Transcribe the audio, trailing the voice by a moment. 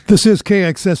This is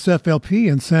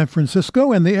KXSFLP in San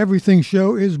Francisco, and the Everything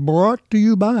Show is brought to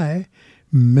you by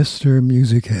Mr.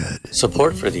 Music Head.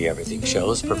 Support for the Everything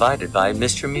Show is provided by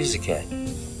Mr. Music Head.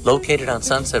 Located on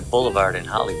Sunset Boulevard in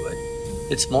Hollywood,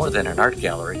 it's more than an art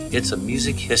gallery, it's a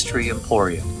music history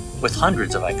emporium with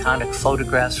hundreds of iconic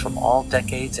photographs from all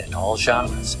decades and all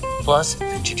genres, plus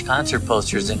vintage concert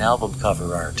posters and album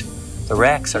cover art. The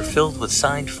racks are filled with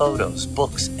signed photos,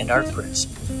 books, and art prints.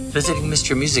 Visiting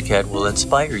Mr. Music Head will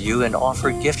inspire you and offer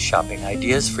gift shopping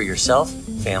ideas for yourself,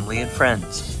 family, and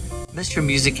friends.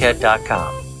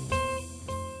 MrMusicHead.com.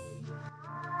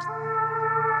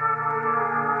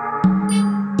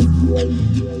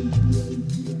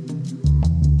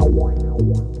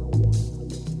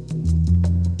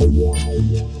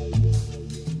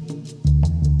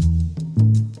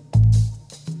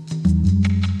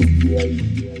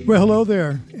 Well, hello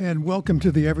there, and welcome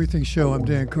to the Everything Show. I'm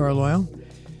Dan Carlisle.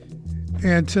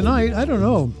 And tonight, I don't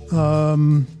know,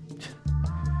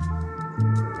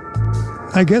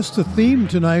 I guess the theme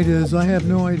tonight is I have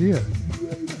no idea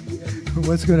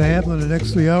what's going to happen in the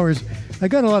next 3 hours. I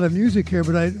got a lot of music here,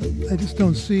 but I just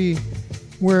don't see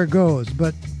where it goes.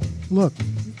 But look,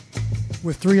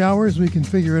 with 3 hours, we can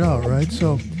figure it out, right?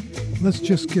 So let's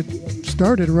just get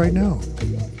started right now.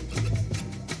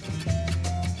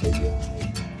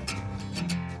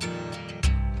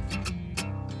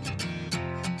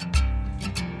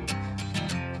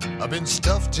 I've been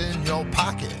stuffed in your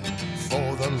pocket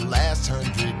for the last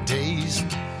 100 days.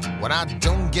 When I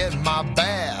don't get my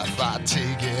bath, I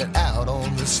take it out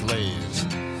on the sleighs.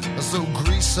 So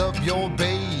grease up your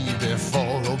baby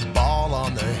for a ball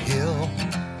on the hill.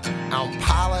 I'll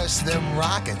polish them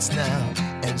rockets now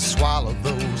and swallow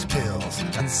those pills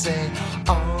and say,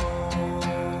 oh.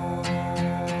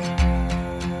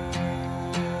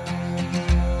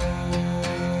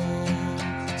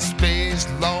 Space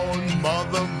Lord,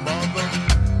 mother.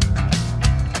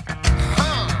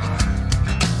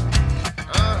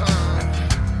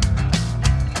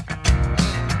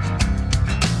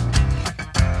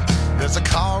 There's a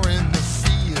car in the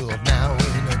field now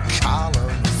in a column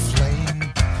of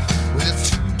flame with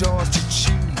 2 doors to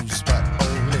choose, but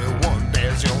only one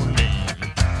bears your name.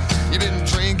 You've been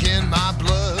drinking my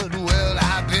blood, well,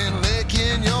 I've been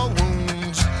licking your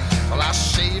wounds. Well, I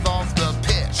shave off the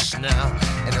pitch now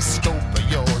and the scope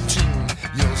of your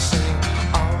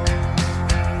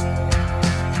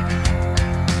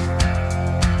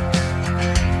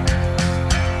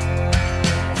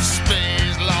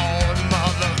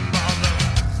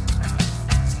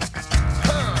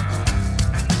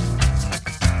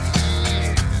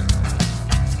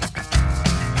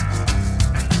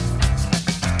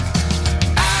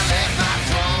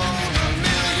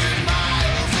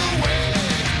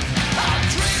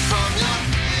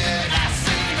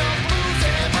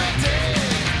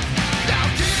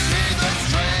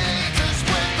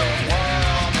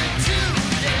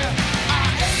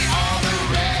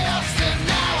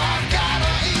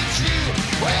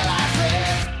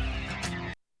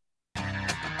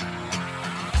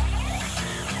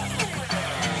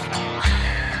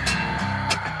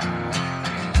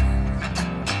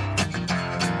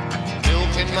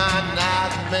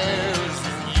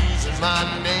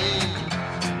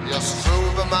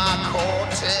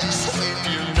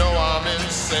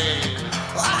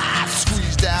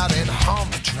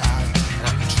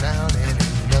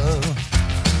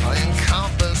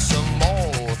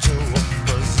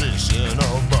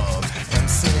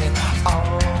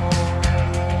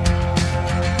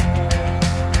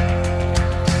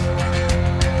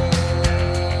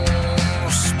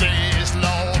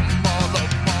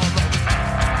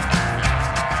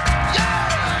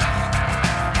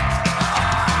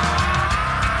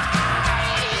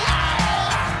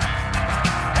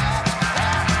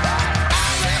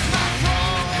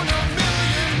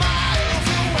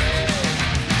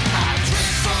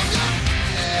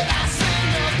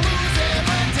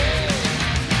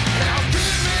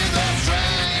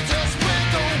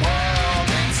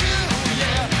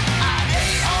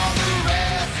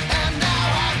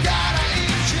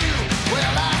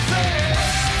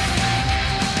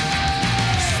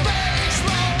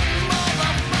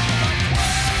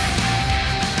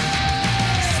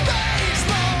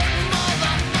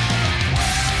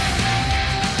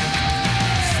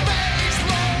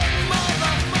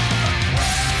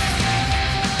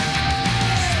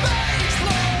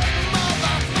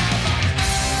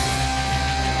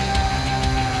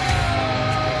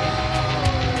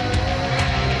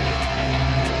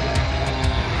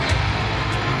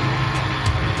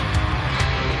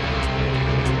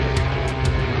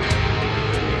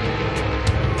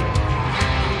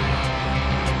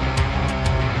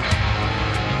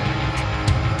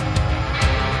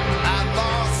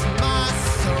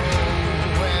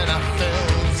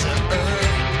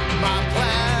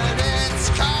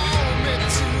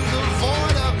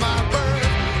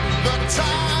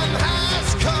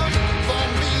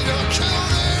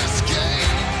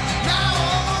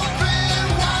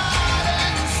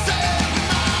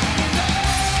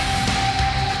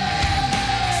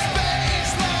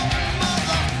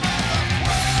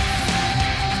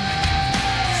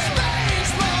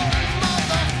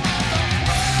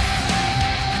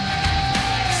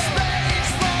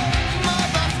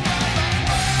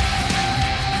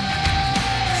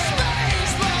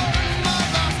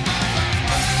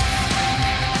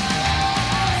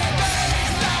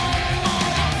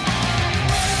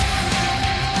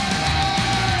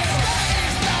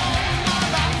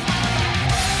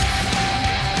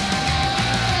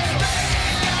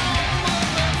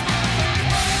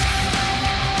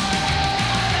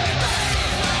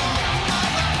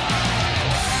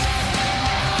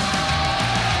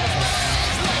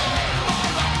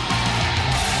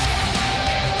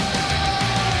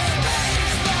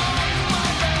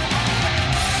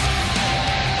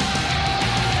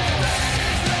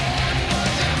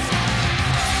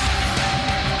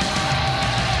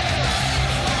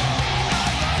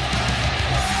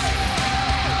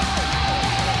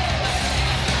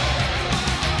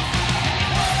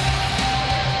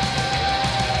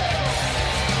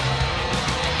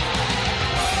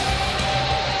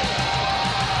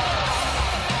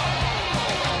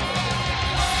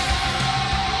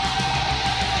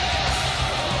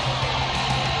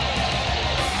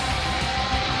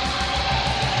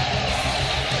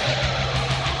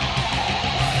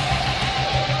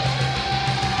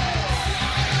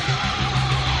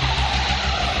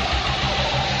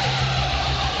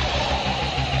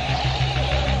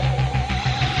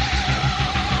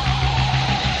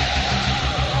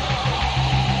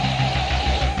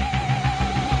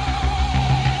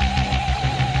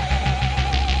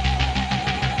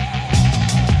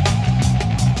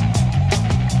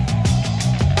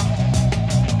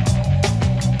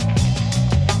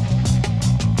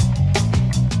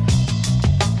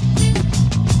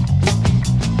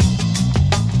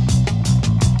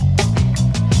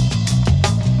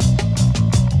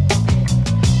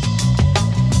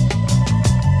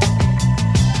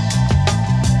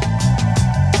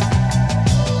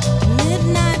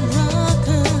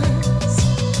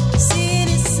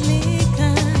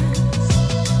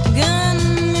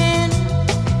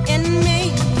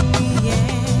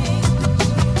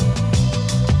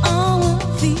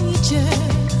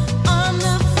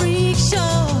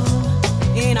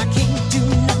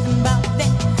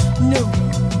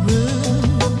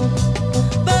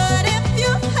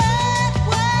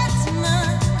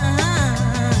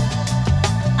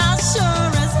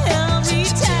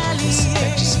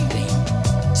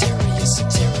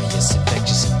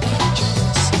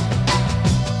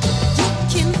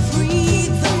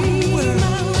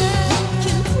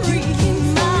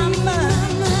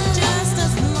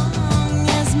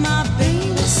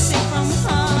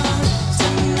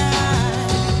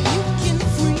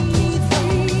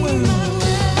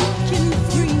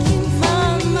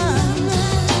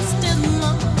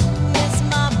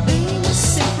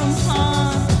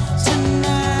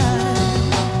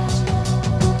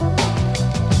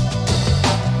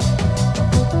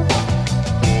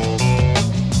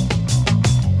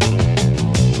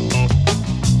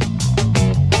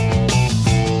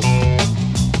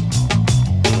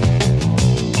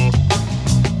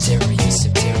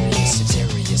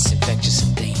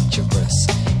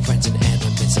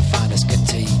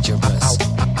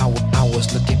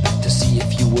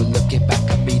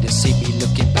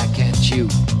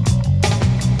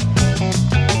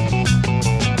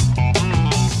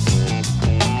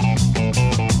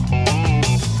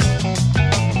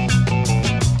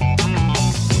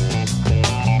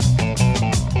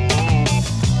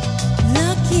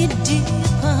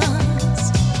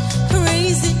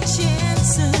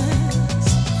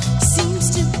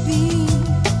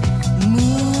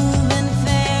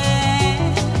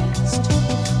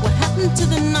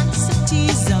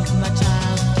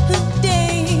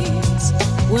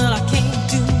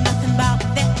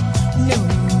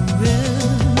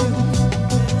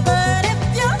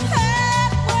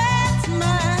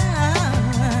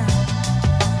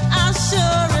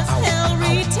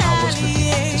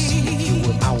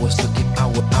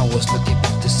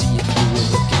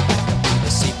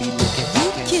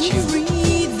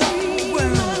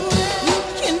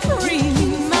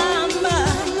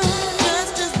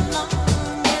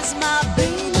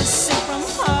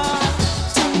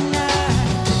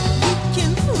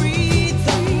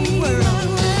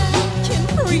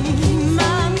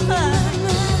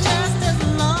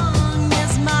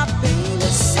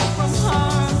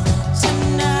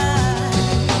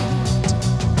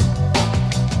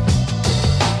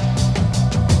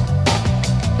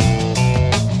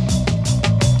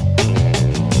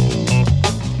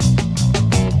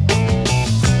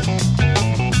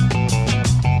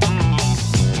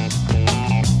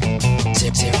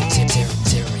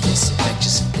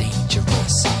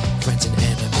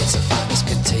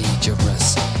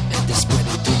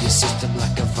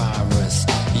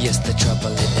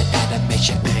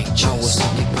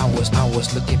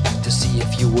was looking back to see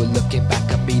if you were looking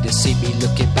back at me, to see me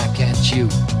looking back at you.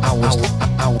 I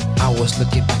was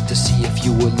looking back to see if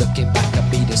you were looking back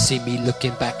at me, to see me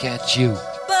looking back at you.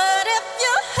 But if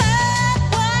you had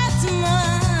what's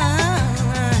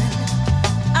mine,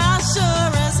 I'll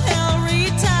sure as hell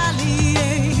retaliate.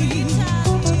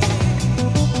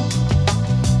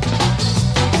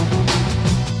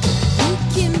 You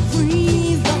can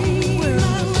free the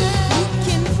world, you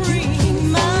can free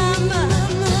my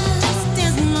mind, just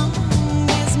as long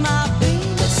as my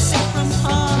baby safe from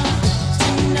harm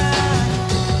tonight.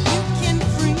 You can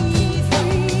free the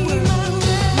world,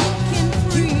 you can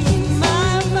free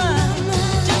my mind,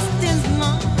 just as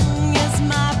long as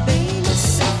my baby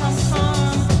safe from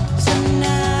harm tonight.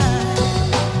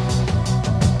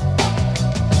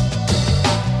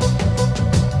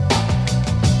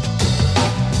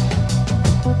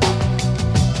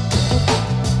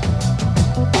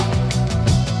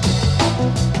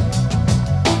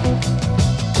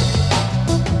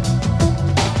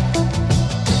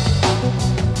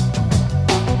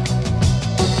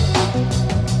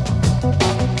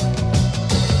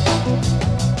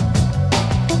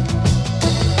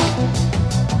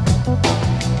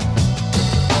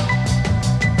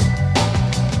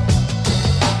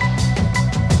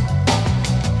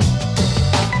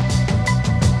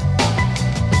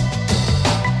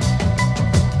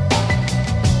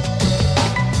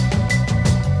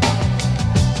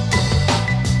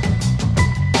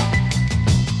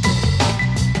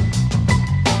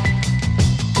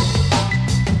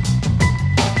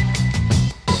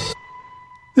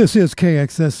 This is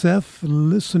KXSF,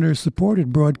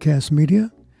 listener-supported broadcast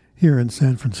media here in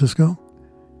San Francisco.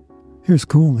 Here's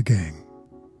Kool and the Gang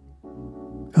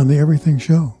on the Everything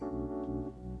Show.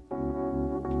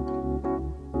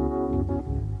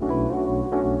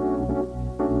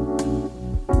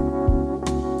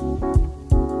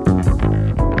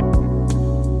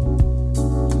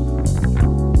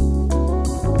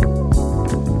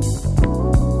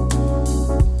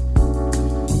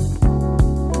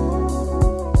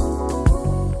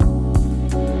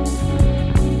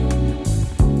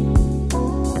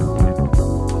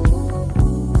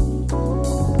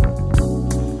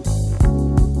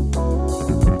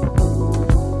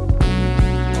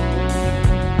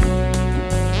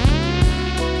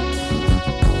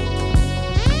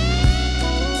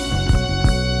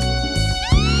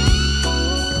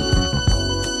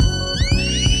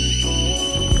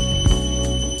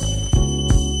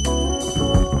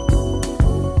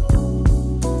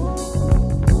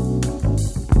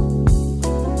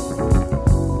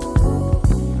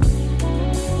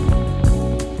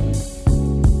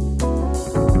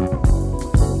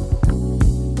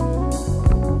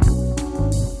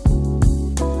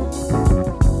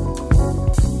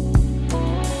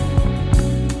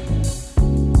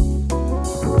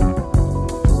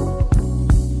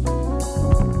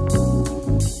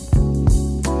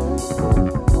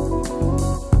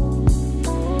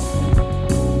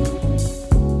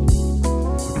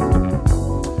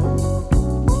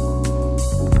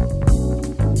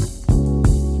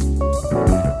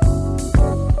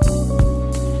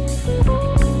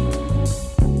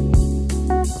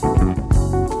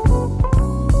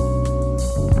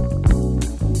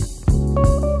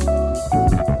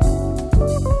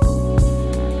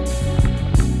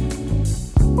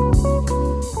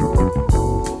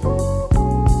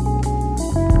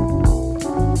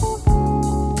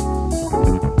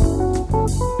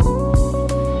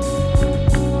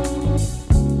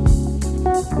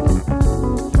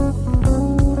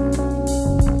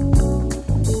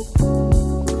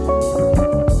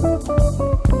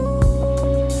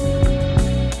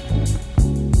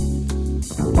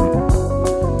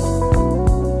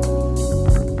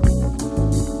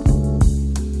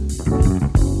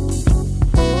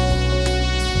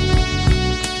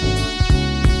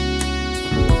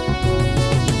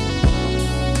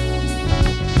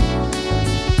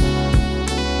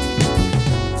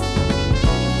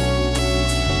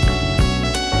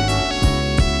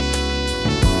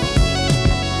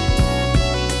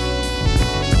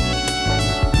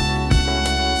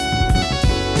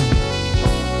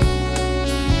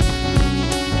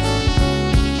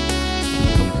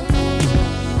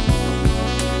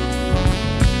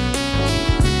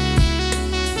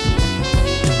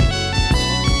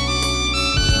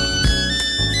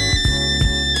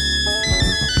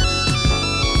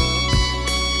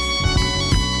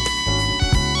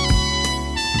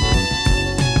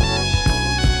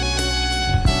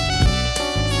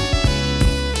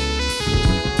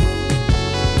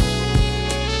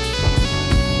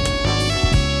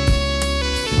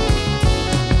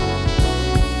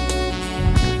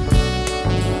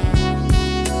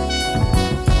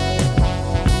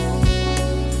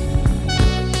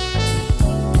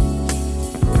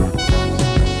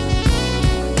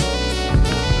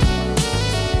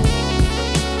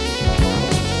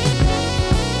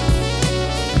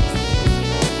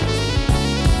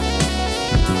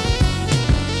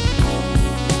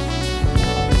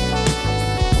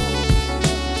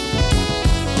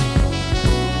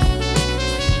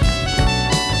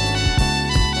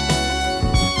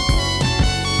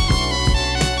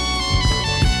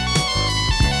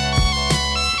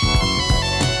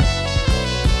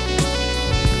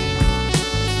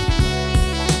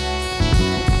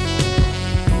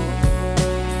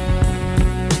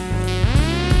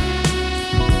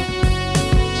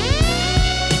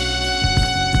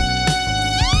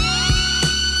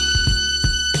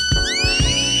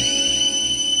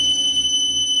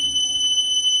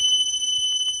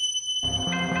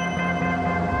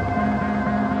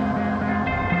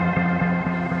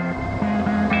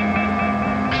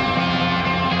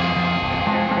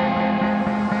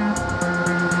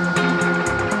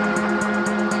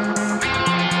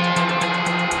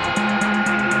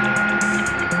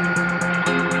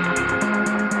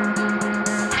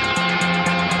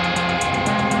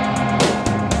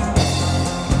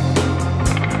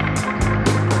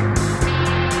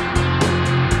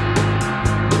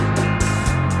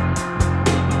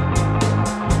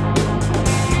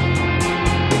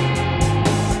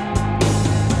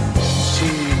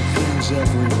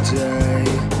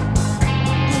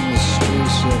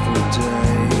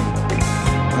 day.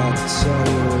 I tell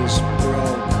you it's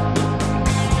broke.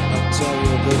 I tell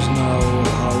you there's no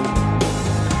hope.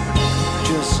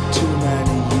 Just too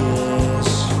many years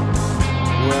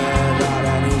without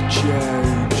any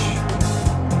change.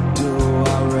 Do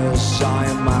I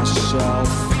resign myself?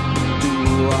 Do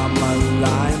I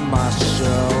malign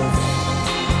myself?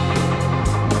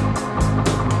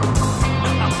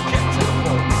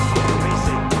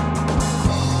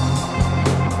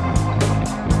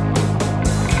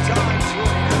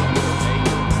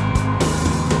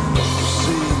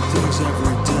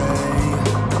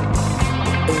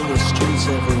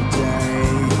 Every day,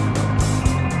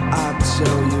 I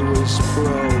tell you it's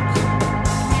broke.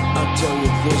 I tell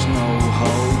you there's no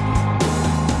hope.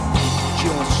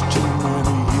 Just too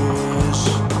many years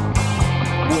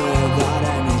without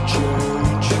any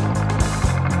change.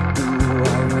 Do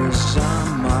I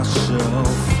resign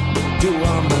myself? Do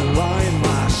I malign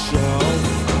myself?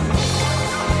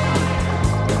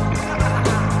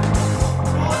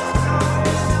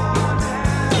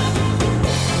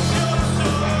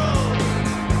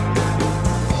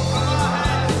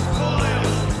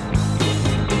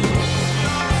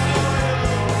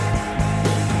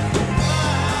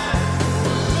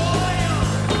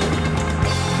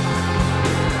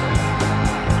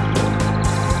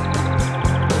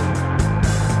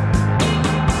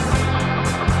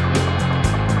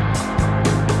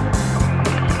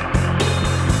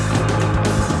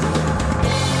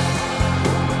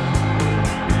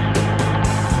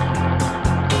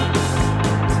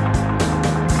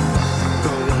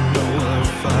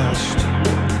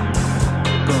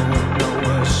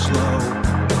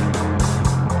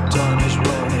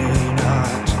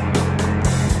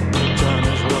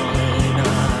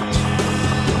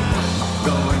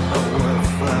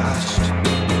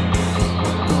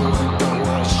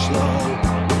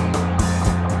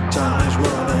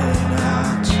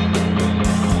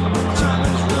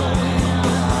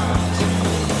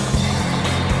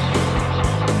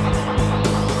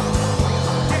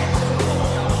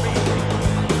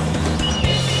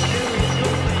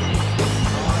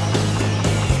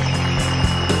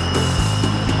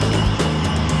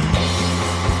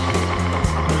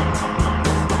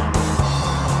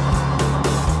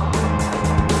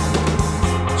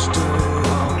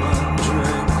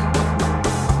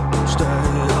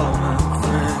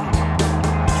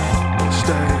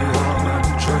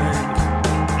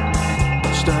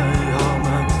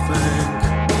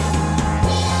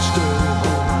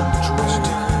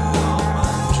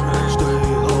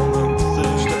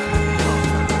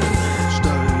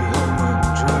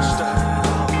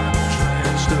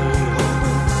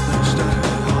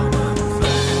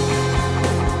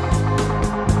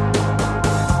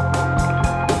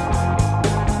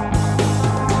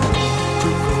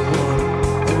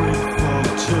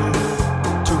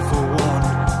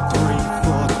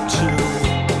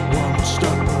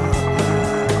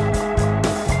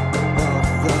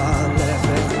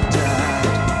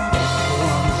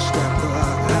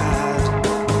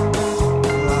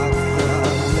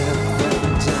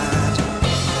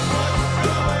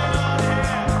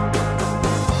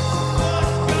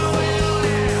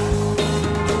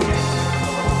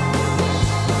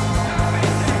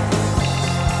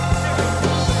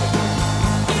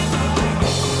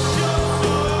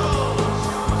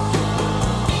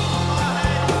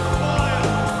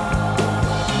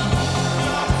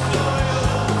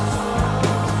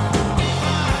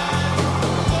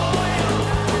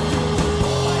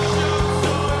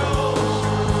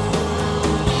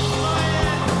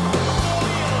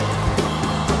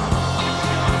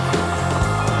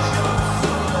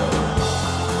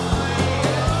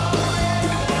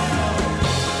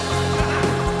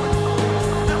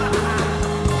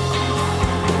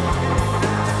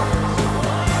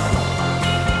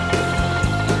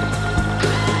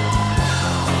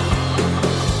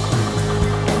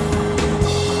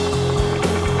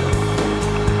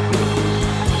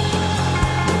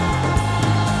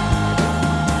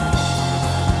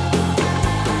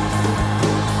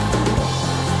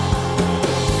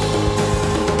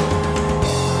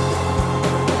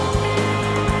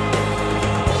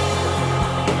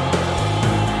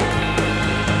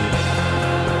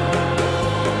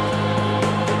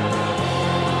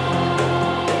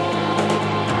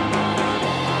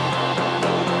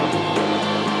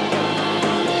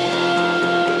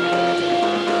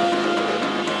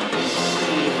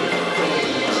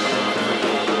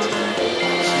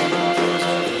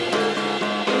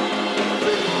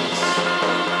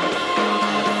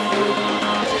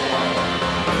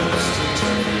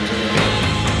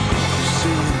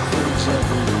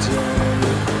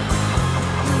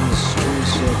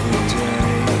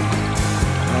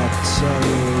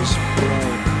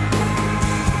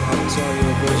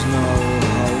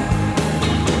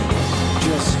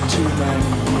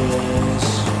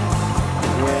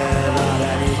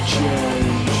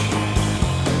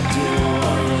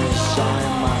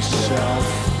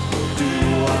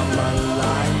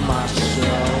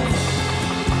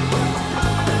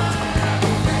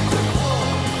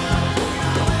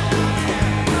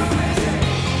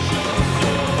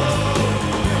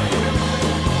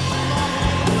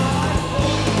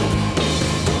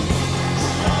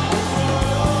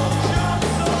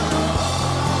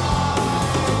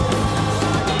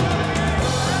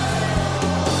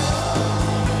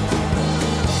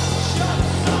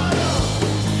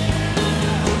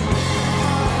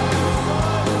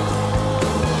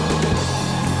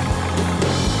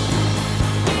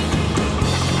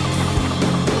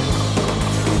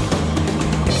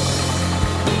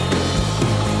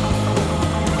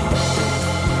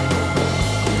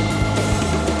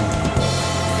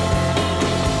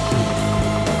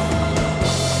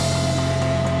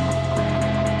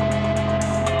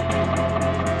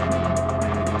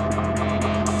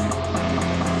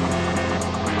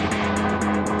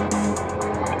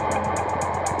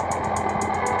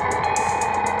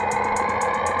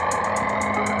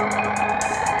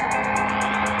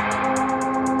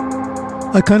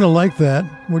 I kind of like that.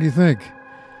 What do you think?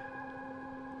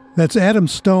 That's Adam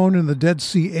Stone and the Dead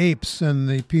Sea Apes, and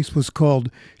the piece was called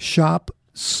Shop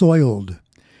Soiled.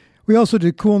 We also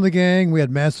did Kool and the Gang. We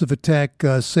had Massive Attack,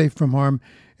 Safe from Harm.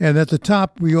 And at the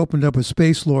top, we opened up with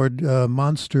Space Lord.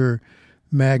 Monster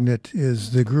Magnet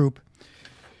is the group.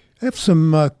 I have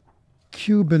some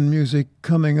Cuban music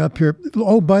coming up here.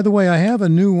 Oh, by the way, I have a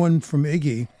new one from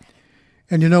Iggy.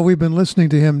 And, you know, we've been listening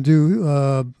to him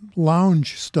do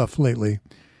lounge stuff lately.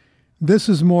 This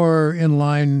is more in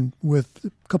line with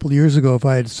a couple of years ago. If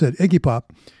I had said Iggy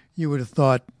Pop, you would have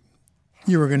thought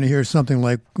you were going to hear something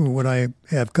like what I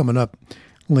have coming up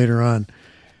later on.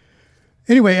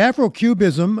 Anyway,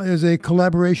 Afro-Cubism is a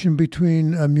collaboration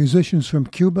between musicians from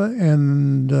Cuba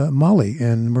and Mali,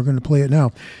 and we're going to play it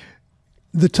now.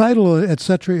 The title,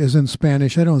 etc., is in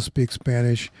Spanish. I don't speak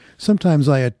Spanish. Sometimes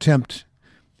I attempt,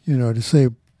 you know, to say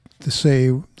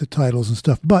the titles and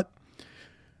stuff, but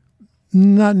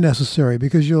not necessary,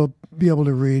 because you'll be able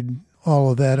to read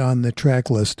all of that on the track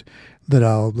list that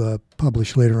I'll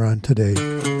publish later on today.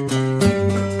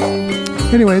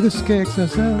 Anyway, this is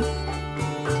KXSF.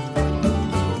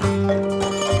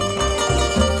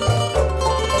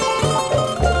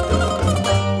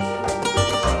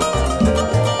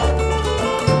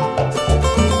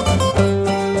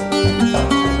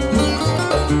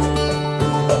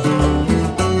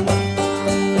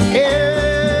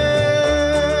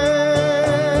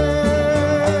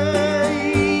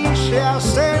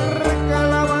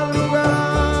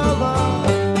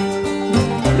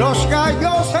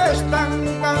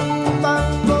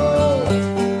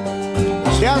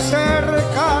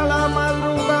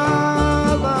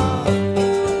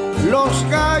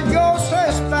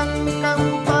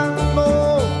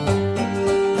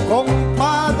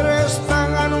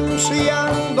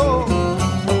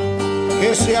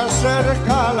 Se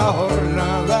acerca la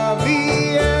jornada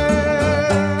bien.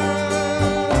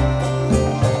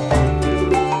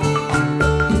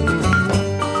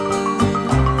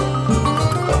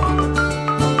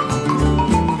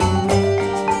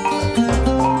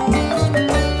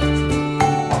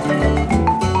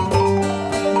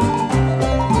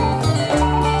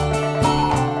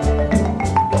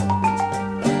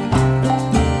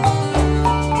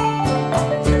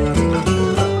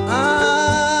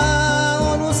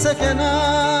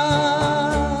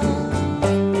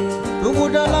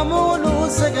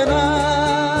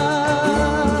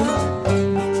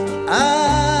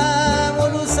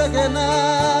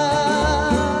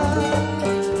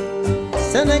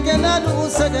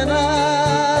 Sagana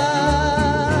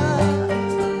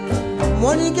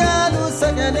Monigalu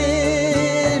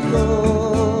Saganelo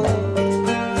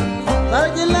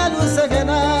Argilalu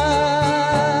Sagana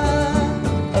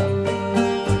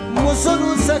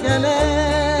Musulu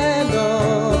Saganelo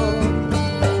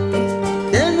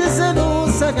Denisenu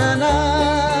Sagana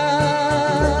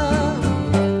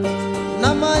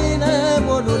Namaine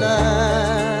Molula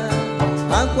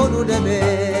Ankolu Deme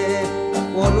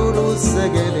Wolulu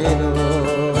Saganelo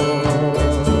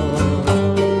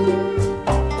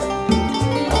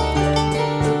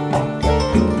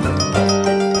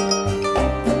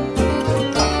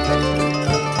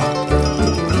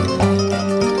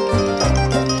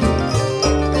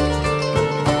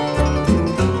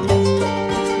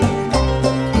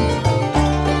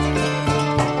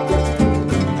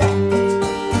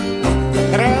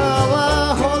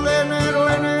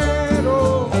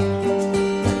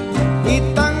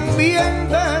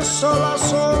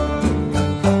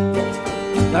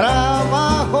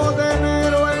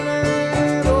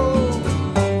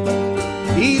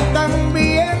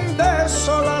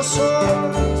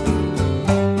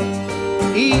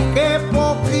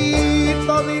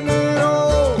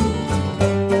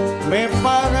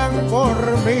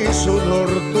sudor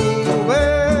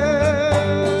tuve.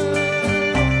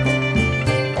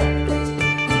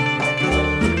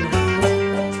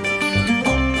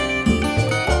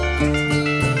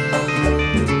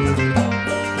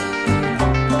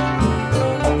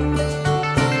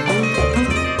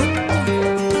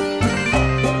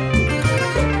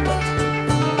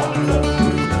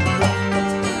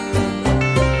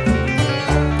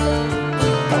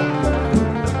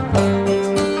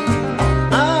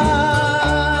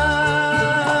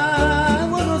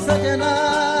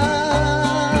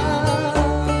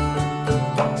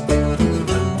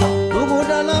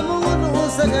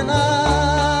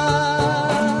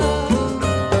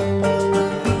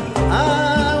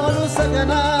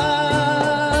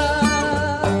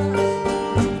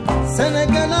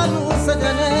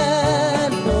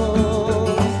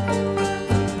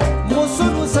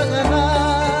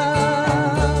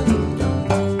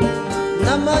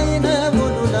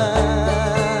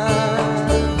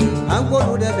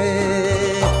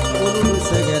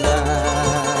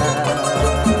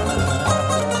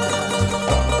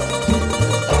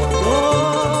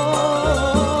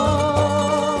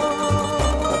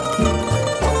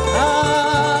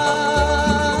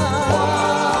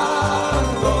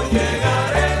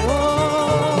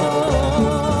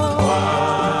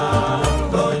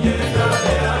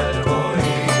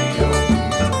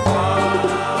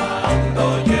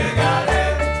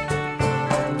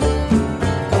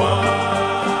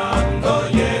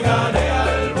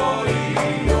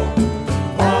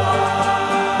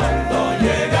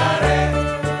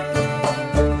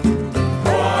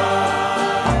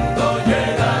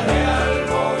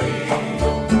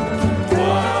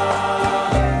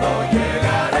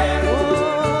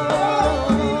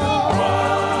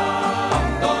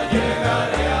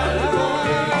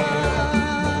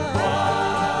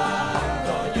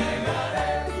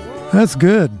 That's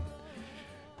good.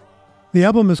 The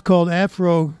album is called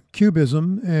Afro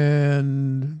Cubism,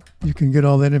 and you can get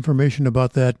all that information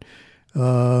about that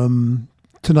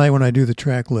tonight when I do the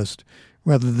track list,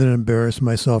 rather than embarrass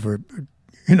myself or,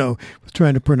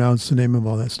 trying to pronounce the name of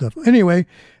all that stuff. Anyway,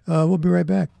 we'll be right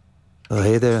back. Well,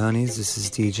 hey there, honeys. This is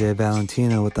DJ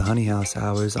Valentino with the Honey House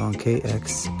Hours on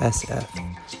KXSF.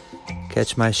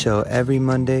 Catch my show every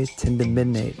Monday, 10 to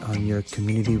midnight on your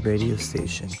community radio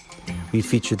station. We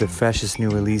feature the freshest new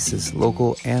releases,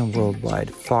 local and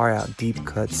worldwide, far out deep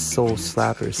cuts, soul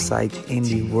slappers, psych,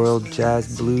 indie, world,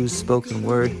 jazz, blues, spoken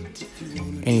word.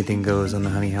 Anything goes on the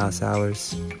Honey House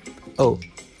Hours. Oh,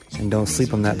 and don't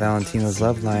sleep on that Valentino's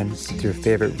Love Line with your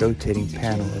favorite rotating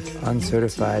panel of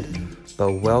uncertified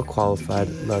but well-qualified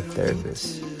love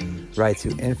therapists. Write to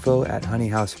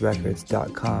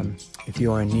info@honeyhouserecords.com if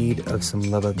you are in need of some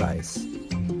love advice.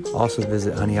 Also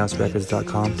visit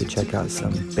honeyhouserecords.com to check out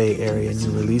some Bay Area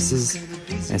new releases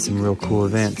and some real cool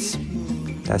events.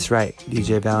 That's right,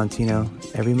 DJ Valentino,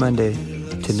 every Monday,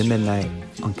 10 to midnight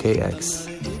on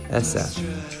KXSF.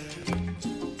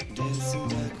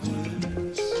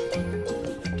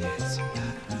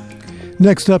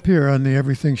 Next up here on the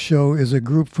Everything Show is a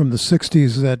group from the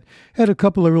 60s that had a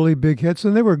couple of really big hits,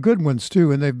 and they were good ones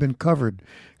too, and they've been covered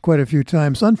quite a few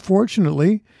times.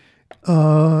 Unfortunately,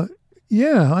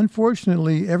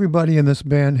 everybody in this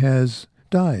band has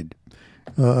died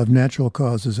of natural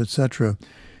causes, etc.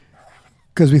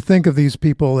 Because we think of these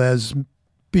people as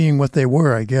being what they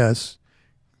were, I guess,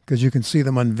 because you can see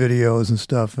them on videos and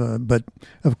stuff. But,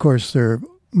 of course, they're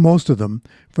most of them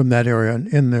from that area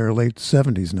in their late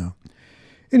 70s now.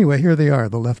 Anyway, here they are,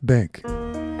 the Left Bank.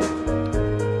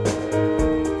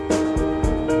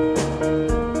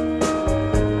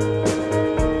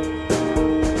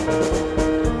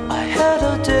 I had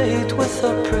a date with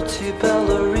a pretty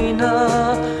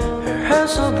ballerina. Her hair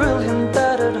so brilliant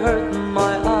that it hurt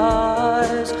my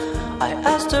eyes. I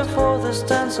asked her for this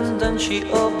dance and then she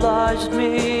obliged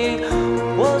me.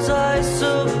 Was I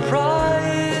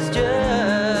surprised?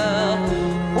 Yeah.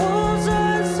 Was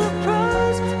I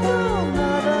surprised? No,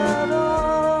 not at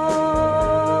all.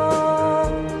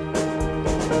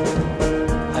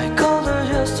 I called her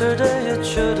yesterday, it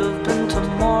should have been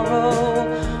tomorrow.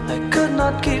 I could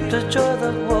not keep the joy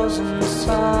that was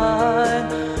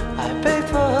inside. I paid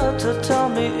for her to tell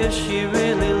me if she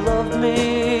really loved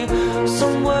me.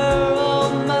 Somewhere a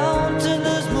mountain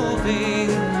is moving,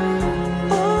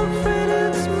 afraid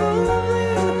it's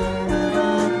moving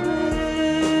without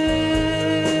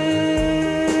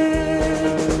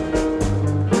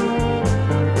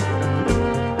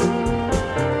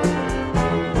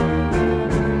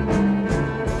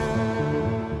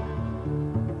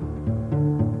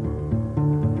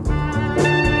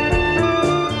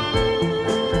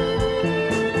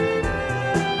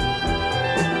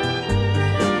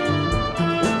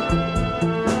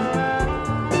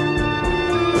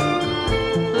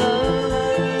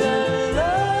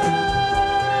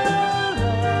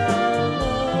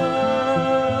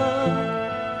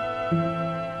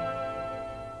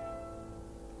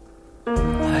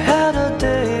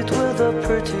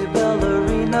pretty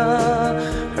ballerina.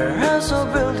 Her hair so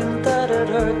brilliant that it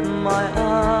hurt my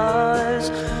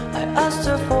eyes. I asked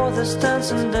her for this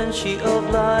dance and then she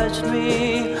obliged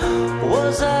me.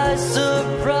 Was I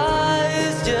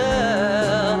surprised?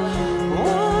 Yeah.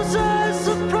 Was I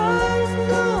surprised?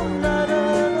 No, not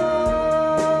at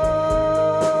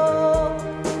all.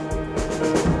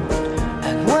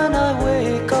 And when I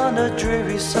wake on a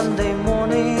dreary Sunday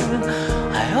morning,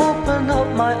 I open up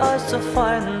my eyes to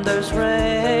find there's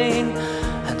rain.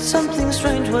 And something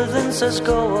strange within says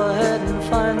go ahead and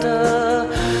find her.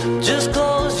 Just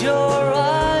close your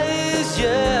eyes,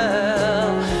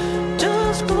 yeah.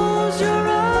 Just close your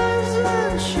eyes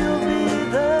and she'll be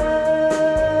there.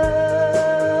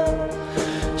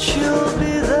 She'll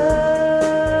be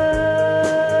there.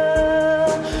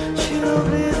 She'll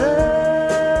be there.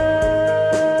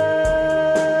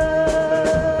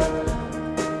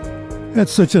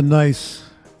 That's such a nice,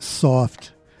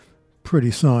 soft,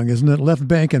 pretty song, isn't it? Left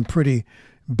Bank and Pretty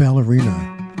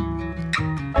Ballerina.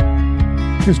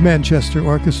 Here's Manchester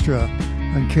Orchestra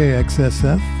on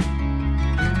KXSF.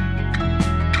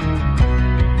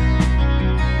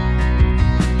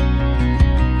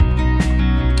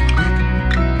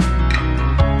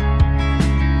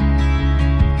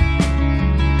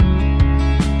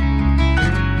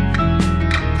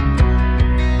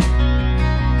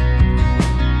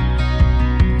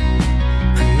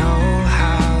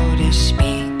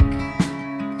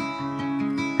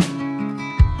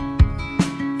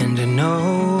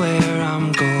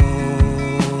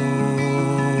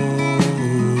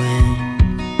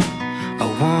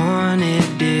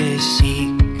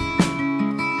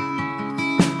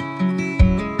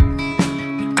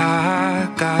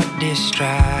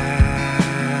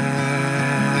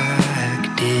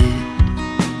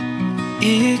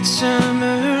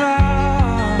 summer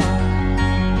off.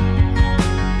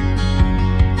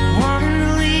 One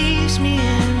that leaves me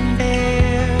in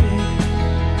bed,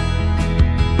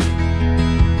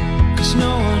 'cause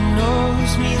no one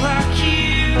knows me like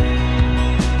you.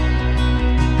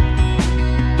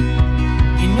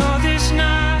 You know there's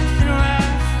nothing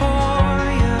left for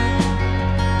you,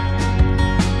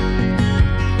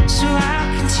 so I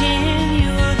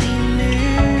continually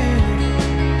move,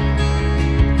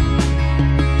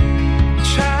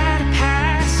 try to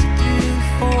pass it through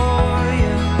for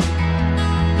you,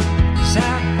 'cause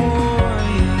I bore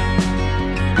you.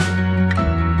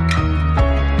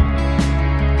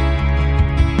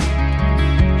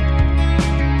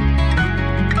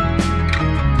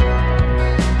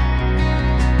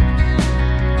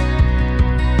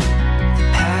 The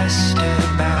past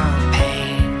about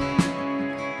pain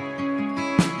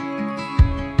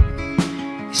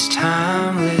is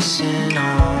timeless and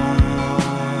honest,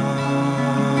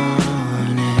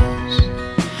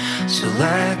 so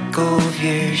let go of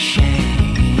your shame.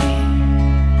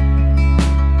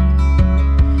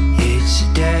 It's a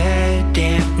dead,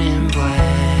 dampening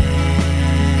blanket.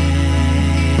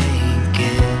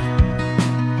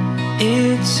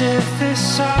 It's a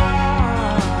facade.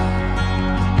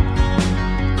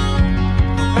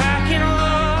 Go back and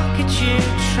look at your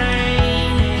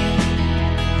training.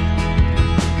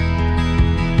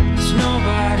 There's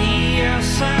nobody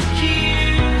else like you.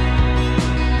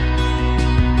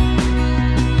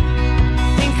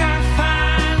 Think I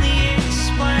finally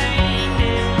explained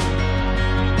it,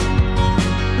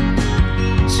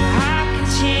 so I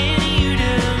continue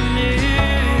to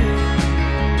move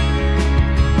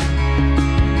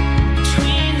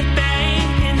between the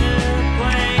bank and the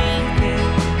blanket.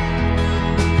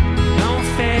 Don't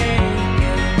fake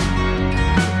it.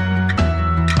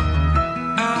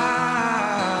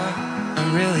 I'm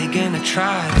really gonna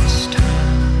try this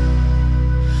time.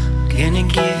 Gonna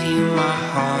give you my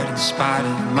heart in spite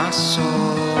of my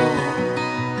soul.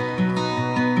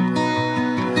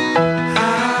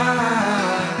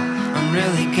 I'm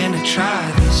really gonna try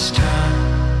this time.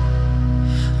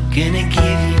 I'm gonna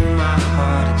give you my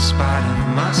heart in spite of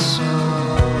my soul.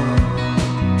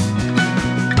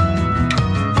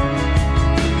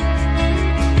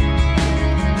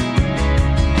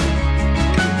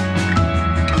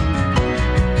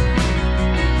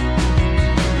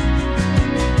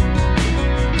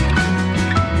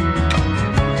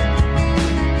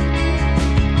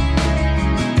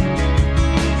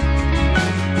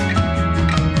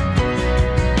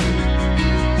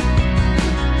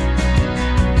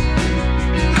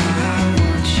 I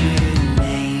want your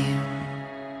name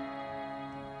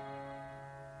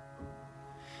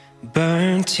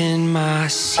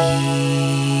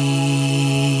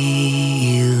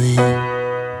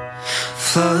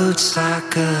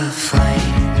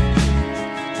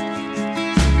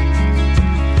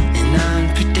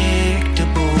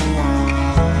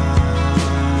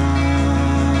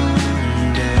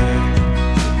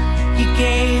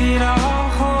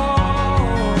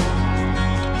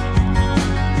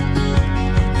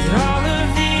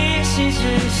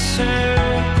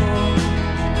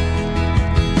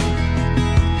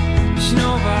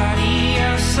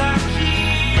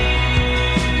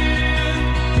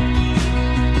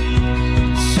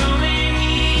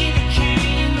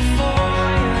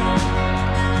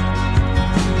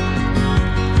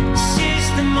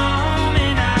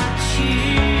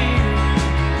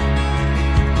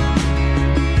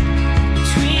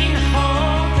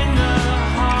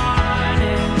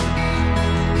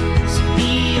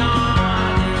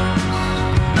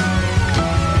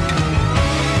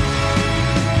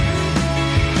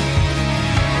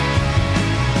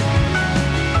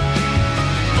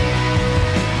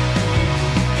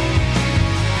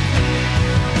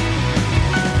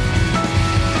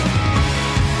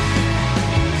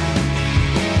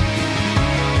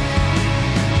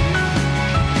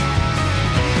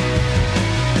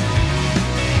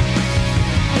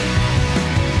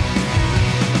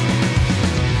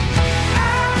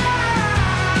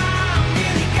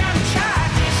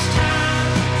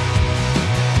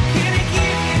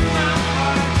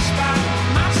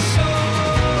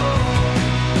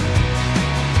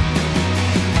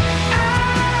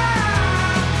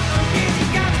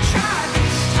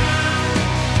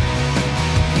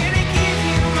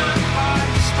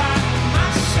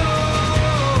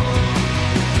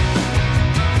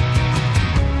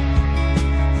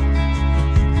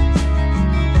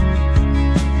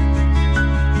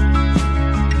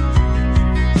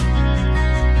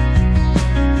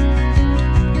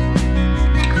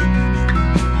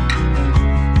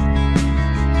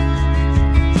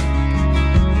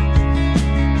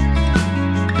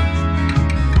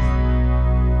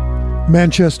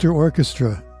Manchester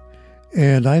Orchestra,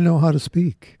 and I Know How to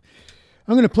Speak.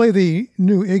 I'm going to play the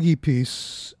new Iggy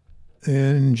piece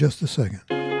in just a second.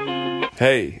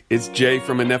 Hey, it's Jay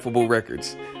from Ineffable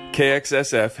Records.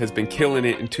 KXSF has been killing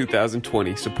it in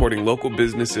 2020, supporting local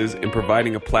businesses and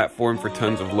providing a platform for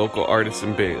tons of local artists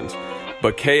and bands.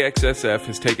 But KXSF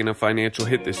has taken a financial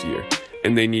hit this year,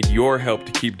 and they need your help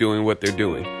to keep doing what they're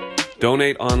doing.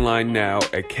 Donate online now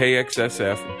at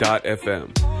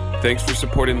kxsf.fm. Thanks for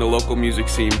supporting the local music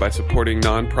scene by supporting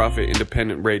nonprofit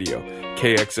independent radio,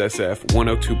 KXSF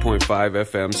 102.5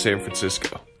 FM, San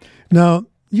Francisco. Now,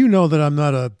 you know that I'm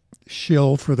not a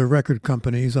shill for the record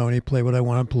companies. I only play what I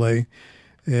want to play.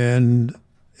 And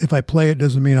if I play it,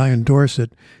 doesn't mean I endorse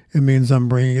it. It means I'm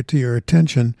bringing it to your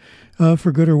attention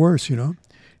for good or worse, you know.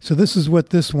 So this is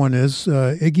what this one is,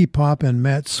 Iggy Pop and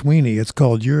Matt Sweeney. It's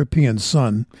called European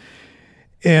Sun.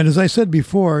 And as I said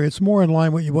before, it's more in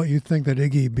line with what you think that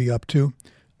Iggy be up to.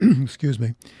 Excuse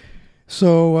me.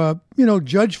 So,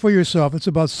 judge for yourself. It's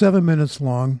about 7 minutes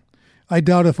long. I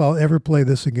doubt if I'll ever play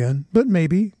this again, but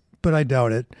maybe, but I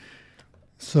doubt it.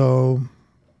 So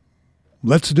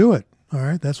let's do it. All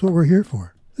right, that's what we're here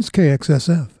for. It's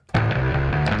KXSF.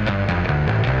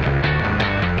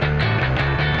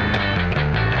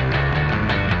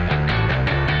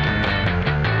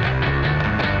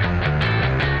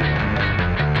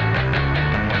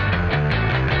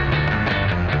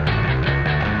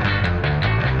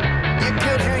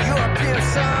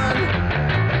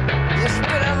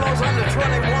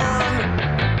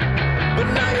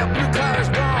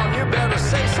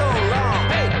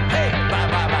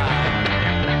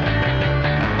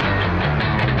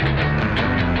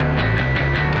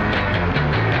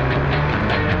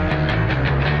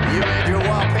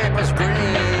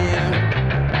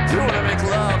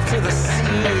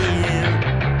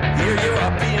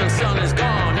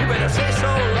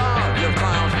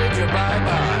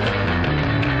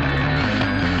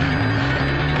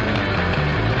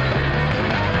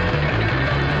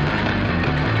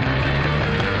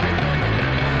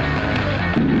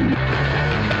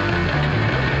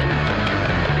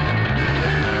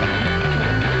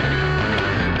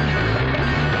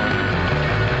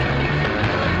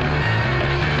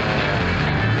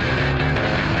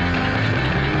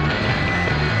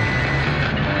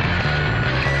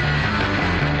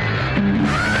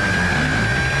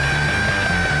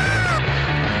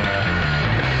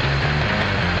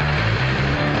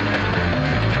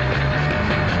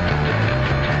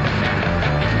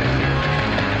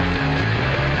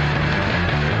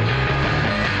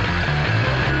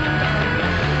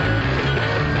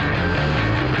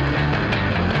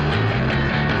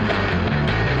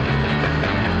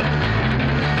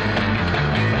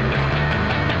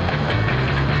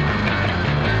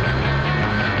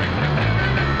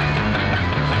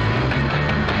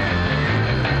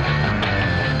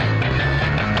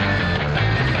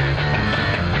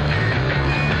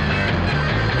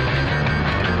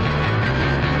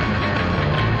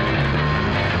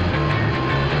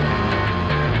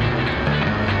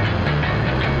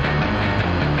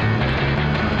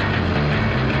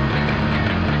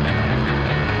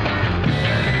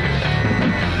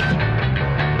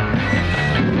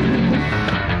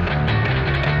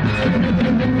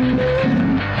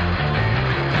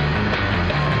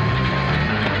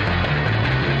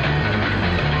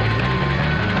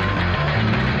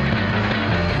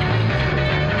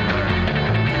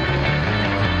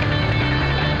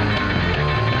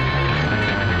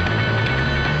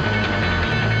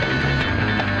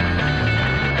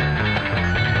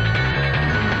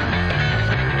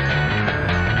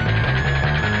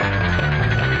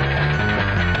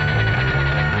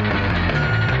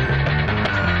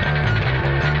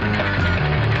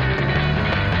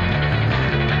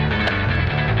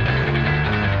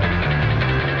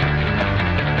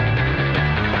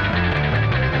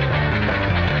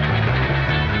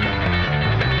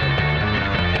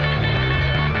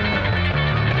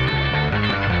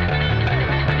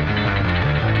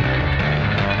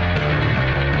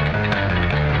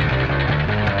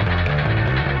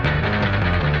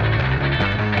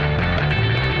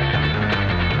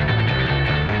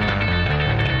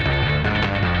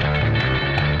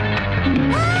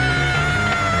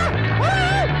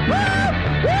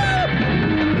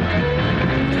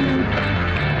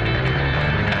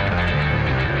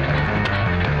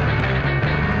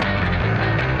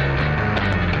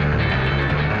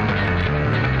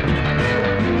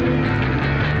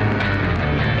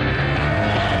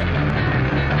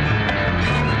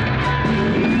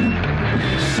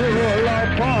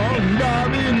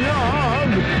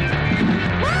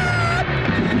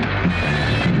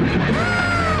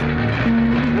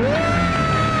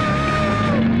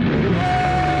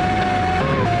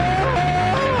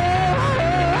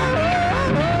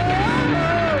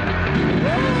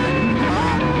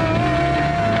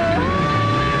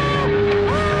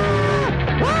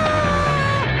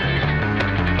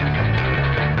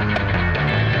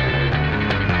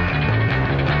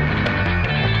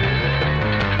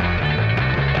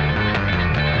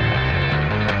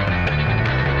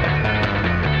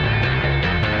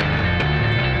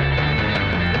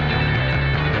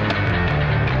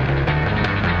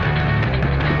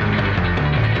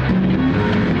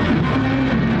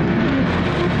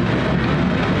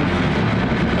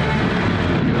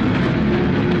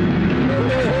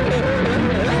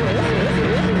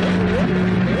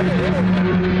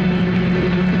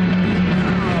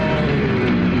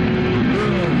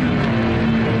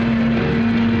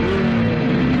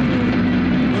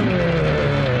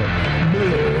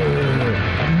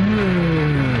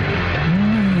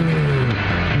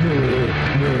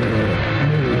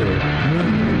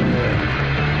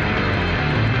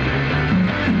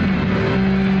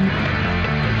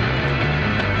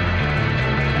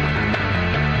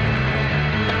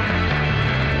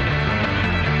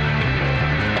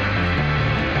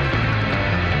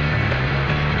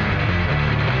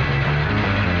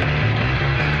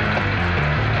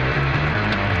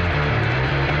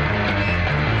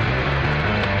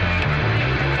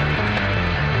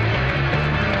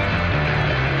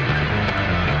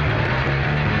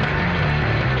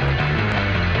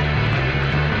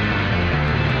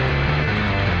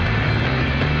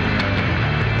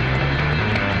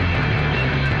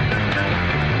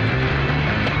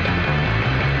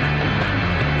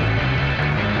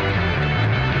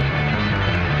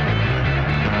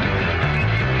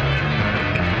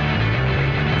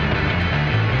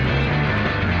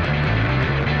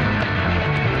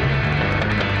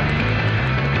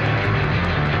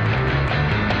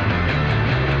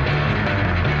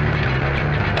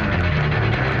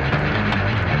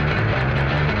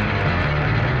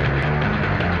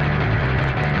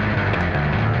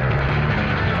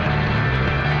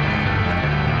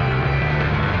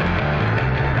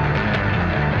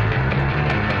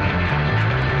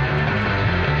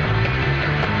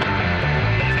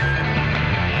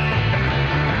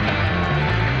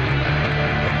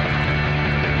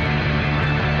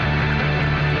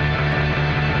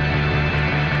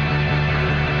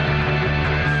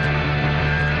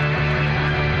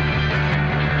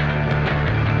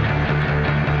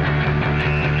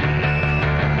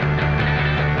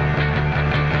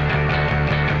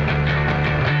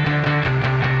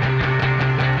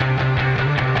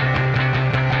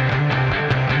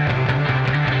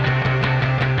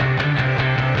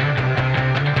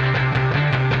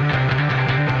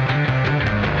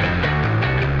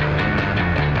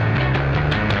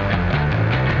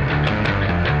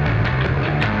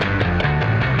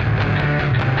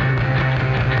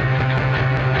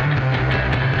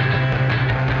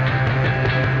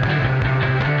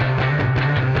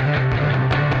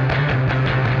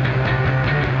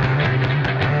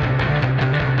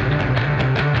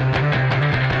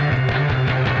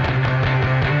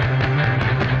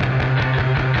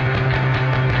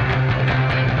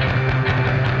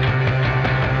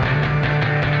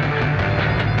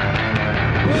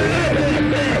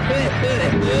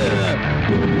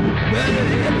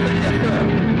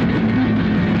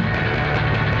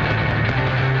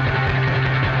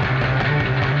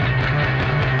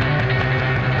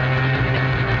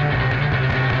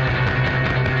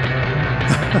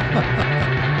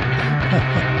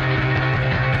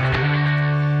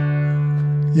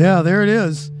 Yeah, there it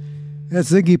is.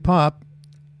 That's Iggy Pop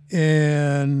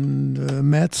and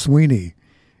Matt Sweeney.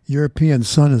 European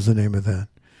Sun is the name of that.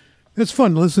 It's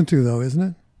fun to listen to, though, isn't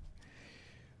it?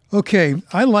 Okay,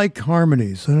 I like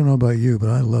harmonies. I don't know about you, but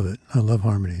I love it. I love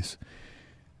harmonies.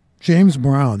 James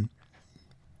Brown,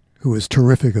 who is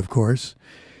terrific, of course,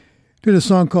 did a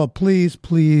song called Please,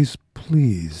 Please,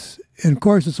 Please. And, of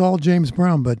course, it's all James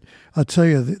Brown, but I'll tell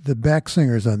you, the back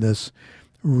singers on this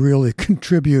really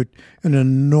contribute an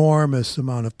enormous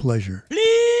amount of pleasure.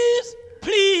 Please,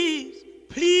 please,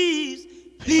 please,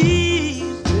 please.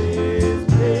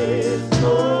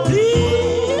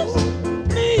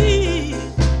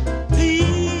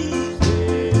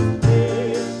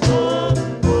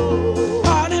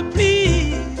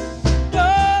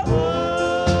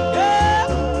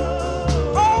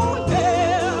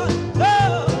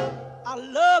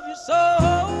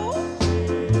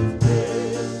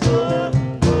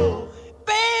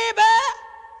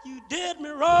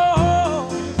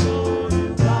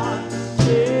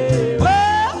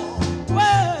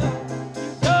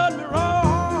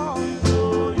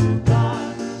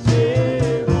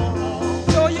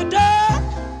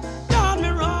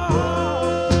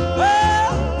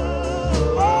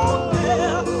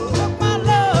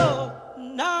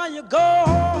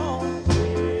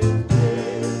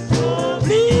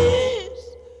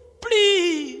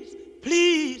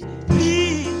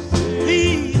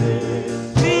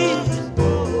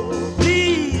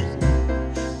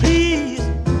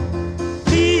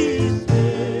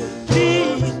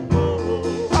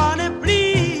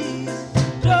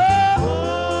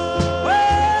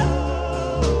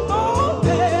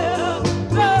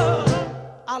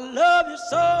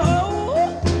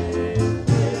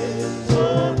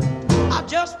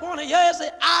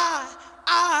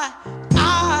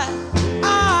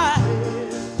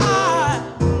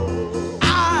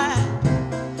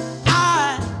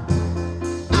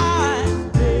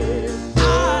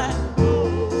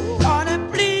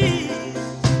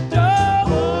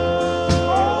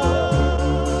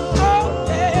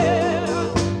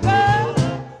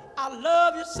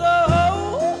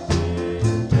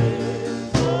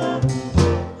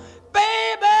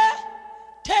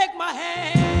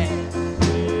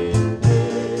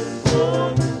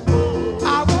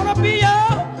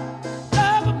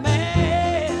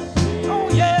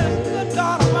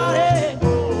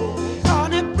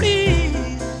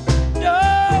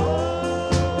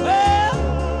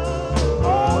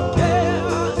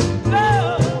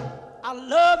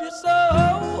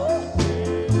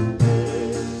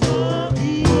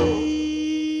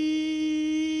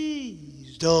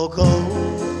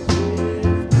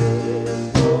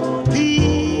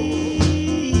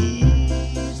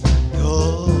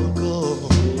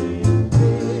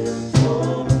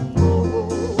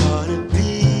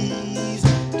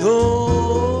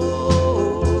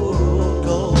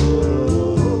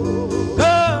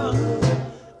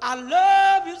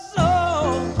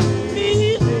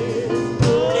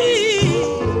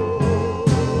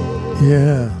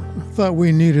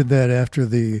 We needed that after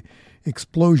the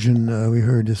explosion we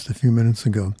heard just a few minutes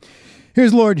ago.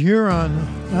 Here's Lord Huron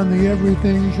on the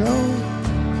Everything Show.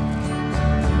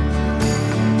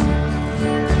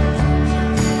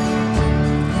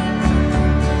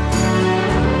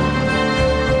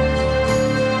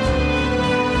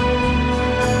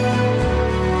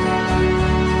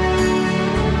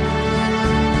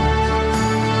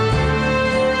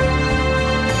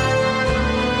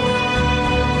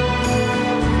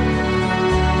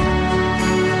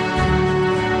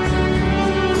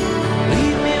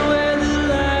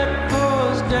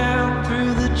 Down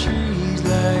through the trees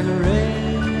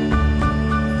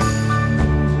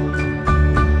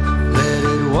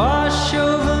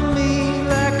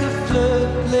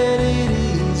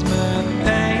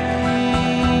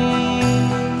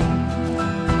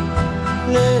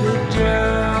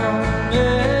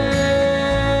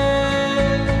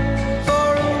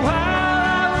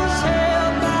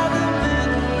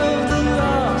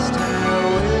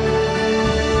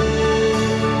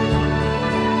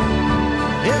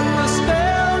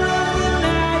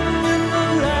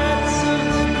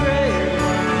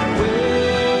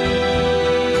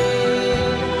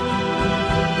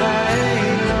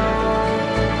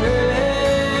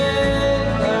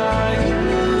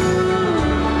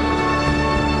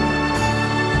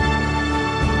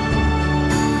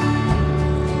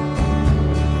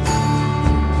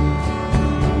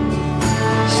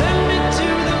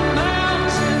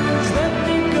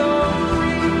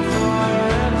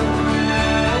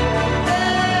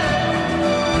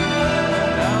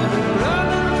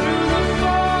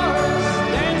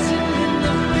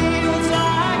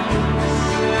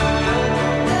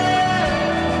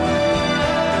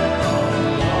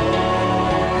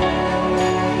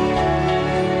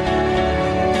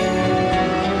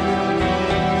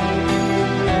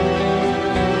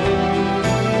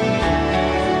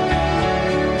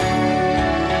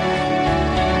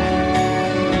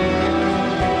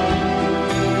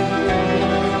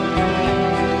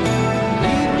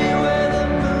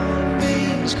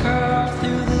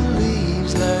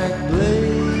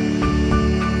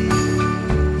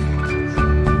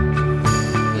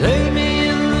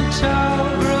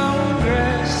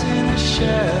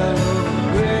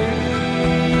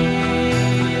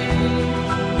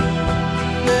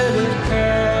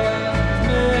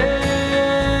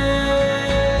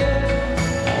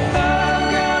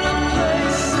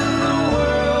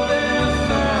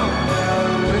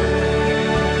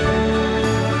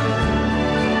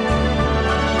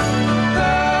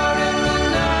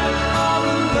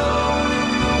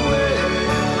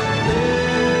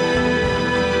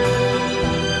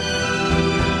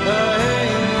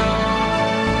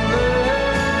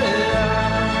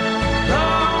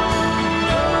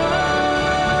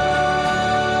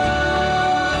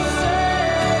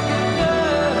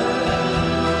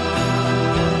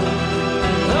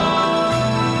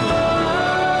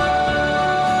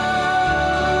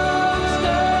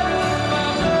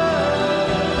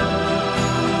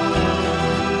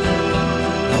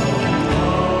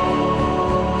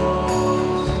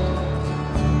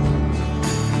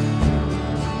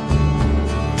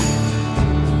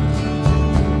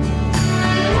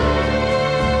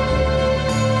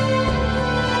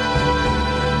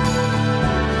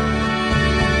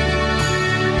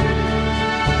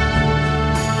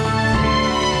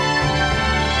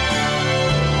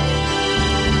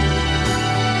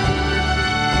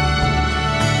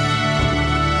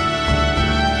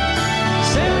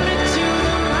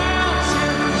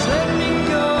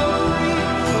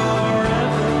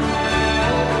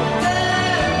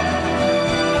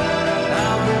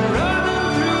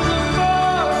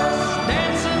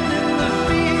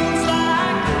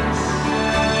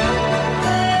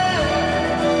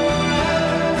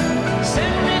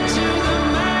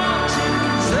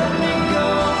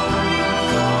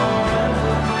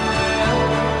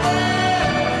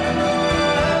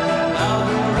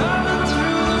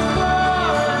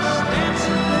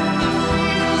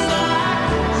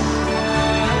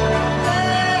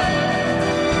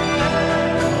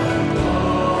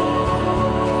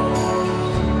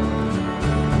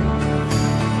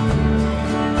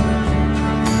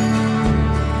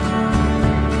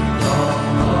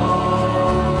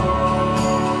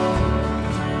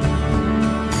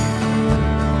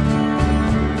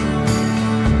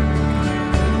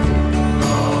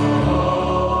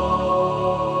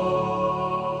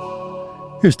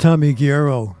Here's Tommy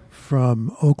Guerrero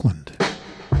from Oakland.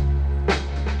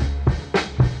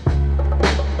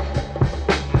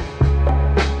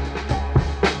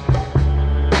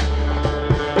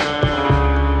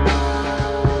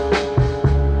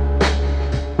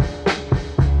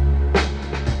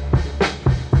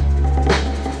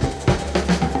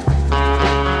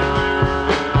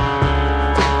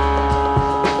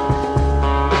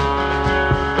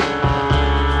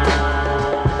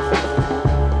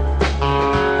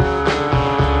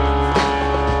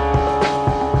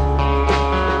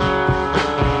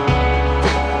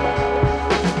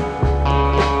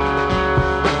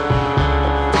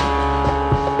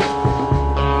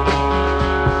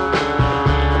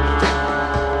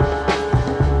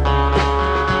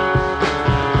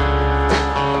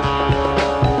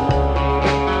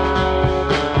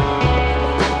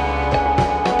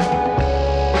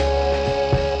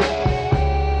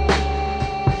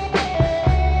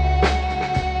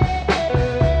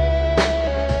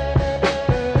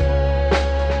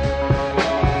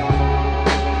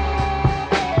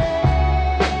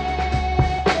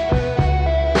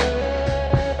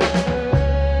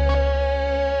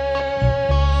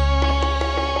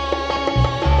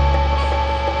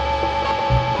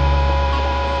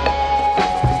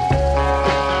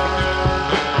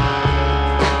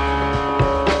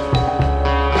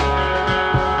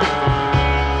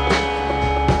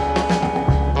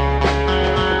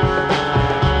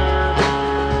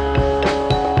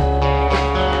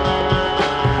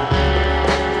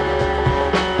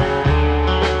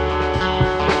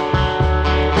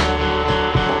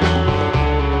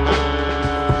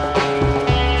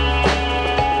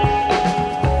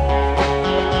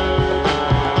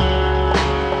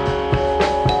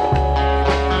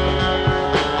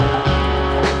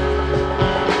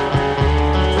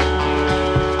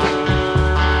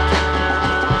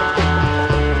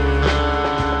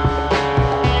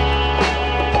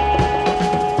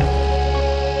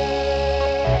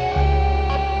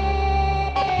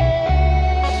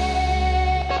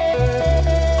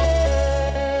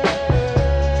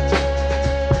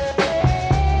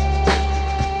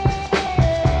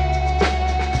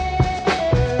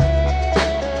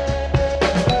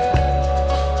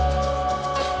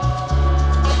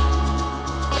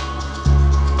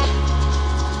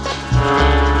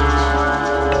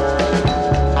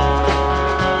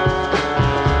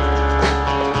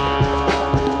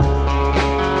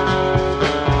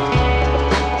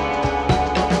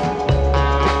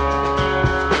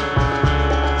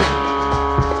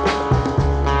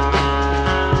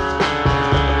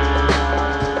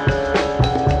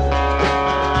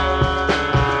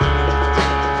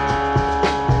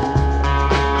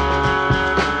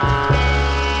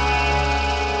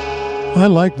 I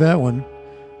like that one.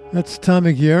 That's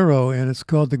Tommy Guerrero, and it's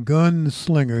called The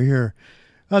Gunslinger here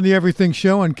on the Everything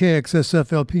Show on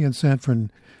KXSFLP in San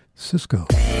Francisco.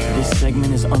 This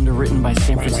segment is underwritten by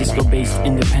San Francisco-based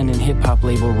independent hip-hop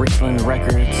label Richland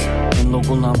Records and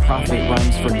local nonprofit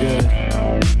Rhymes for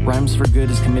Good. Rhymes for Good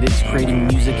is committed to creating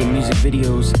music and music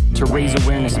videos to raise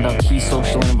awareness about key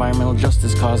social and environmental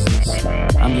justice causes.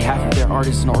 On behalf of their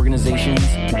artists and organizations,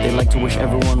 they'd like to wish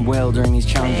everyone well during these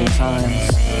challenging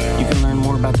times. You can learn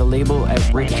more about the label at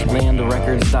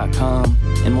richlandrecords.com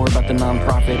and more about the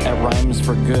nonprofit at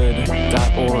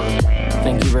rhymesforgood.org.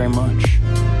 Thank you very much.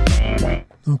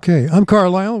 Okay, I'm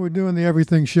Carlisle. We're doing the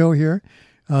Everything Show here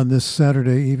on this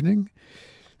Saturday evening.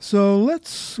 So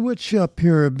let's switch up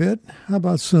here a bit. How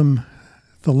about some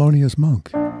Thelonious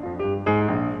Monk?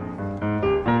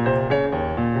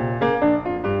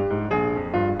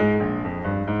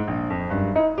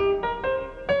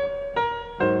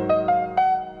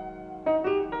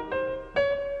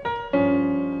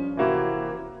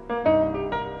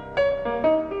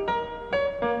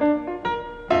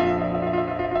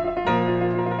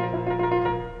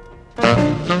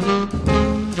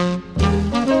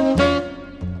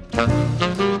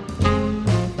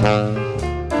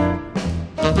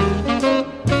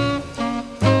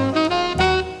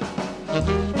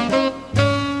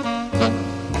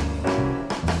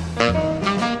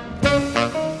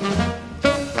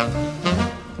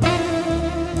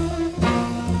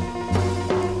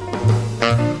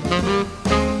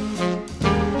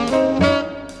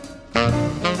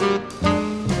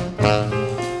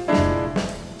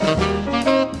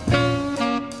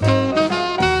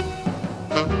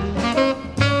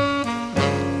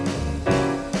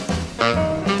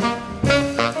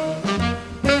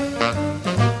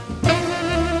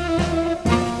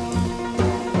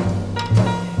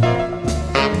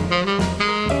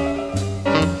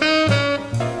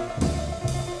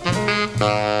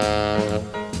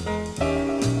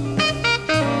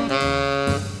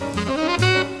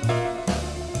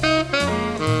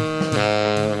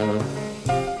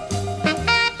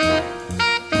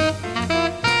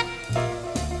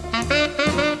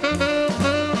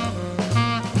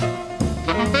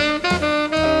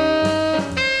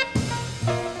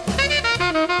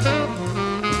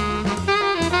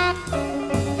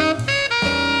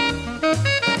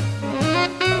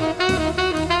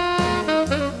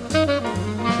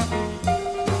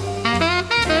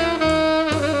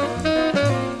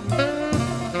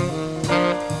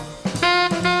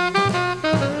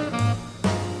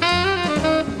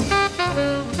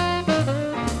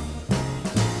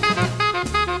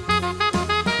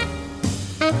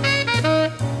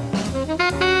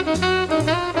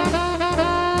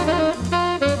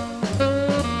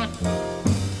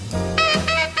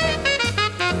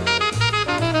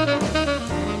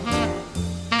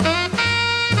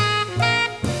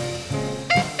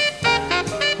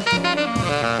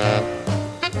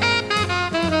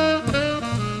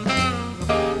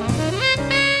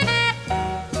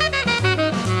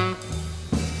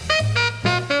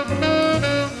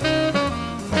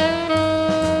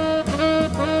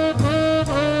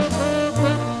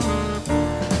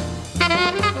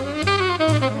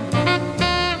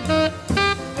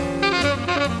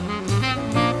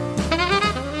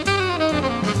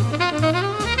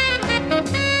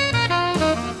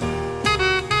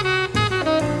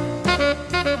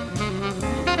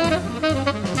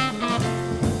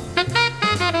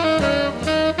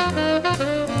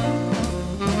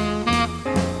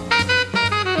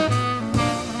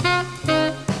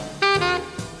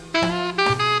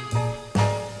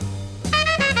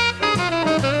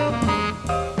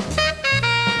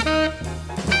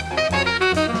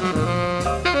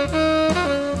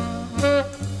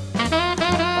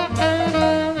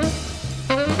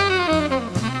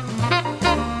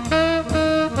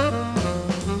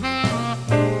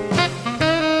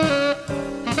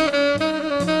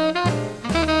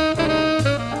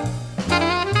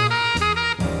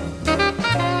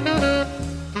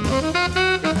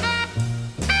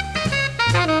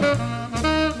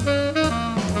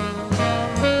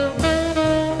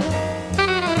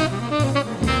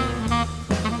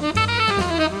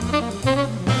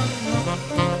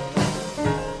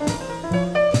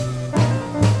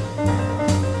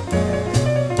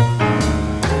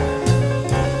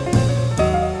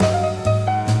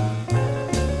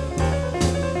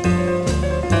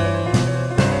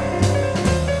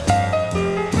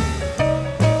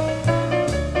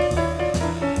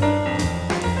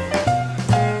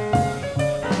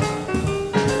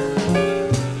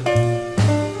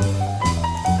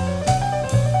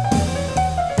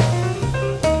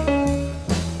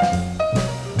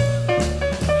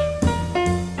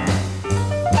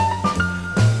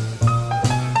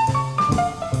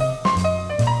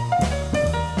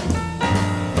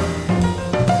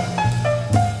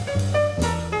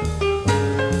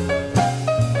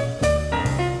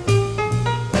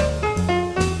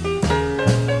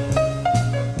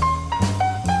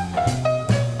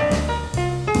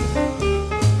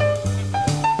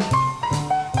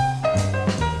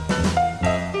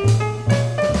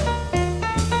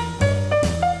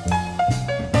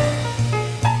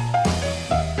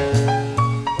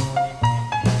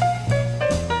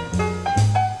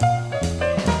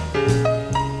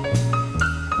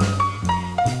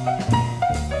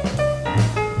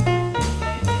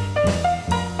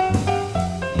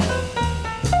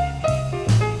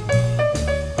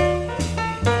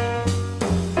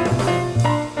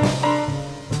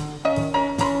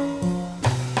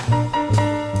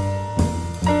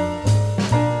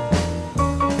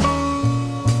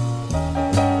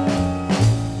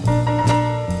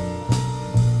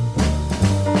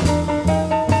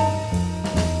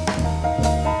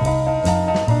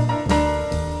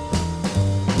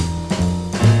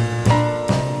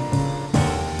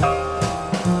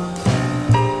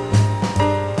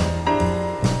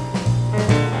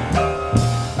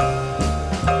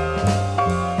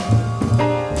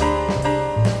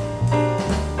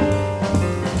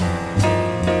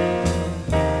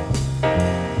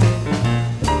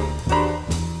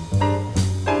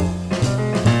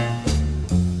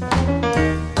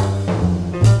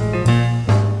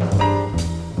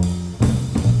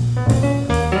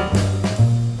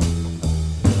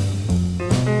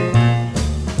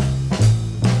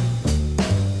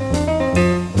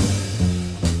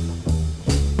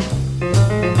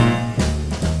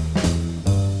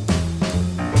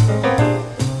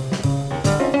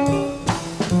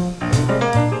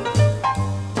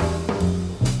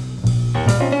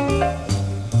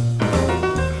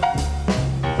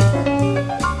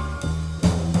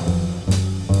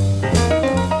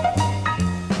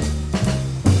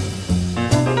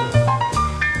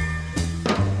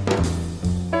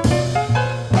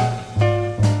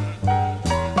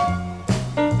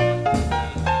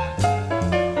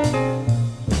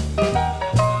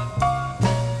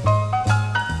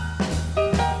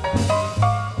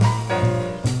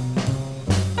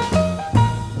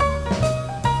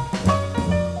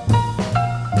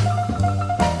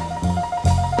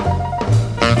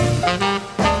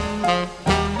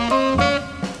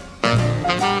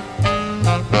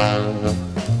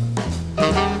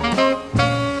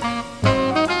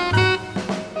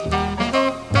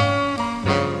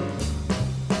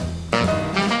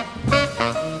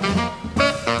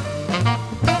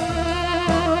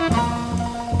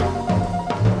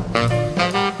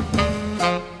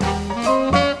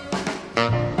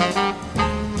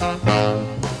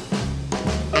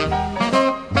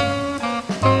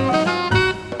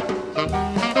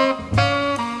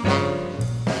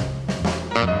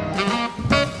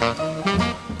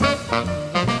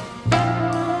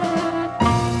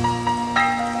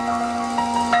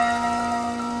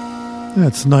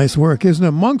 That's nice work, isn't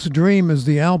it? Monk's Dream is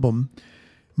the album.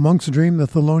 Monk's Dream, the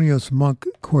Thelonious Monk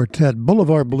Quartet.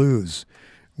 Boulevard Blues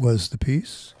was the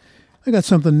piece. I got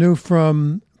something new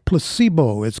from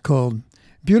Placebo. It's called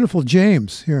Beautiful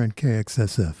James here on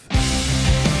KXSF.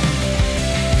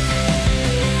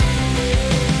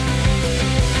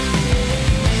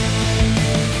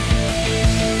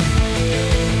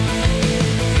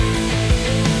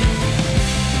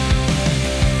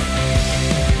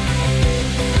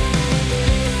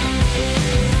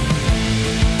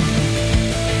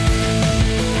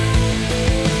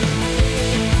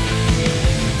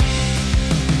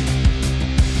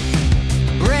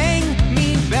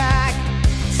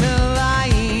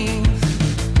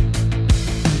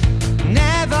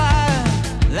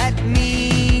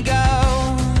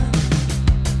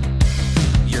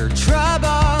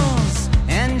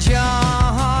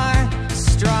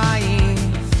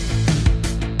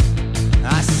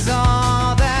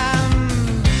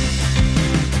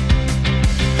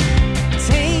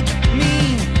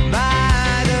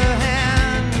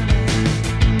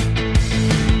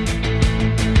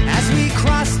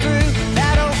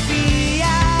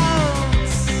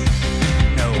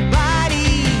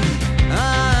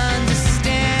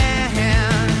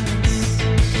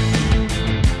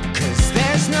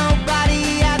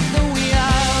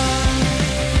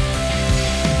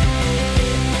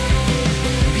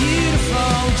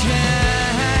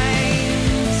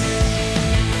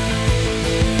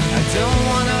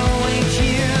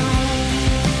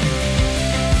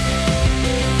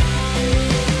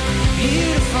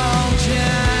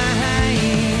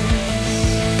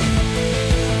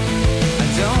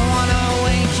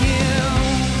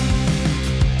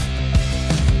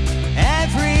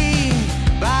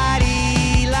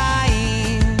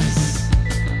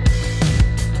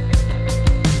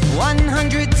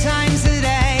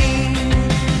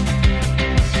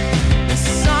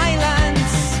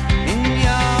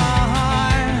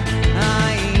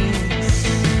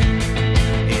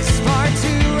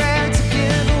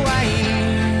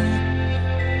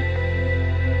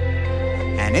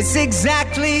 It's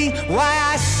exactly why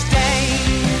I stay.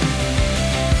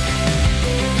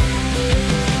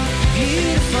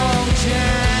 Beautiful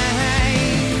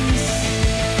James,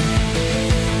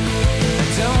 I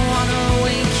don't wanna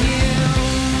wake you.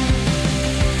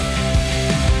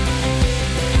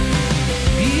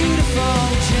 Beautiful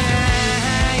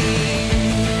James,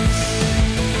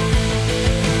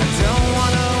 I don't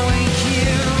wanna wake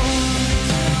you.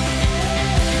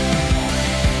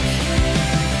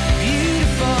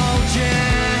 Beautiful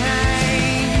James,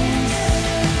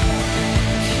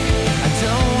 I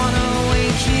don't wanna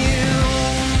wake you.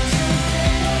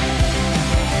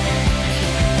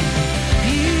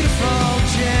 Beautiful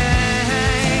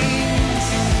James,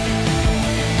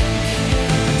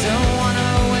 I don't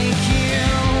wanna wake you.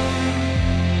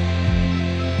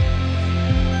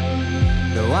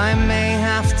 Though I may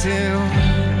have to,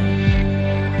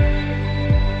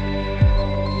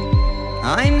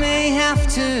 I may have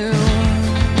to.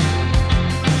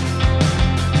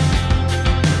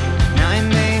 I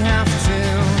may have to.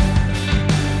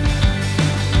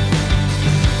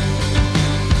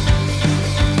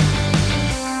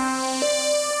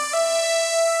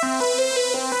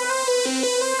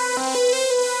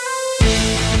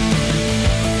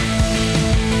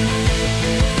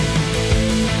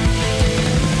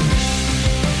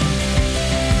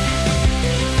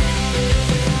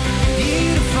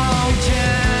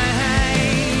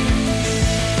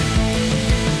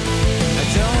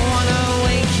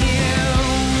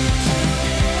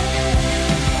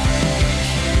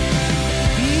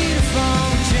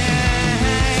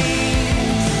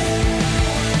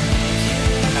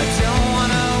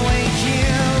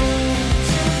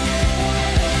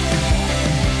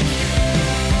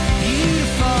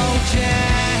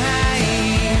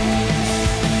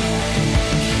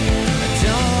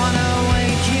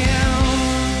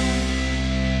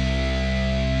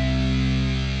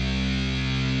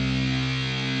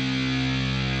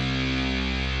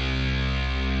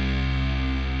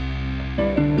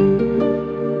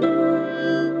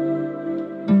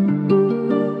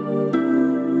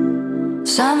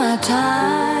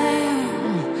 Summertime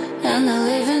and the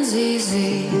living's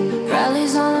easy.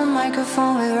 Rallies on the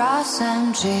microphone with Ross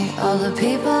MG. All the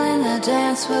people in the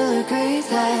dance will agree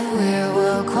that we're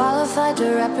well qualified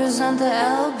to represent the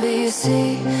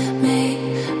LBC. Me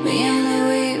and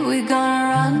Louis, we gonna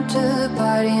run to the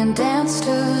party and dance to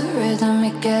the rhythm.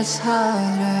 It gets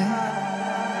harder.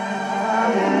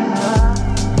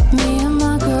 Me and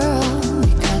my girl, we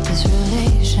got this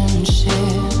relationship.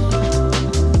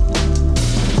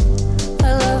 I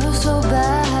love her so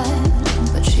bad,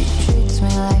 but she treats me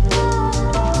like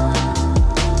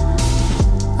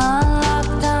I'm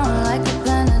locked down like a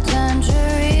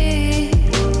penitentiary.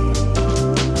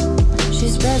 She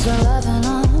spreads her loving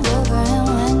all over, and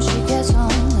when she gets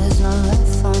home, there's no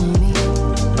left for me.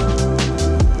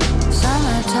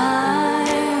 Summertime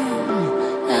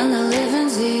and the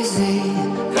living's easy.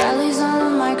 Rallies on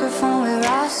the microphone with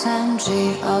Ross MG.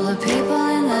 All the people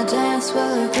in the dance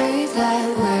will agree that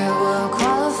we're well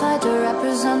qualified to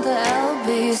represent the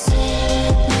LBC.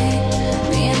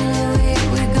 Me and Louis,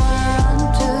 we gonna run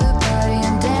to the party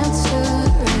and dance to the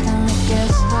rhythm. It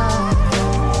gets harder.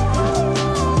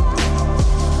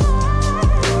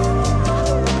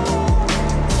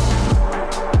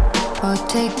 Oh,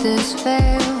 take this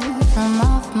veil from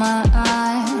off my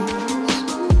eyes.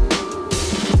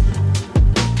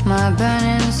 My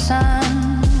burning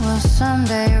sun will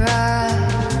someday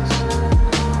rise.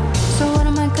 So what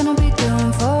am I gonna be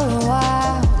doing for a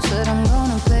while? Said I'm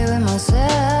gonna play with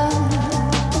myself.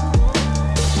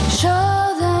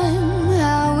 Show them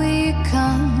how we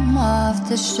come off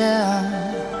the shelf.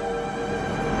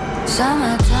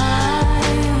 Summertime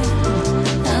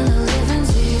and the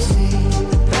living's easy.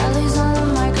 Rallies on the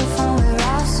microphone with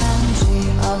Ross MG.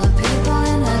 All the people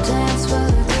in the dance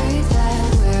will agree that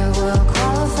we're well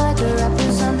qualified to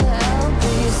represent the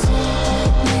LBC.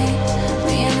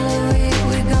 Me and Louis,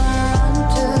 we gonna run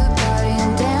to the party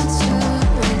and dance to the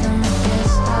rhythm. It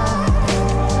gets harder.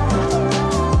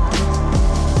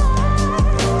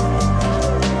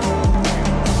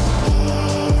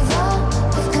 Eva,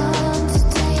 we've come to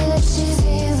tell you that she's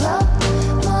evil,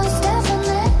 most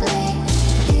definitely.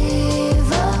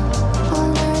 Eva,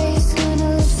 wonder he's gonna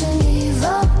listen.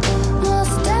 Eva,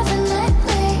 most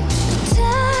definitely.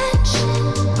 Attention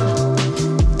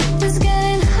is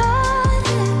getting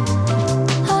harder.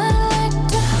 I'd like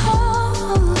to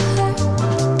hold her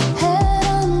head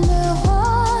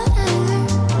underwater.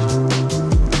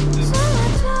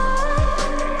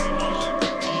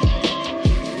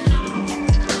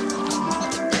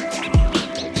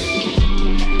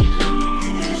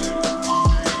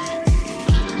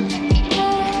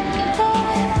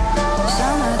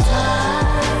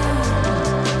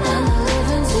 And the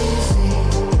living's easy.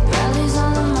 Rallies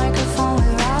on the microphone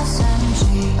with Ross MG.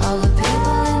 All the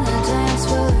people in the dance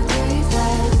will agree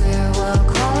that we're well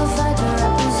qualified to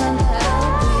represent the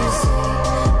LBC.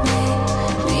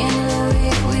 Me and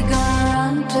Louis, we gonna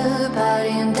run to the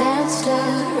party and dance to the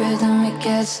rhythm. It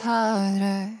gets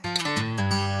harder.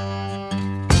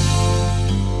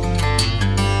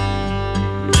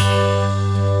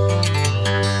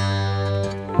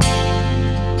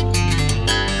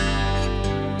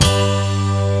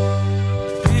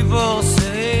 People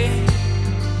say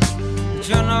that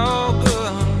you're no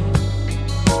good,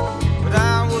 but I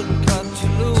wouldn't cut you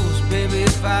loose, baby,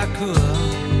 if I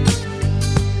could.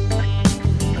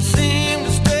 I seem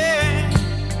to stay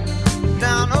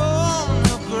down on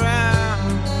the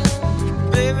ground.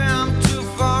 Baby, I'm too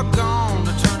far gone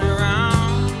to turn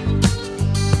around.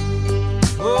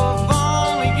 Oh, if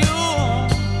only you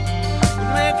would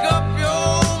make up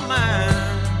your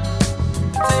mind.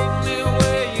 Take me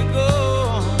where you go,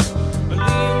 but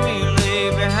leave me lay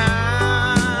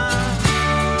behind.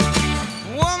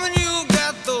 Woman, you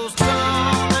got those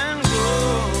come and go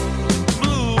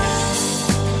blues.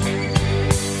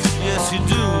 Yes, you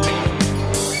do.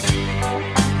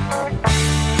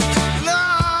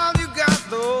 Love, you got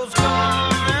those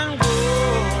come and go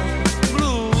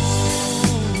blues.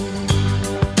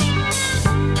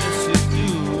 Yes, you do.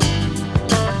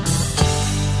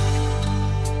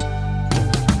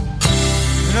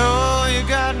 No, you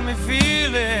got me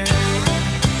feeling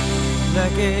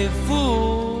like a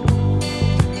fool.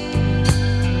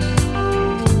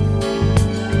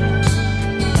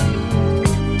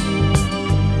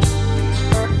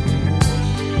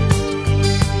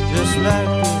 Just like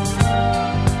you.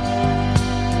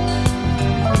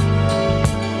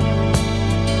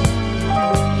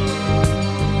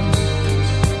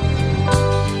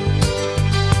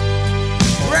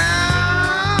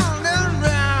 Round and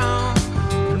round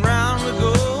and round we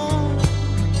go.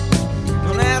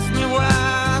 Don't ask me why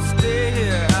I stay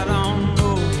here.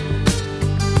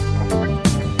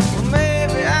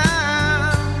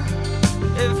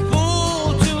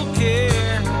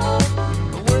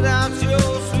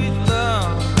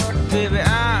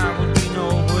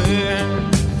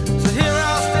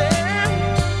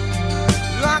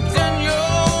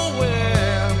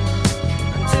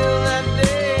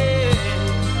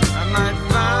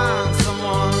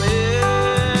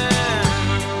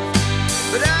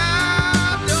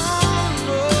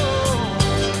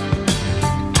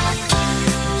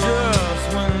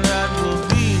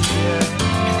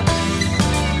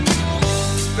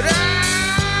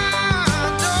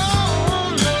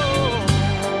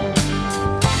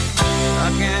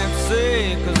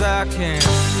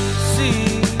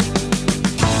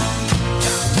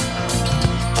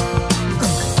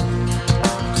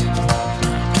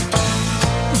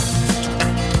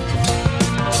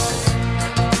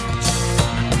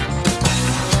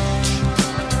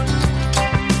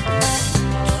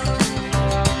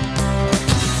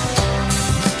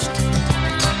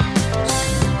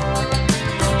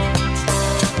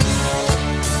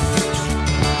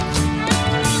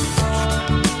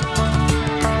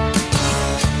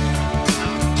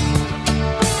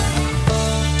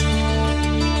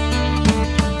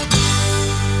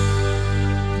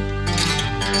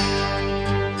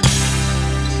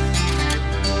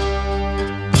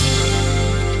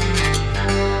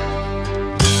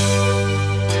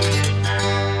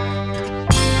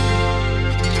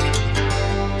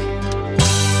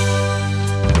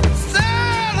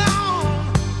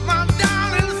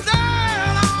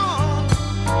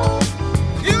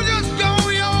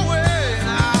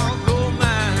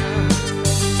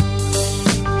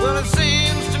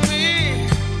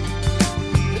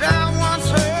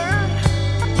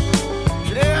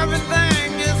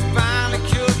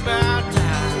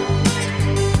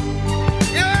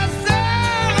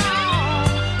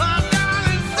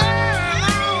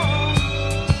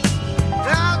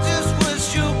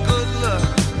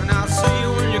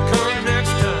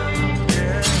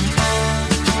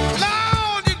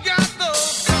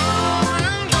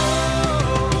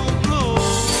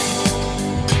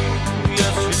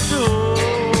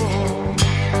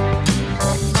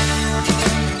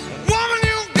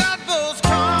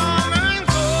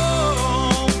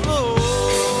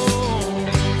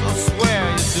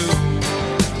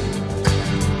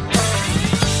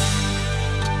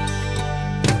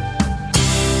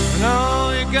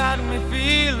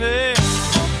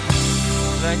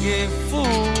 like a fool,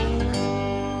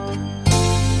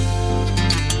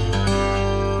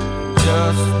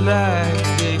 just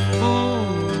like a fool.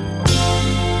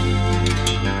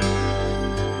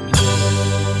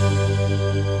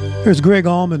 There's Greg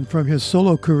Allman from his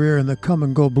solo career in the Come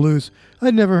and Go Blues.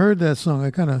 I'd never heard that song. I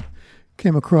kind of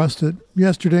came across it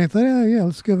yesterday and thought, yeah,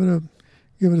 let's give it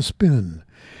a spin.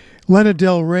 Lana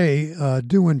Del Rey,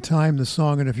 Doing Time, the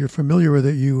song, and if you're familiar with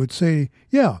it, you would say,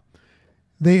 yeah,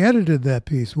 they edited that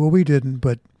piece. Well, we didn't,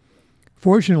 but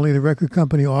fortunately, the record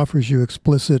company offers you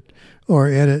explicit or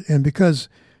edit, and because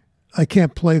I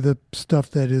can't play the stuff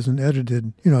that isn't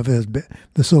edited, if it has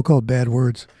the so-called bad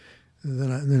words,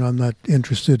 then I'm not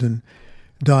interested in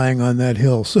dying on that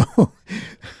hill. So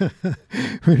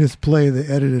we just play the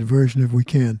edited version if we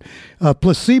can.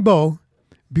 Placebo,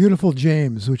 Beautiful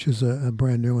James, which is a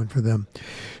brand new one for them.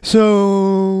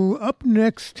 So up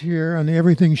next here on the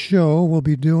Everything Show, we'll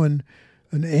be doing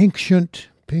an ancient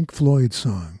Pink Floyd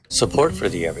song. Support for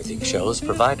the Everything Show is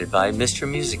provided by Mr.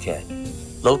 Music Head.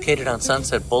 Located on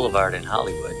Sunset Boulevard in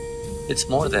Hollywood, it's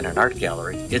more than an art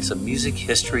gallery, it's a music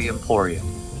history emporium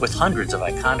with hundreds of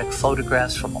iconic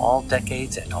photographs from all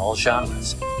decades and all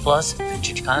genres, plus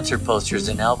vintage concert posters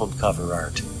and album cover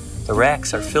art. The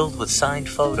racks are filled with signed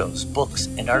photos, books,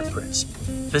 and art prints.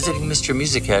 Visiting Mr.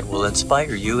 Music Head will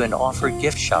inspire you and offer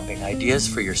gift shopping ideas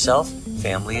for yourself,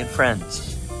 family, and friends.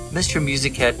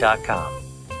 MrMusicHead.com.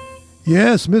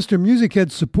 Yes, Mr. Music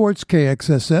Head supports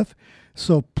KXSF,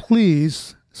 so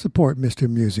please support Mr.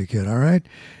 Music Head, all right?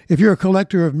 If you're a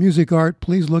collector of music art,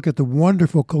 please look at the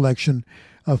wonderful collection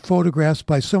of photographs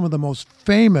by some of the most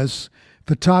famous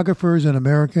photographers in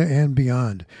America and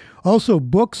beyond. Also,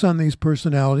 books on these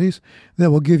personalities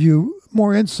that will give you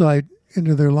more insight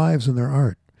into their lives and their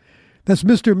art. That's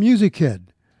Mr. Music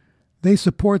Head. They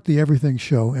support the Everything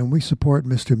Show, and we support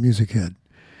Mr. Music Head.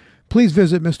 Please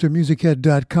visit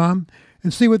MrMusicHead.com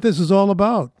and see what this is all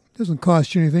about. It doesn't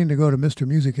cost you anything to go to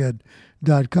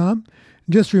MrMusicHead.com.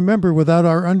 Just remember, without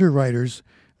our underwriters,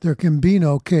 there can be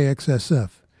no KXSF.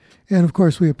 And, of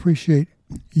course, we appreciate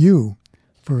you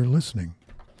for listening.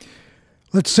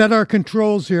 Let's set our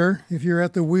controls here, if you're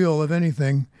at the wheel of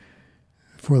anything,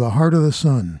 for the Heart of the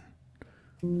Sun.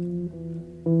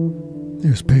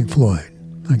 There's Pink Floyd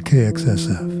on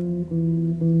KXSF.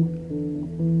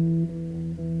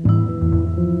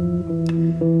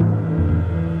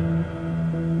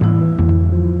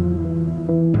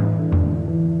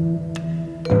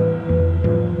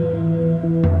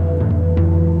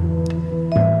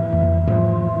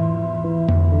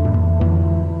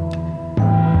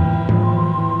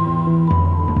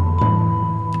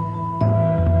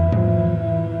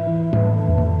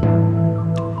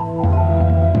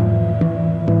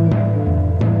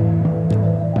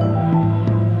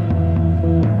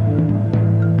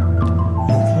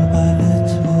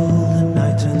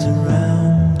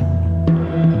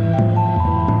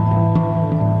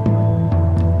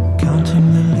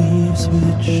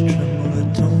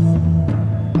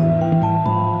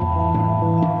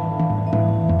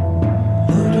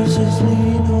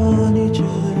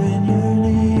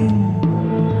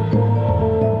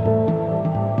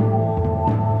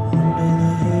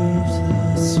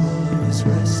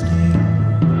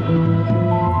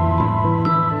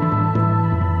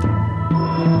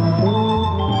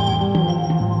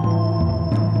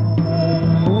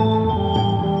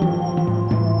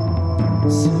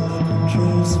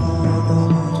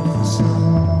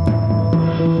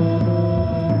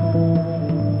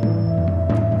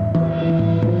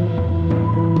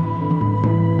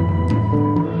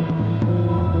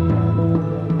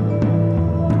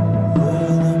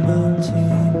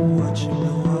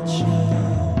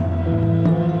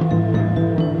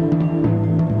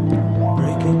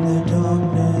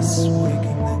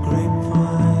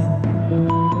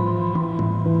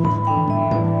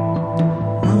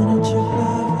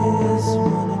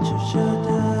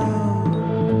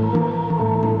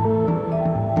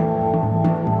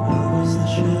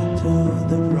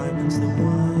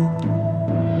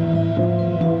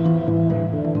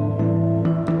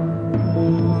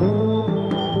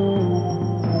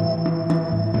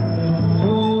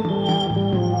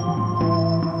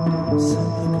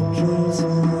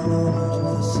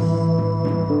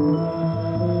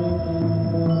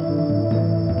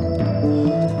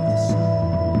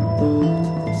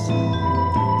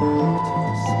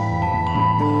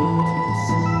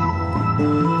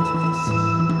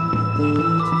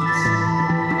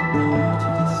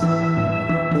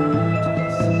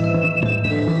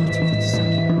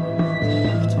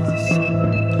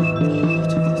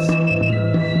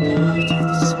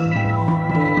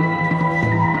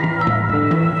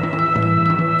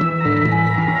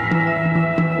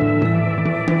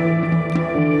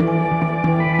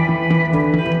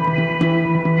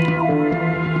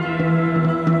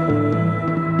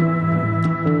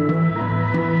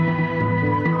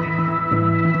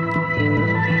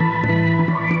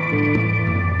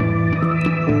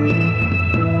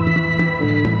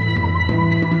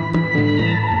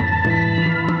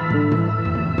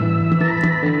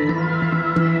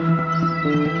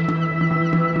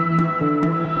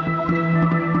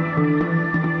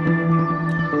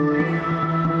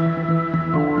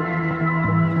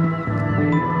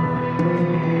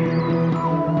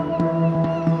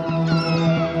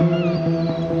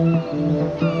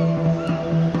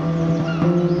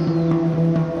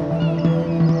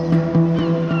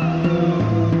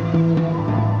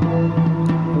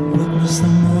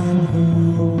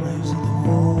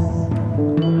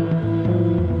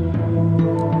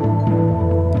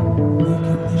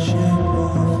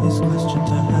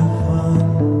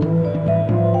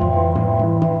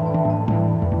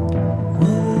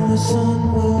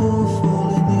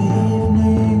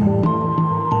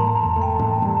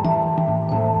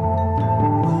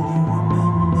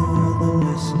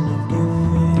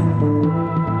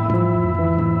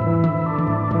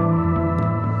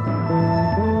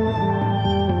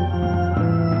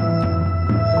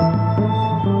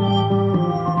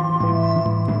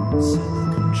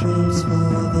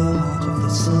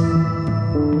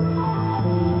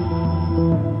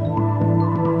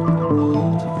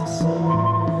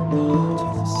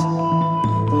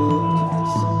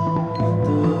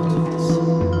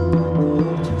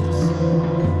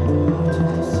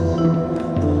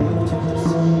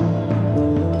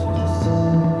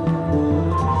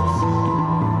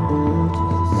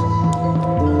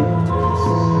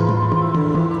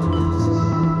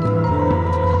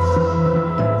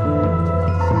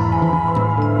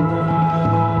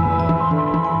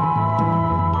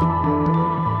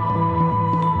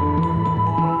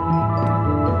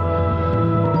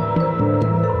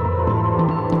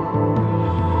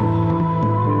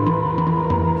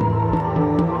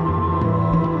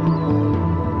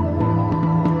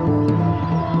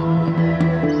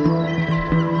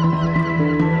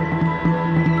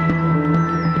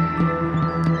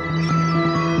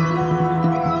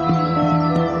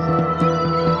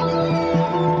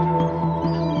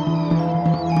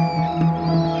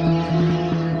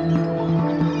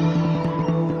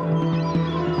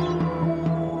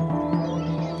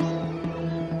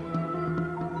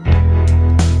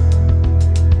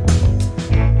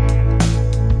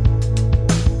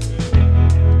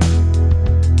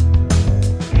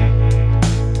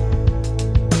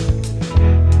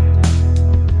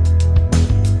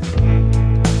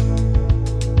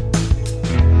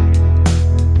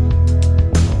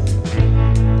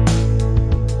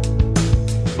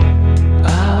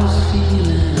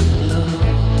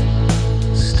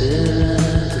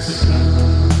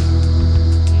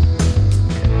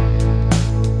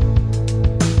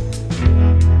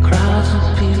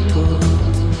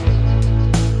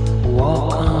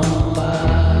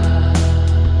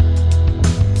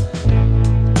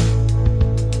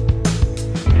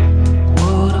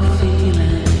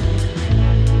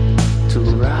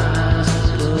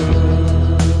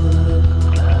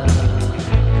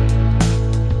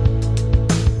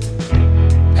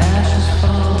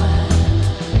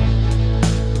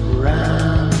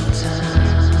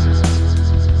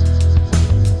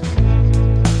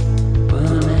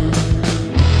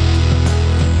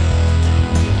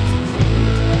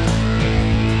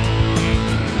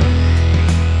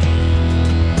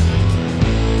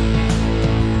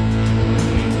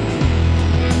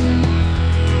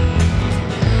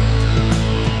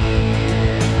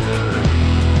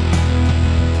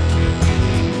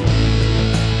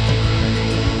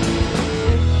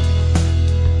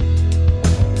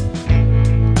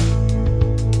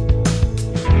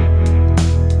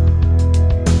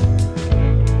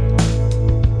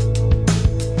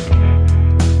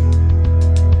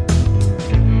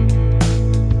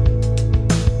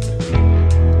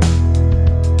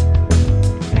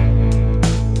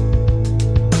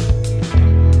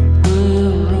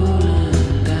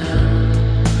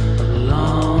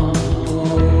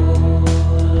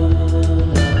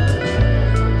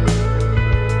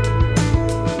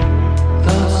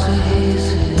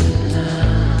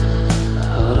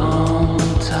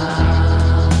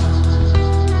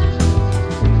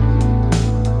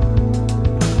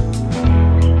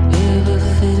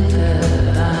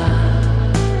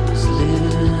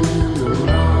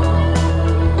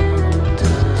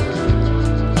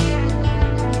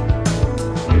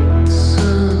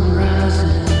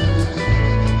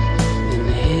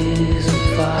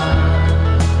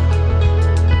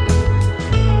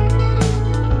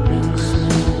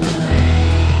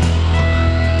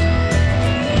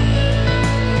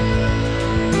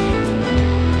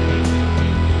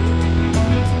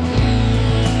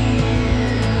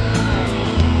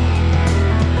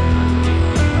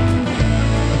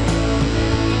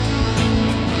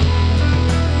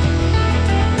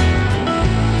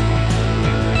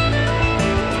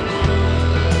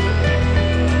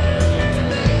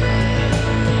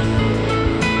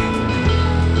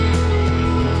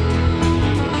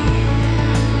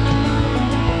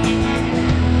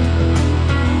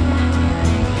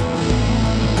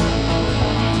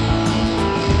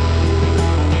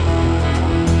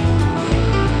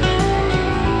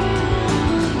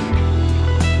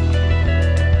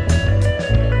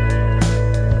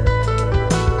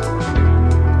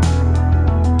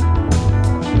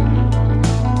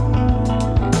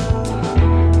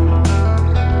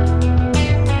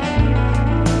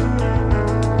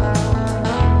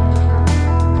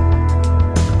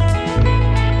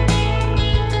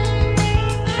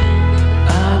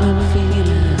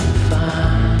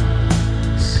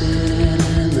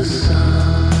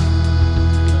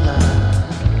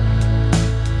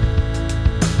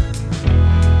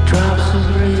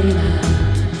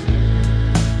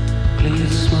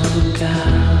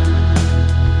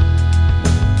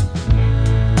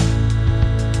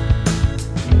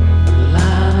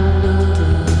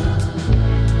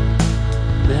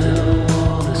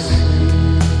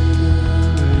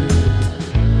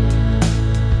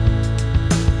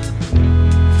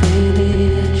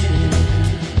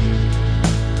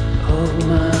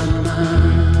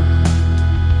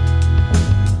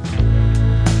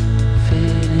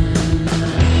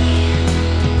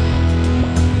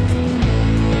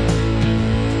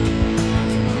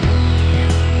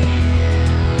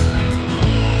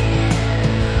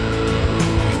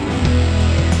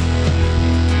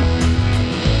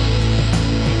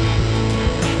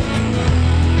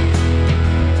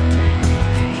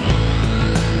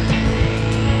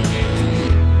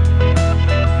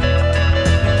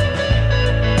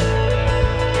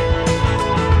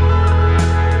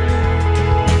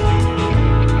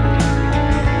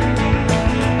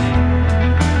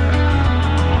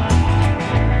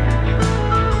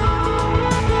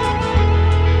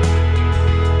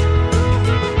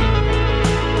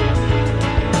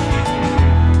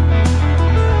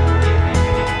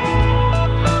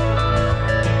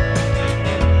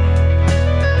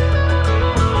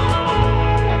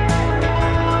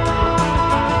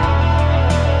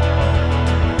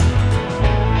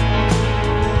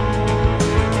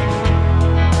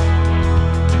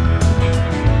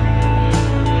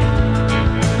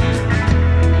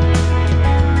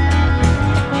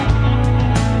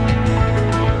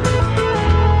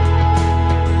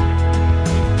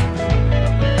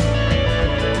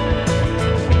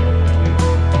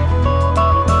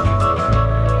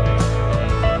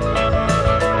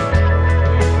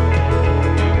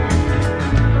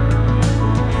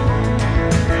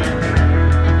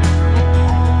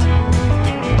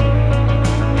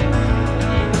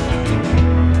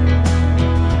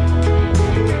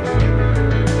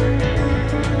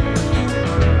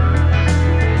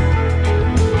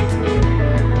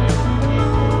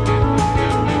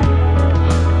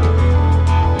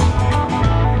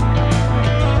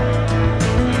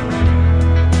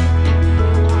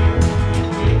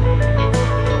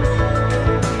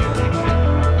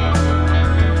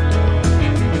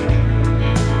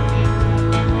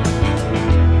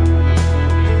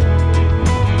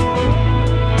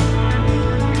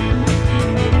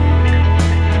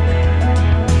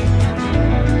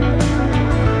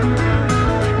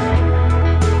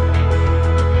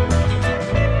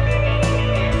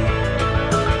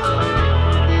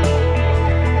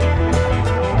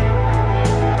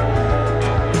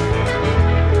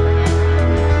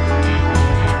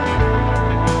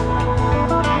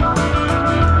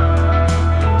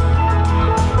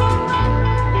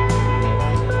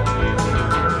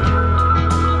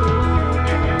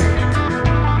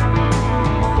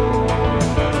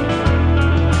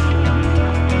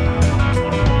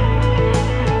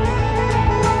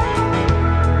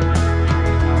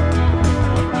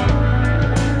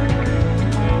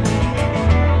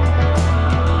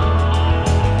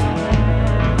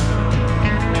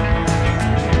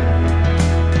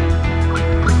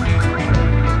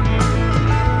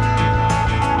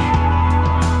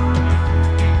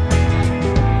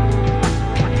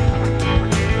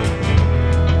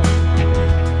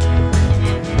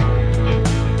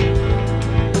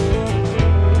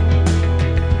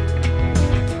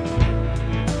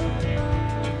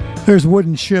 There's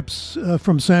Wooden Ships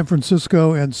from San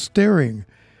Francisco and Staring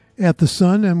at the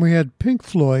Sun, and we had Pink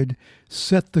Floyd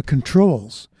Set the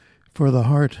Controls for the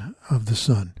Heart of the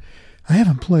Sun. I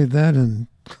haven't played that in,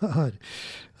 God,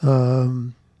 a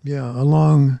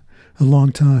long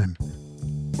time.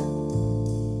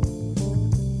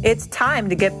 It's time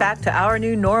to get back to our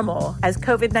new normal. As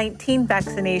COVID-19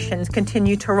 vaccinations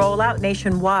continue to roll out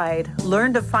nationwide,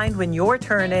 learn to find when your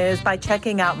turn is by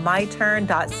checking out myturn.ca.gov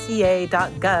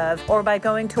or by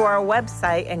going to our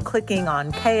website and clicking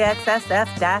on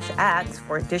KXSF-ACTS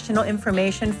for additional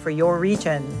information for your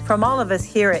region. From all of us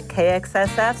here at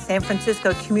KXSF San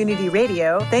Francisco Community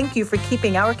Radio, thank you for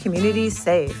keeping our communities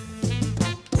safe.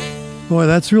 Boy,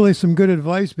 that's really some good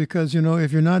advice because, you know,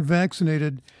 if you're not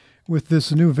vaccinated with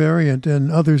this new variant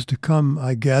and others to come,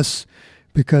 I guess,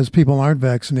 because people aren't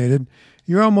vaccinated,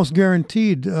 you're almost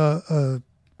guaranteed that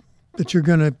you're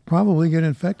going to probably get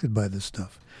infected by this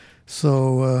stuff.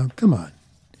 So come on,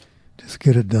 just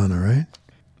get it done, all right?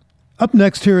 Up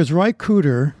next here is Ry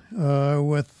Cooder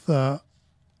with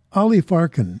Ali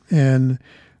Farkan. And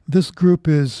this group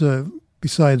is,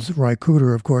 besides Ry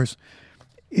Cooder, of course,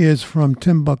 is from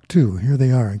Timbuktu. Here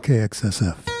they are in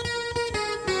KXSF.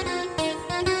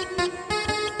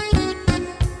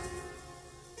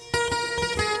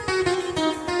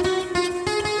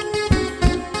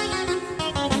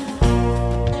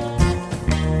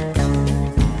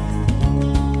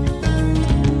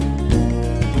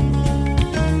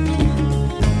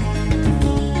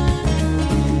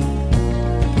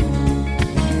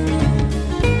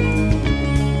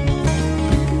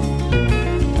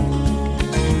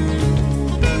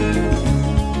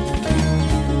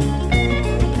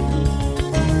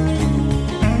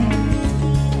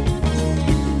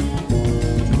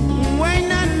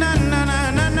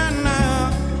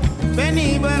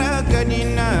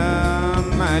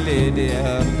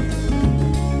 dia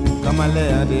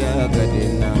Kamalea dia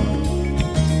gadina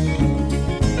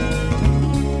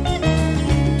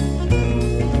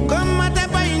Comme mata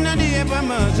paina dia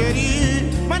pama seri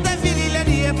Mata fili la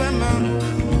dia pama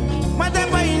Mata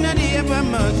paina dia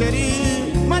pama seri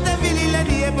Mata fili la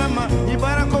dia pama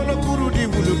Ibara kolo kuru di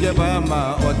bulu dia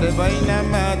pama Ote paina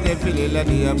mata fili la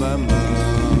dia pama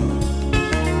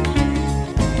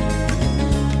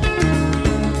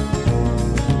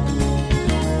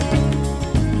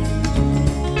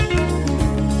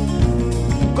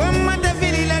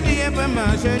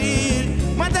Chérie,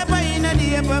 mata paina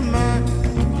dia pama,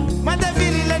 mata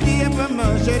fili la dia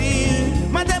pama, chérie,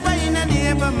 mata paina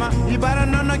dia pama, ibara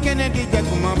nono kene di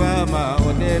jakuma bama,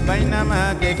 ode paina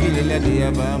ma ke fili la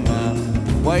dia pama,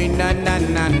 wai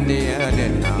nan dia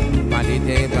dena, mali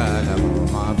te bala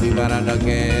ma ibara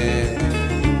loke.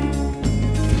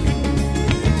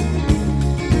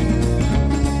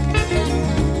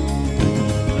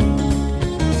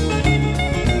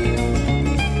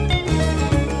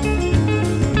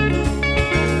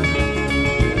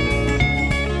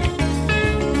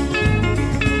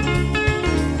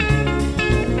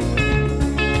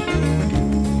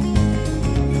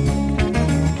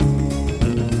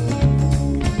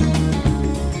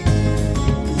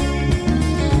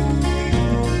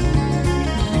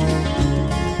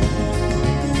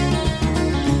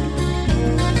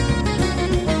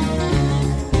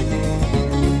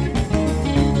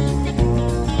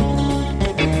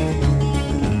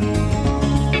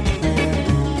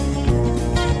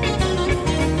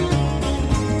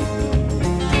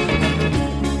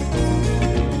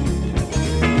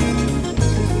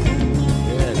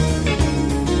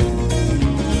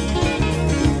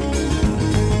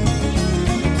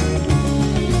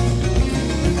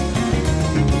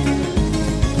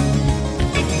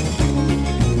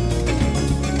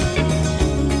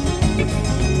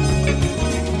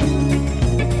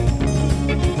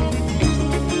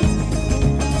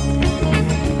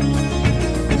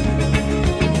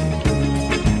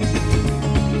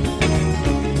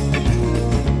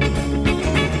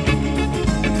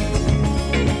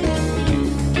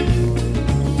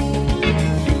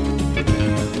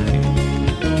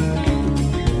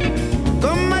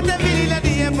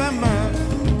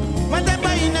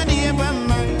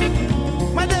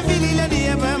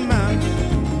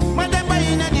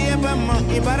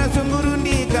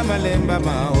 Malemba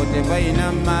ma ote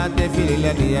baina ma te fili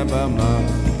la dia bama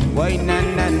wai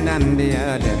nan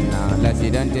dia dena la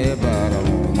sidante bara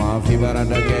ma fi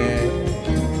baradake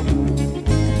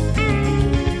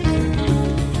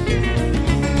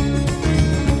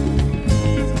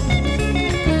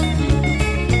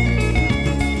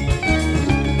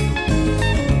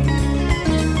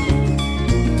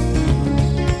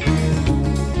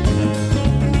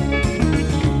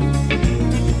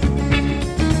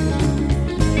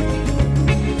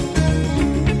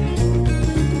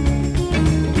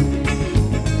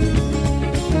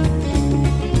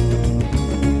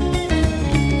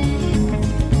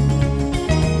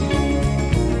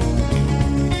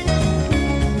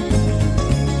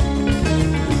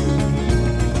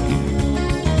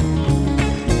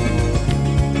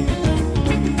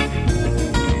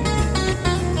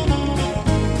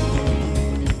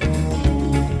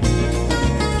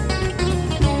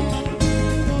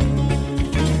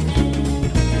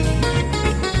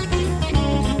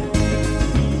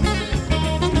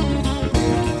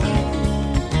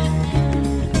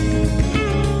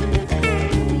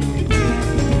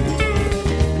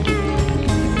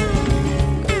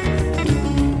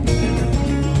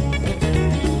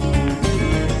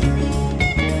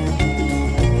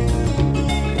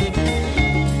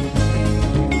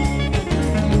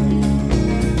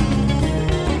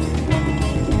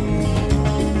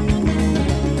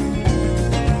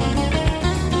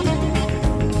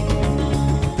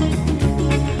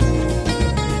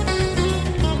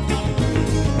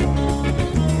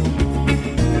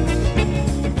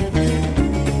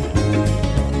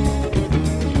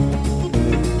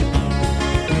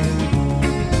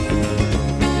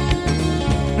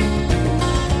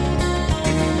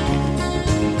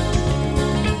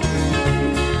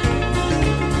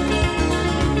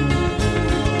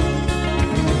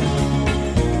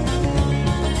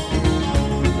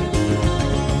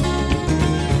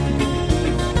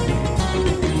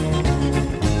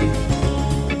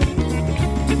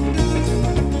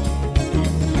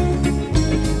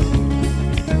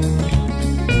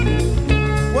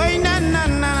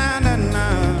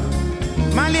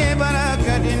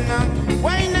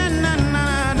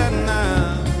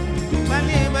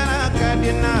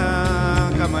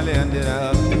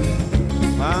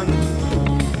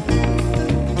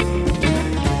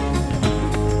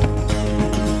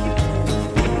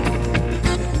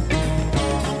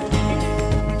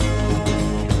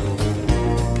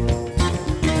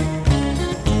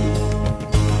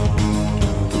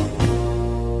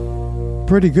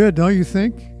pretty good, don't you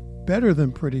think? Better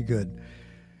than pretty good.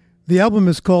 The album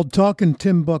is called Talkin'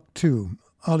 Timbuktu,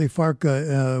 Ali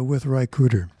Farka with Ry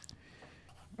Cooder.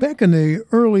 Back in the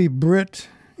early Brit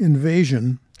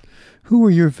invasion, who were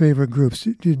your favorite groups?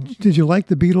 Did you like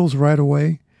the Beatles right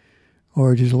away?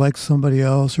 Or did you like somebody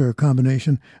else or a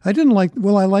combination? I liked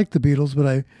the Beatles,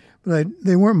 but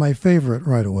they weren't my favorite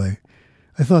right away.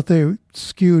 I thought they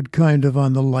skewed kind of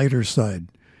on the lighter side.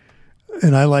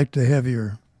 And I liked the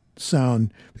heavier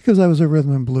sound because I was a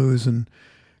rhythm and blues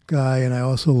guy, and I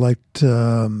also liked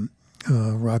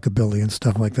rockabilly and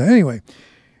stuff like that. Anyway,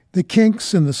 the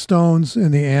Kinks and the Stones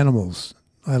and the Animals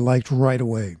I liked right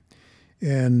away,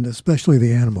 and especially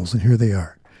the Animals, and here they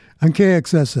are on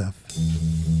KXSF.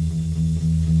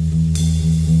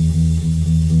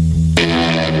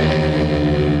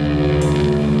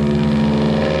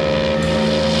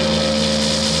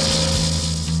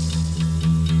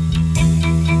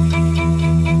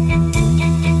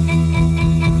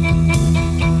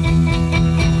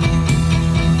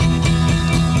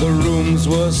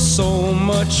 Was so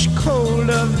much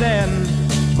colder then.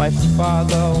 My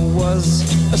father was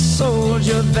a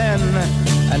soldier then,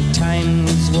 and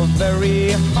times were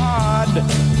very hard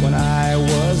when I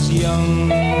was young.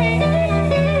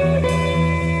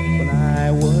 When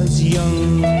I was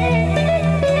young,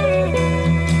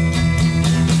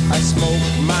 I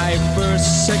smoked my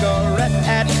first cigarette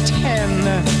at 10,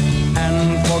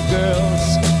 and for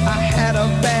girls I had a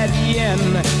bad yen,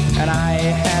 and I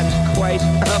had quite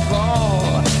a ball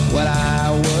when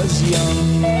I was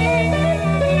young.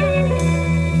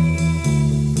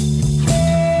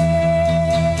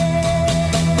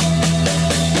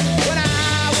 When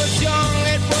I was young,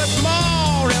 it was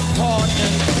more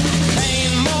important,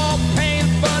 more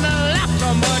painful, and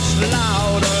laughter much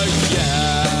louder,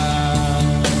 yeah.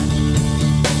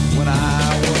 When I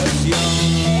was young,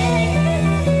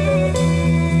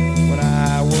 when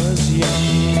I was young,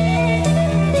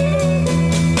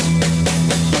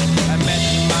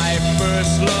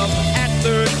 love at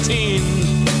 13.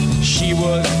 She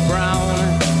was brown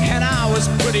and I was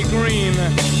pretty green,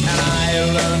 and I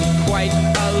learned quite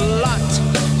a lot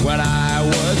when I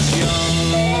was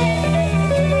young.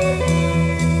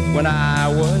 When I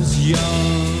was young.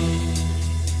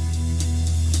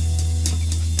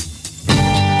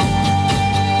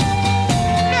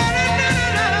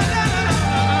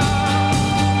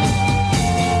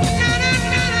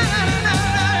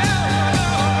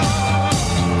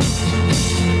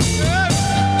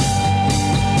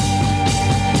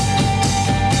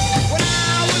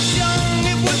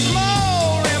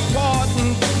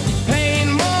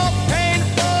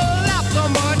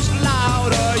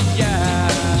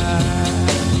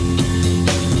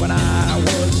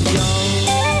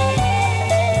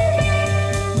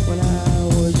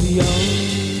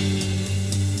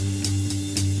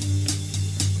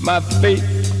 My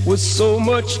faith was so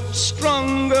much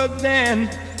stronger then.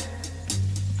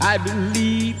 I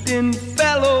believed in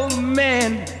fellow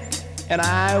men, and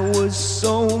I was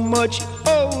so much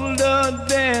older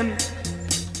then.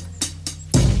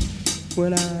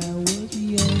 When I was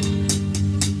young,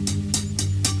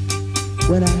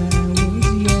 when I was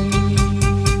young.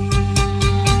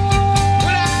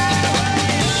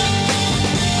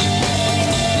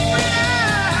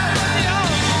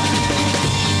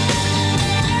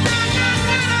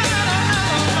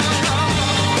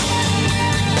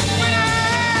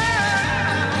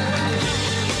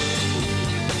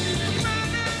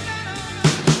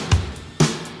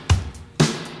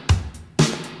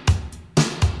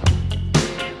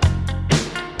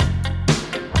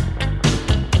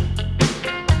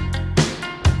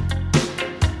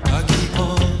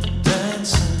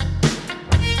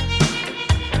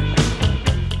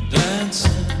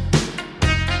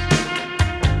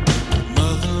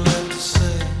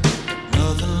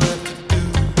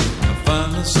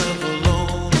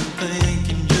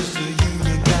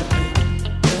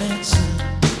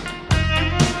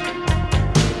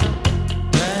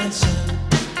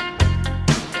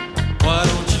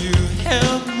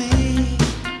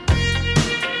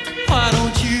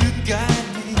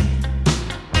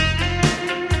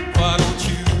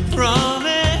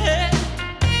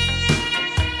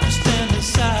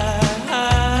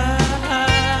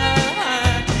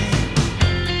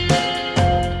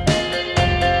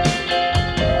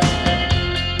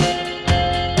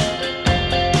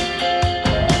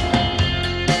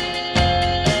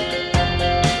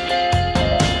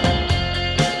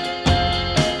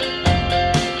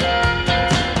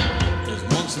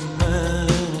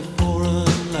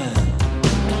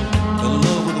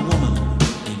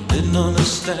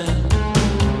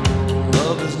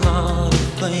 Love is not a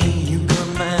thing you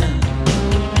command.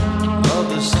 Love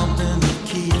there's something that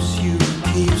keeps you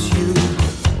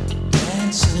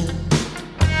dancing,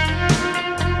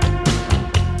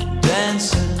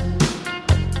 dancing.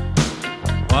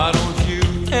 Why don't you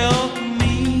help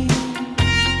me?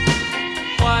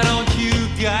 Why don't you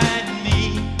guide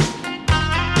me?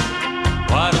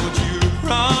 Why don't you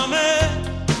promise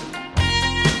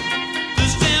to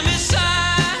stand beside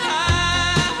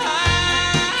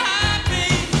me?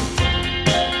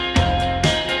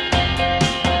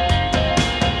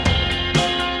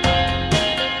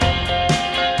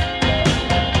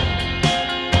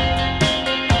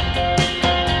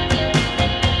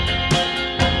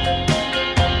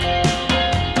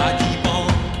 I keep on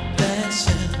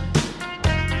dancing,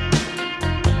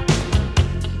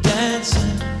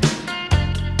 dancing.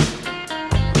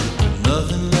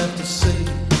 Nothing left to say,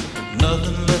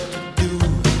 nothing left to do.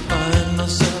 Find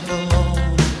myself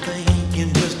alone,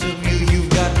 thinking just of you. You've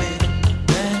got me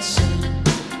dancing,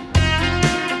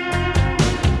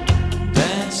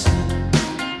 dancing.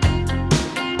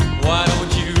 Why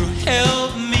don't you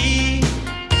help me?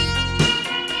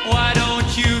 Why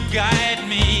don't you guide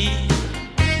me?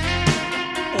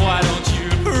 Why don't you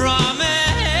promise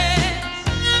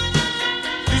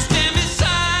to stand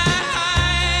beside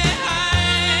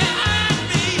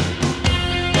me?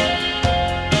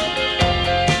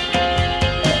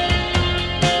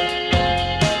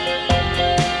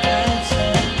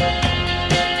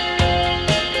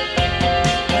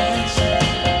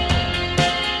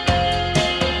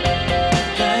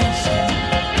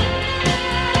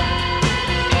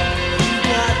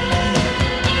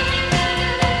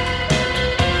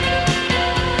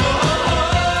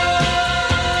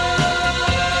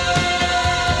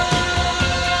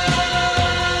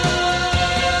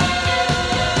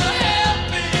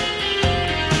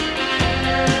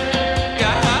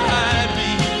 Guide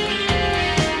me.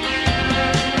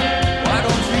 Why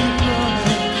don't you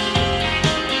promise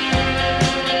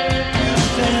to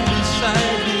stand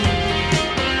beside me?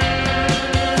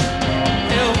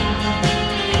 Help me.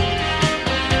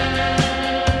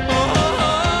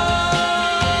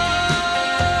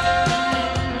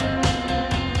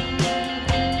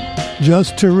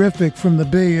 Just terrific from the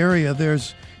Bay Area.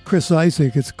 There's Chris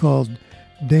Isaak. It's called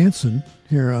Dancing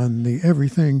here on the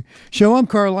Everything Show. I'm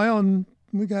Carlisle, and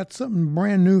we got something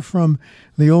brand new from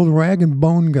the old Rag and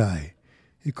Bone guy.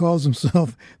 He calls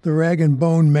himself the Rag and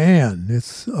Bone Man.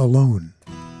 It's Alone.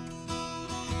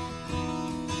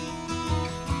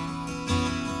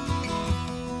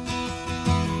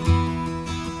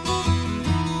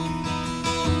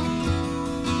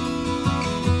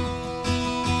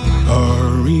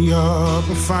 Hurry up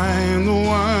and find the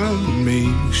one that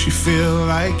makes you feel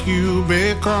like you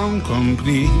become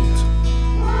complete.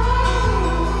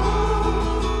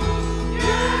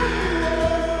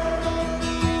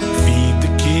 Feed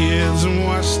the kids and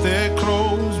wash their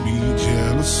clothes. Be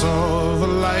jealous of a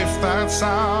life that's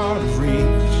out of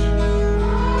reach.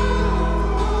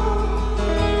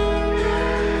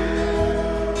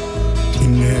 You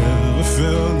never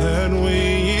felt that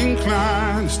way inclined.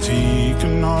 It's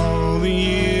taken all the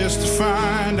years to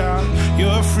find out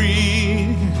you're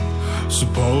free,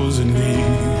 supposedly.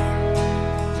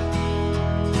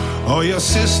 All your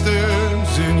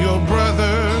sisters and your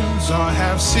brothers all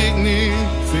have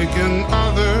significant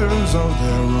others of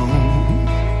their own.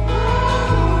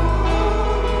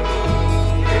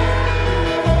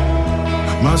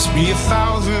 Must be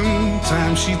 1,000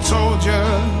 times she told you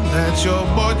that your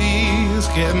body's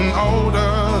getting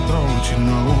older, don't you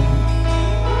know?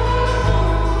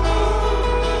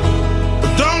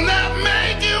 But don't that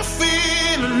make you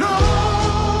feel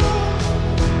alone?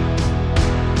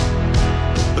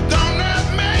 But don't that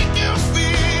make you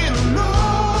feel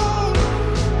alone?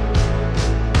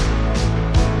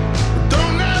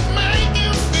 Don't that make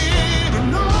you feel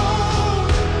alone?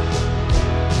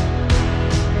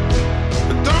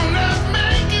 Don't that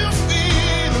make you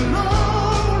feel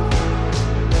alone?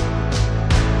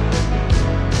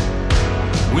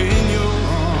 When you're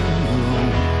on your own.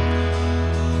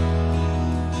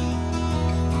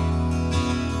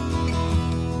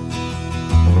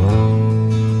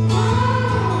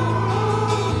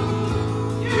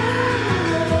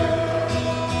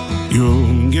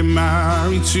 You'll get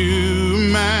married to a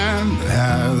man that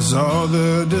has all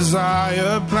the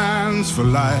desired plans for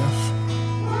life.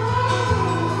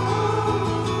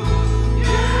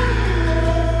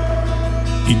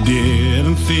 You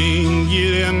didn't think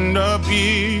you'd end up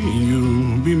here.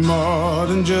 You'll be more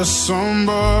than just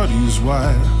somebody's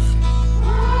wife.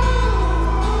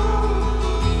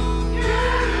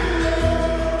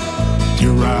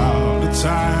 You're out of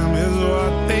time is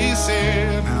what they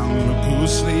said. Now look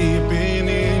who's sleeping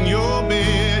in your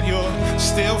bed. You're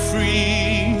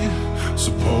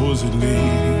supposedly.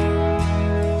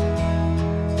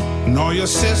 And all your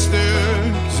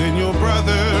sisters and your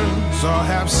brothers all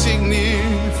have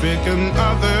significant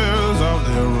others of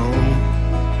their own.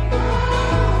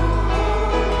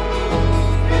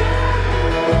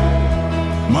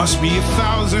 Must be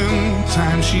 1,000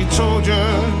 times she told you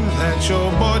that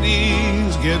your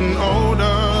body's getting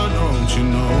older, don't you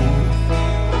know?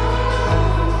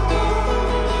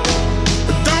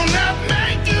 Don't that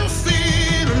make you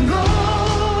feel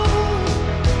alone?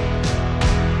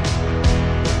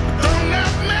 Don't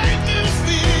that make you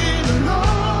feel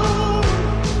alone?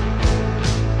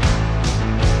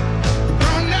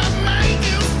 Don't that make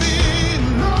you feel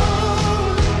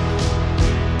alone?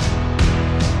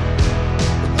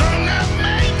 Don't that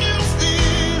make you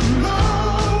feel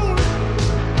alone?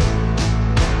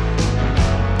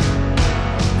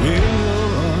 When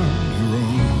you're on your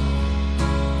own. Don't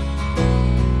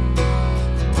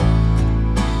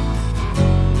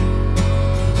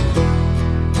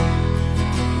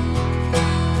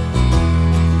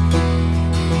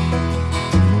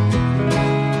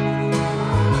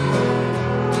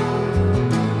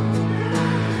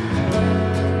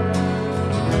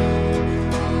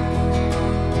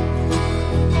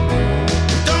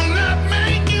that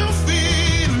make you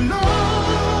feel alone?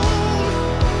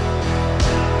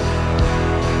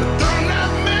 Don't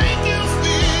that make you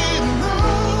feel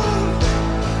alone?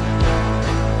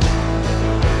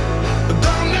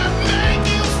 Don't that make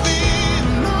you feel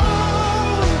alone?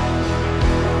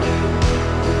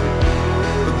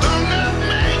 Don't that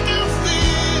make you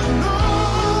feel alone?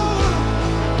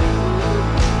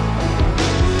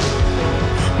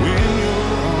 When you're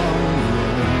on your own.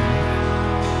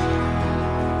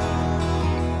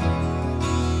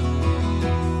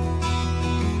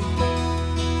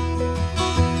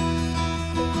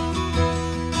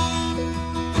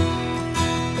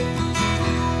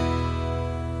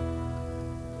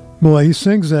 Boy, he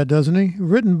sings that, doesn't he?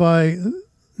 Written by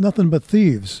Nothing But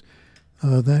Thieves,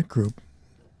 that group.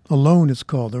 Alone it's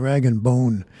called, The Rag and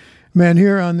Bone. Man,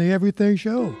 here on the Everything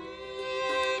Show.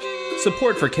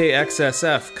 Support for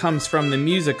KXSF comes from the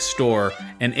Music Store,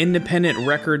 an independent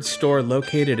record store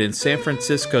located in San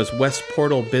Francisco's West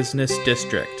Portal Business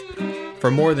District. For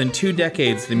more than 2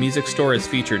 decades, the Music Store has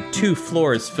featured 2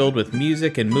 floors filled with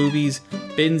music and movies,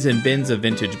 bins and bins of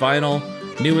vintage vinyl,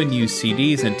 new and used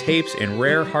CDs and tapes, and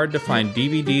rare, hard-to-find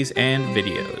DVDs and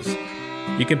videos.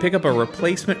 You can pick up a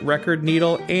replacement record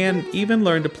needle and even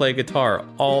learn to play guitar,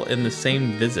 all in the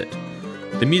same visit.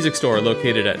 The Music Store,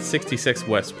 located at 66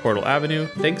 West Portal Avenue.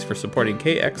 Thanks for supporting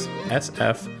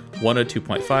KXSF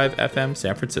 102.5 FM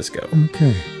San Francisco.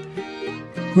 Okay.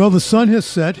 Well, the sun has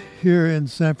set here in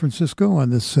San Francisco on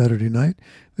this Saturday night.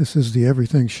 This is the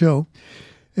Everything Show.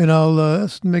 And I'll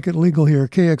let's make it legal here.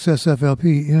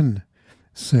 KXSFLP in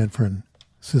San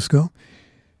Francisco.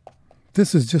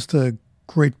 This is just a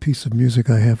great piece of music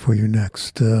I have for you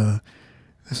next.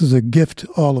 This is a gift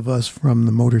to all of us from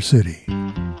the Motor City.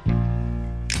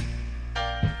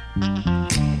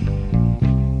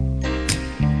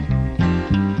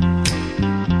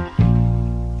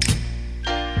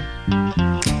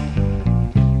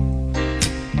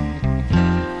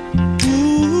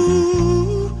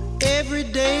 Ooh, every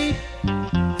day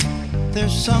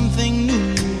there's something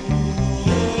new.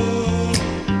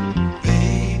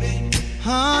 Baby,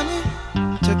 honey,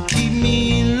 to keep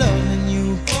me loving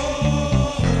you.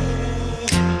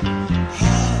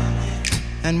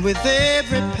 And with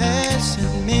every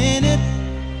passing minute,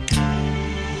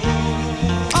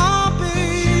 oh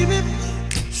baby,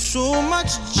 so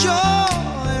much joy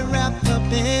wrapped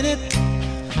up in it.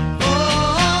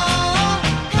 Oh,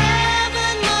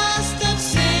 heaven must have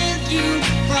sent you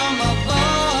from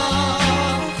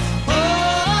above. Oh,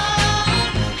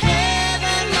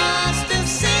 heaven must have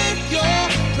sent your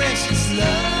precious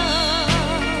love.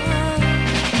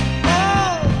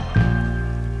 Oh,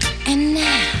 And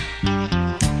now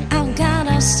I've got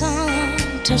a song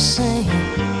to sing,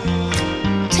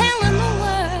 telling the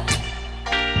world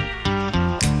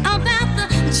about the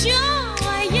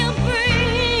joy you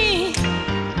bring.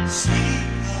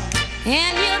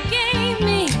 And you gave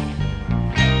me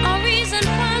a reason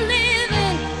for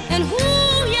living, and who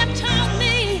you taught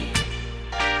me.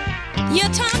 You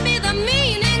taught me the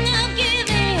meaning of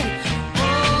giving. oh,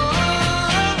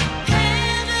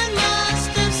 heaven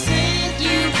must have sent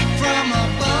you from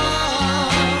above.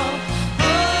 Oh,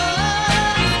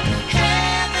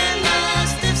 heaven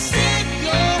must have sent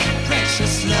your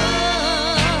precious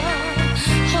love.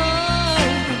 Oh,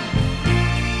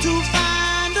 to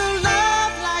find a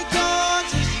love like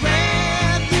yours is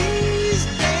rare these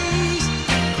days.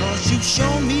 'Cause you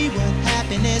show me what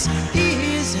happiness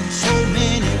is in so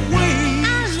many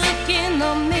ways. I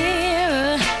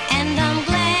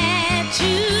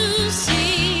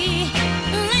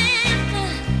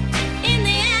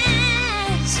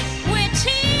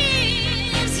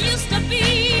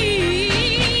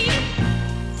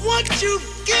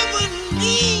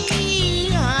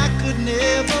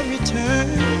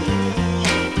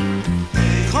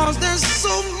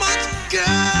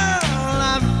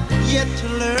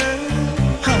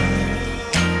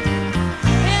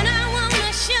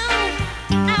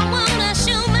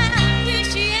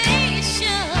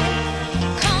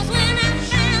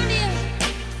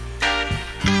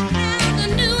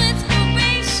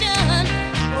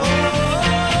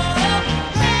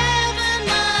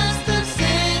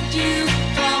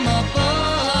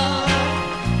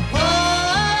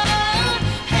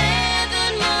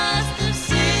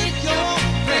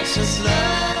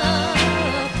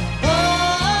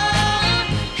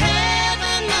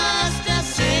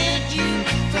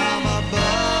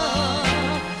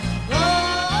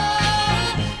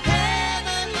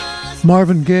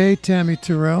Marvin Gaye, Tammy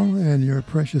Terrell, and Your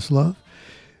Precious Love.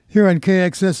 Here on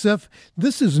KXSF,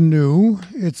 this is new.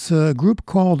 It's a group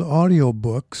called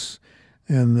Audiobooks,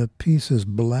 and the piece is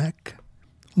Black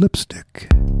Lipstick.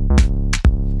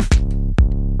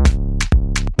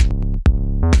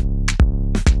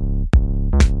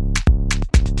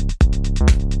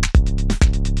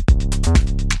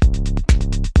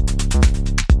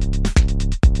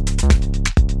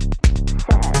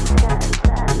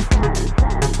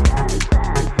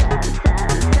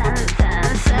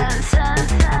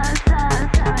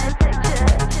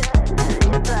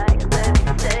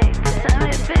 Send me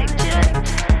a picture,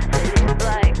 baby,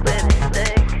 black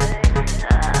lipstick.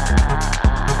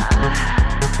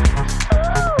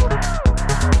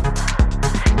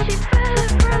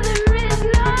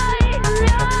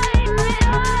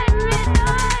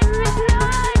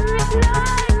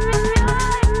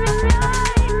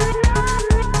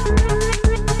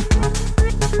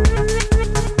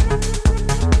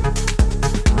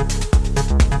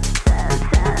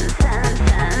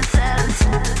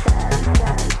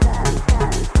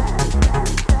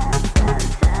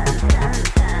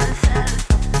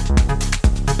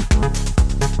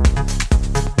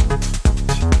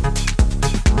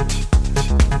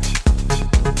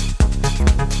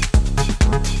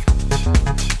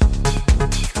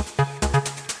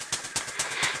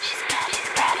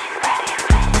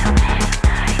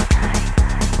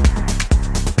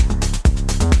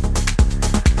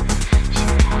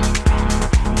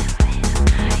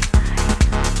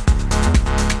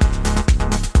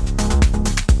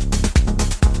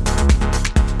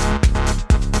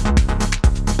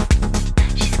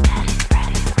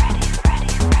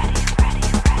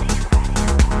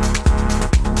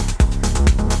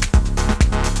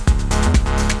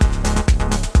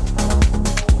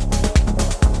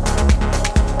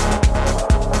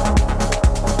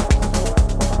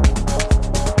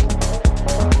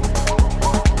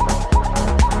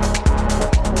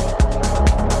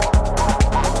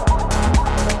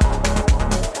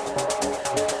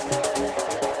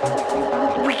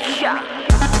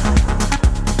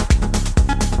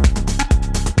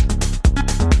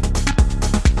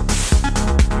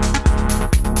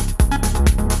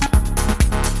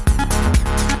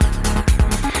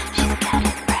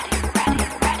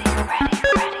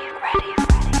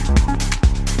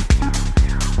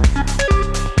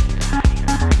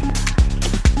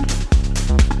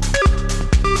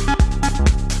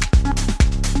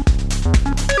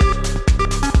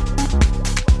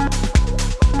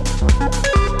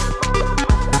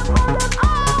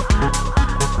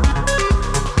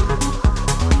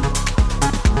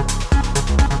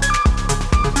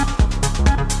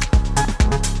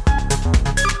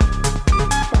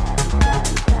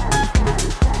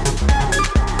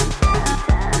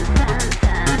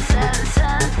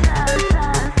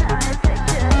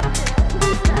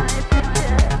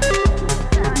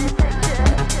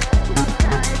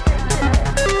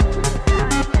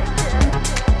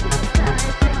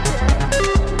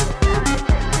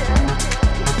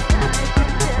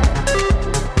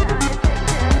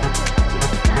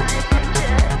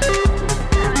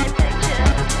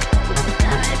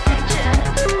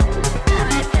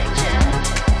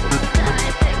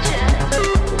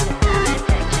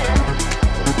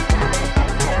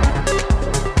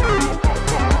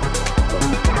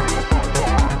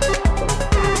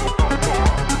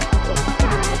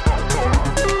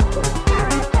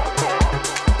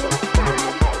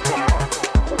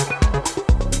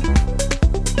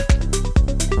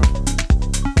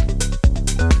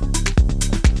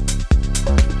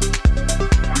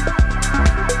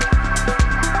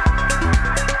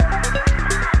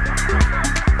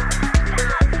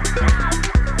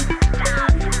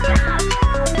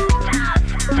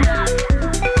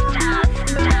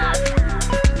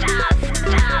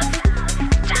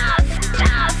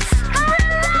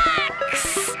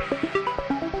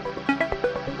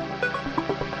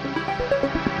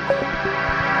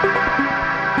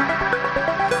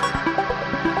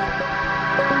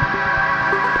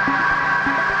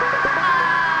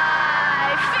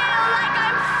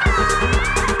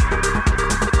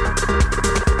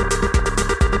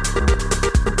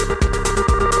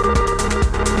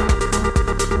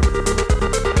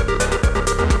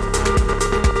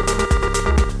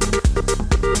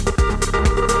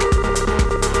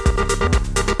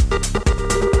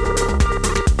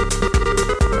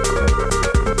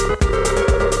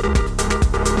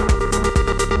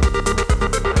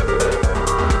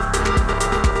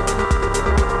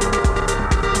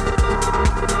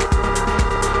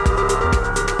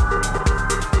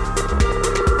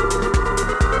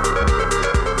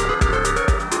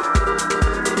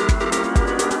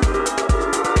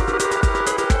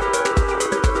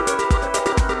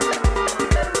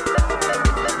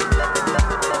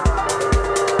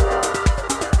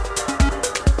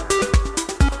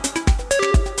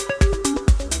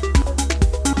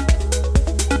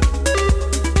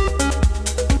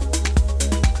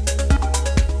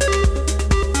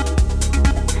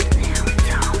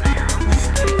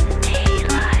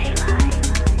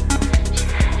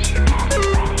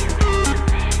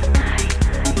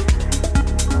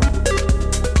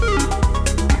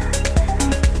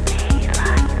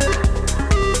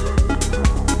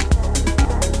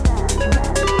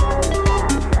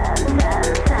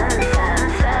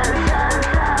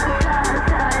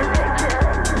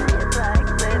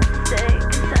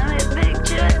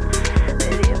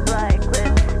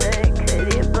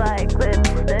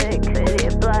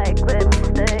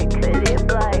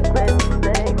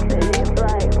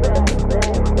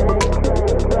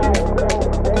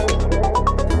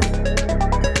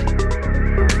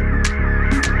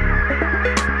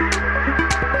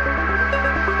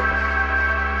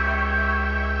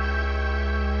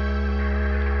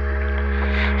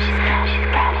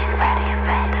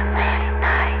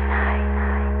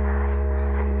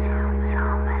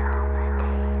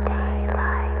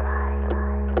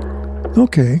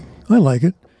 Okay, I like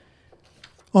it.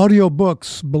 Audio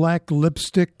books, Black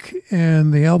Lipstick,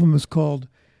 and the album is called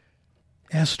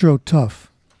Astro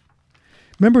Tough.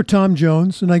 Remember Tom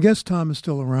Jones? And I guess Tom is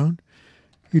still around.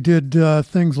 He did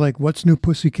things like What's New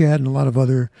Pussycat and a lot of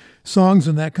other songs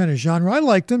in that kind of genre. I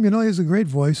liked him. You know, he has a great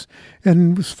voice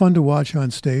and it was fun to watch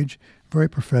on stage. Very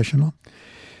professional.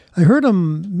 I heard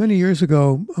him many years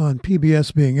ago on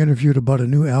PBS being interviewed about a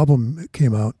new album that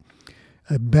came out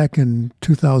back in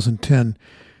 2010.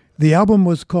 The album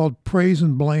was called Praise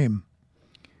and Blame.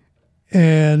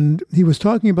 And he was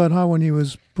talking about how when he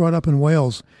was brought up in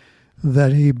Wales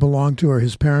that he belonged to, or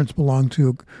his parents belonged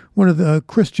to, one of the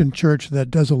Christian church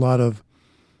that does a lot of,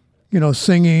 you know,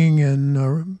 singing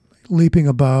and leaping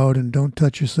about and don't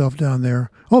touch yourself down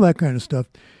there, all that kind of stuff.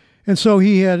 And so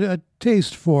he had a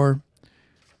taste for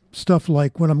stuff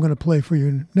like what I'm going to play for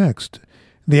you next.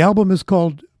 The album is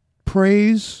called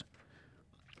Praise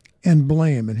and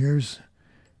Blame. And here's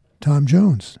Tom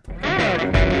Jones.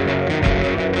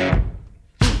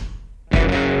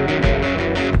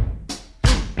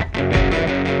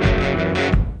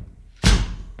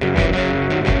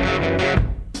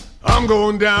 I'm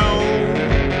going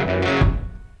down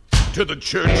to the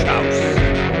church house.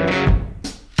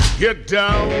 Get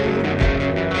down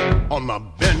on my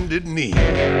bended knee.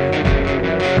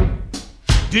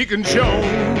 Deacon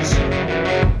Jones,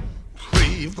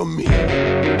 pray for me.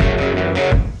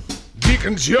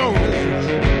 Deacon Jones,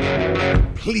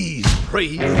 please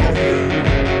pray for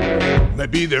me.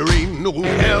 Maybe there ain't no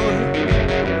hell.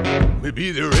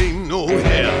 Maybe there ain't no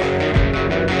hell.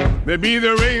 Maybe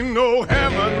there ain't no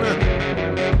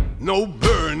heaven, no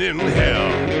burning hell.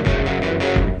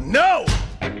 No!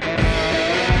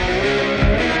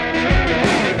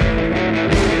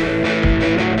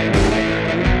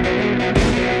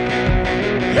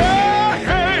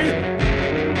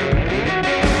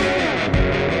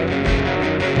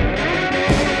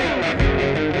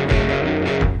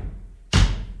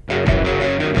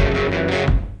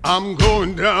 I'm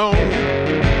going down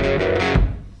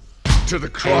to the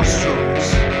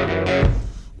crossroads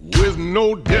with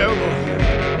no devil.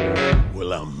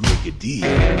 Will I make a deal?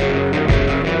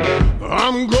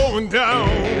 I'm going down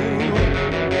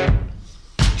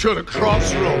to the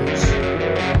crossroads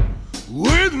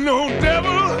with no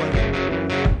devil.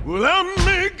 Will I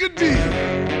make a deal?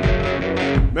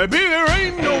 Maybe there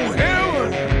ain't no hell,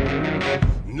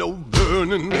 no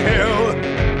burning hell.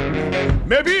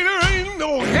 Maybe there ain't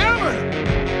no heaven,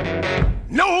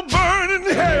 no burning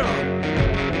hell.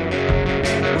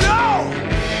 No!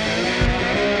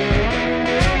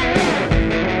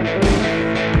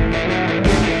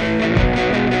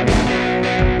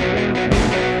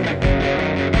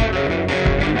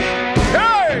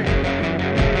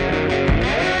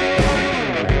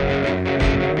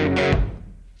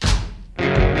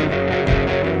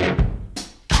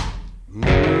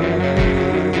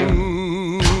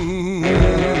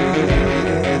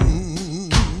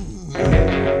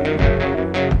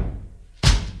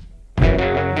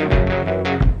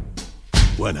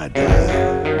 When I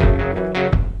die,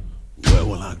 where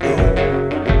will I go?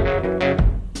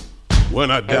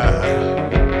 When I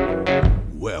die,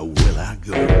 where will I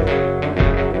go?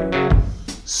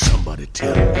 Somebody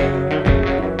tell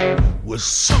me. Will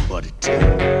somebody tell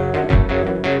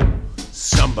me?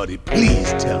 Somebody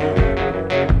please tell me.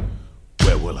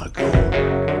 Where will I go?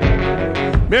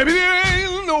 Maybe there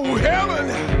ain't no heaven.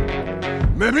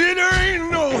 Maybe there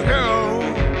ain't no hell.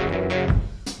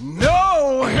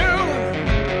 No hell.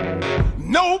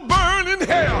 No burning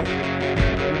hell.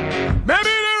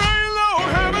 Maybe there ain't no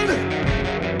heaven.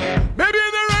 Maybe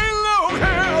there ain't no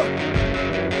hell.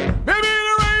 Maybe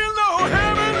there ain't no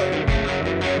heaven.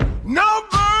 No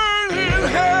burning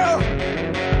hell.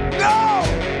 No.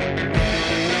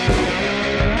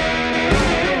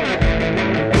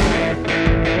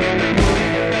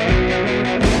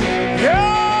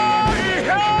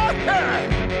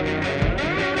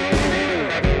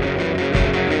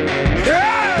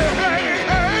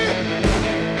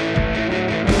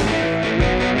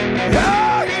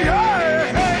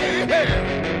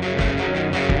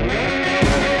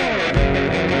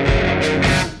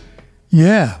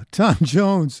 Yeah, Tom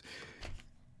Jones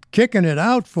kicking it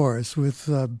out for us with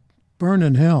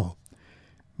Burnin' Hell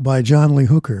by John Lee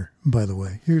Hooker, by the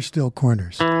way. Here's Still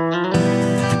Corners.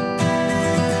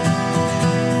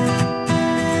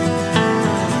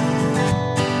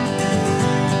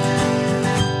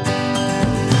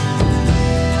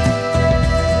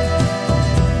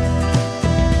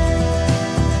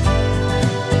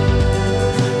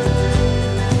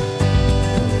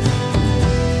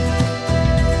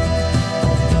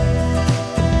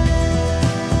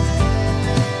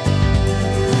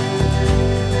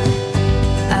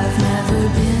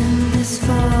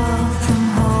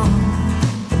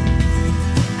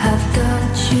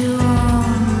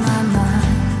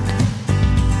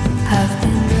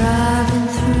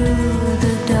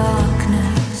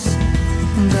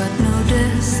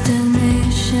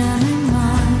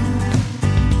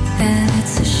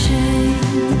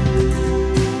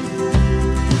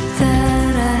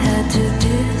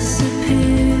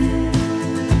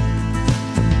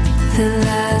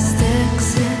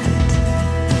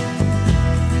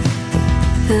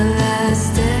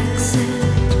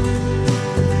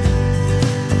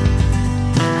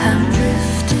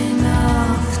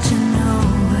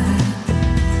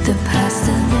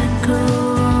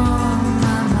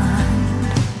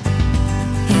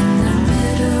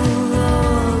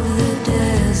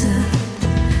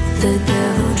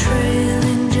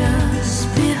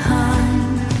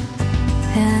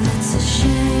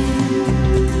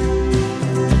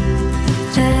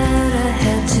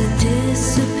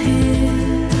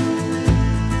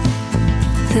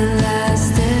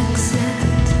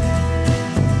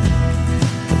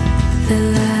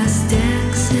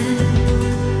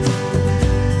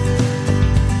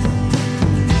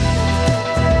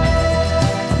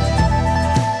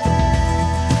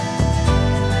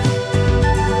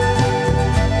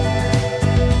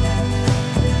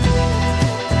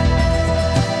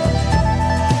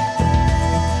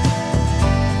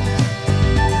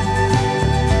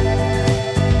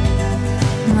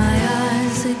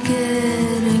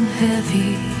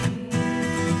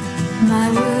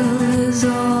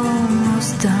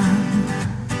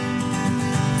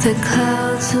 The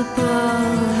clouds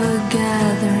above are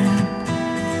gathering,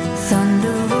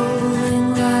 thunder rolling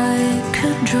like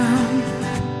a drum,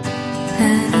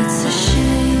 and it's a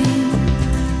shame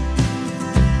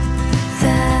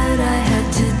that I had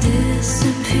to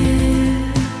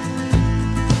disappear.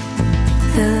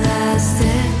 The last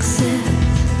exit,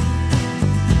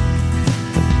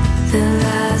 the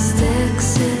last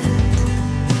exit.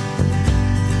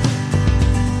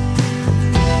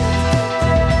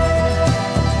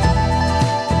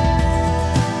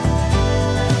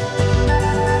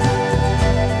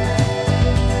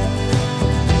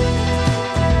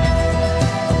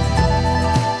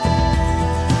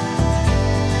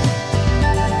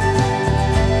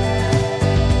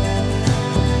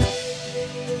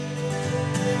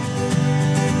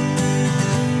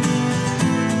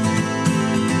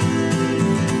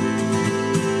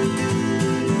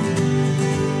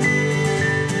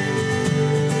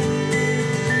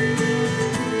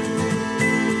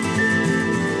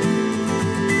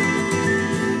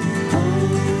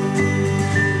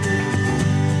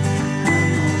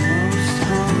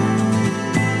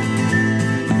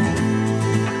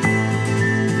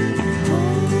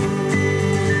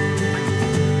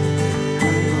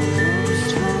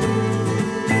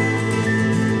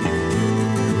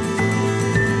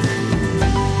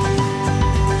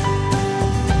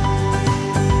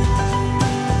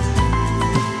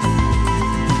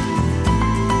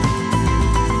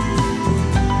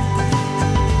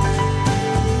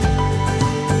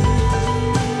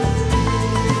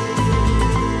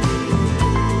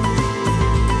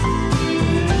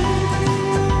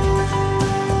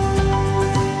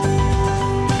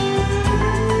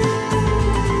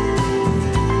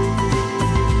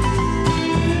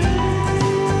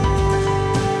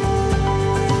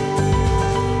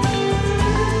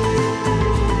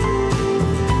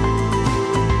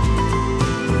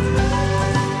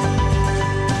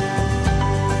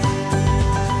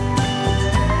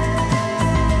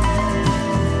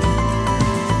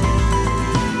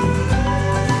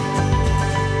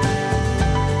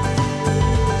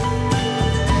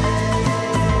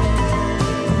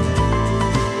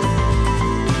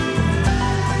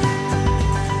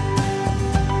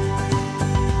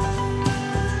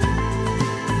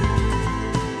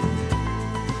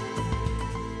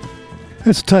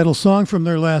 It's a title song from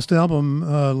their last album,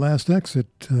 Last Exit.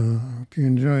 Hope you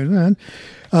enjoyed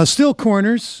that. Still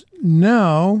Corners.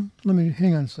 Now, let me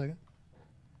hang on a second.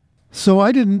 So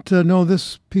I didn't know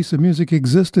this piece of music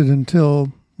existed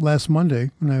until last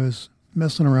Monday when I was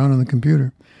messing around on the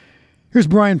computer. Here's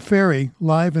Brian Ferry,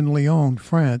 live in Lyon,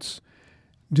 France,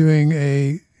 doing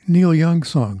a Neil Young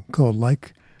song called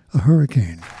Like a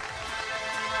Hurricane.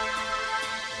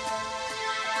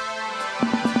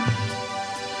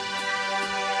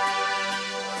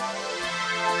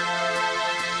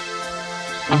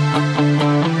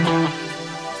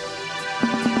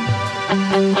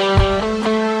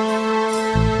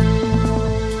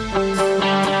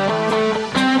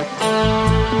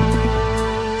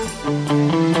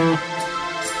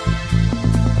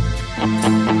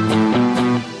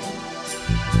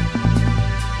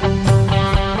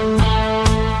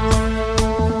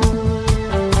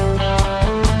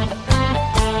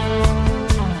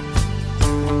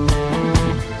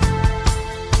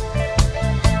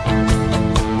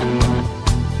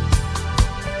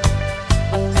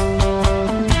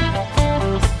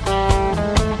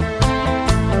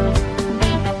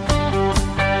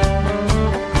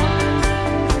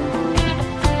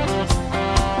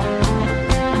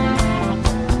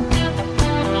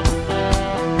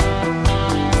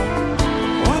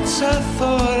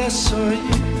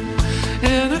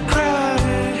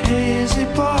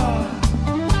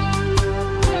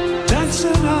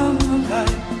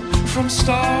 from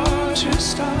star to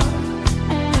star,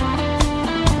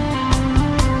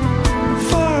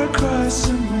 far across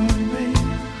the moonbeam.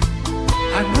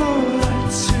 I know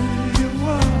that's who you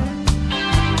are.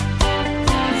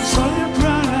 Saw your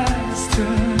brown eyes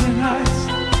turning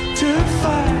ice to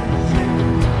fire.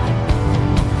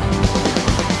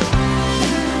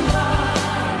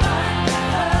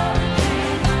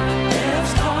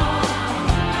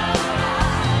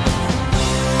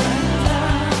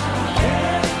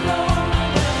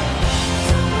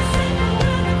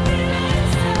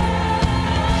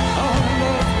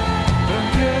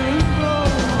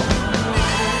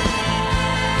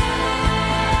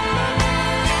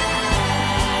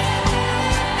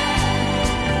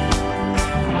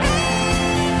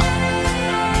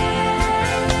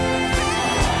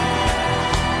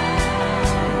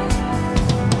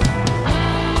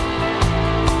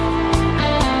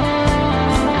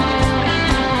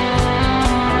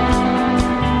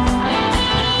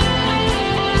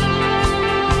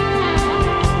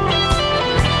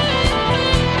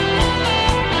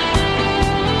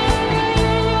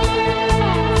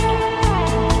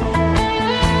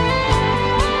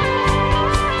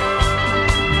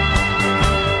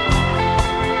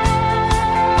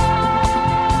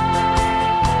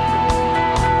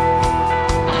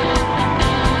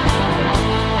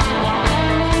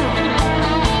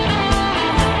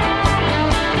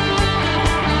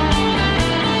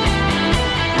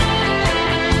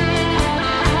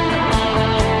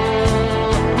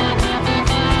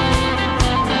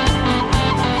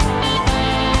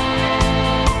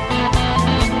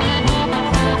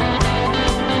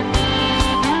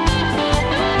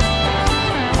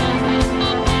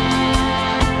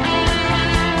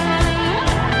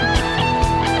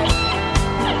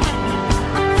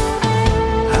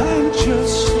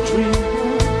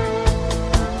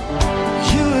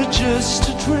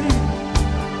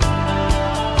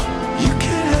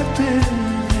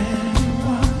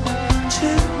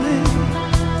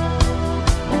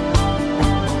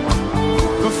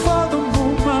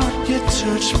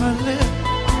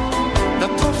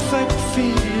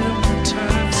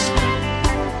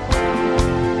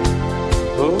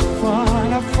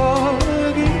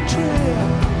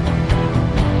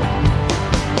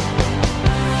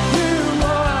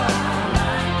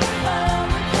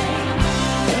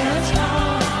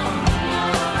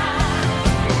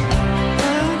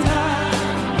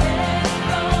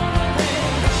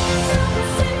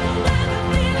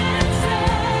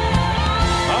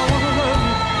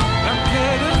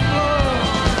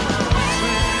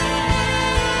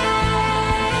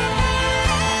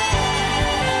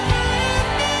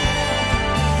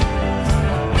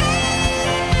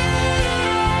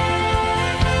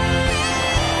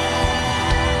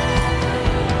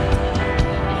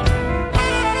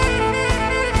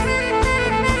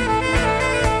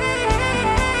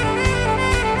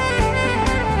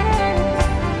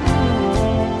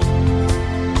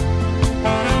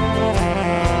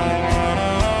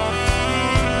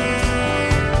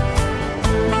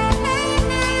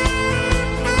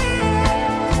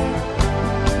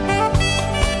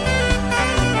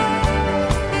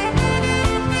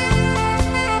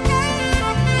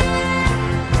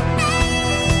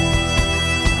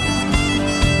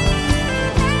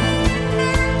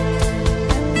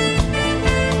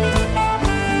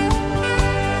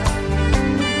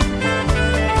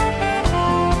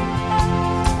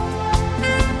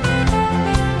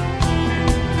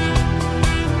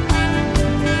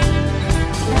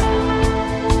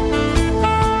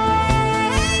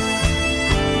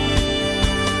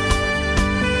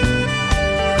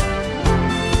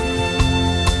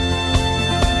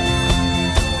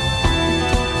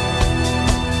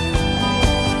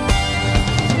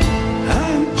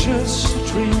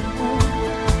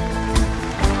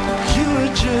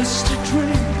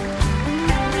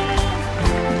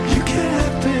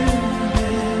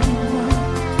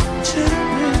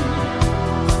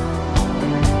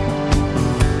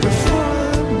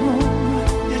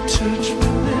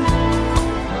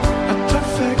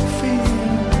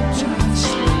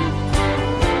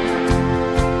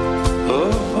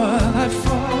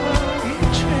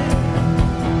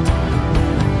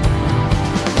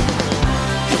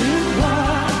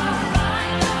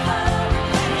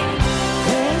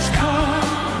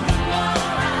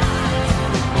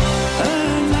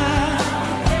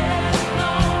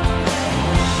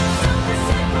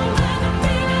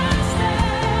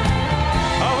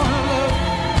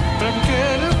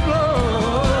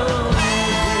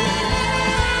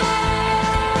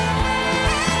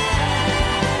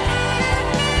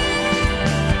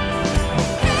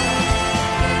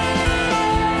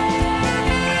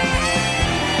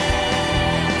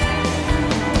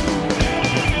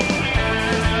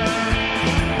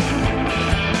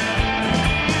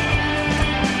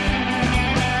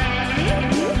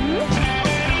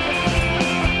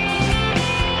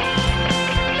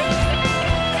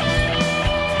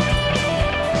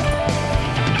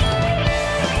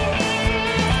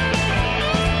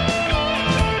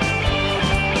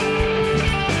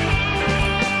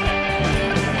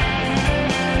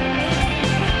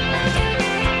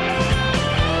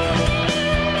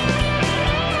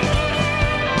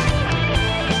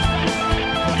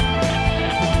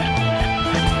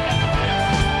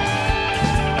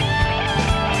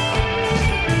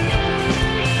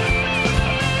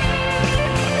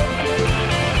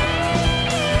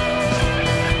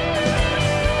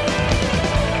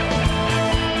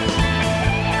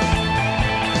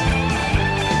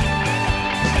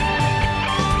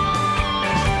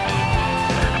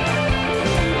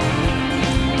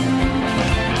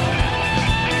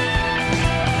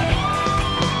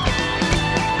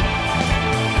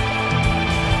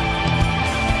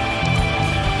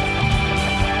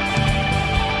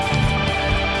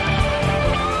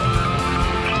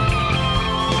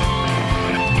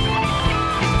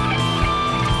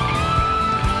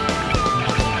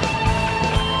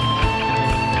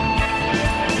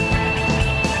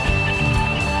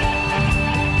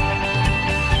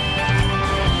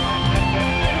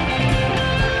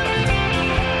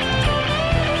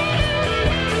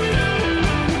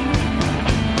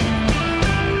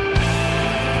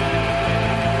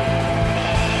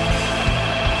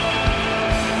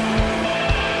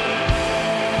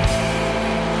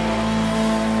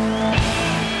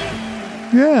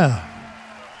 Yeah,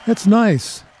 that's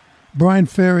nice. Brian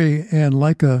Ferry and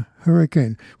Like a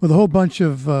Hurricane, with a whole bunch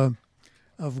of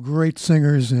great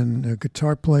singers and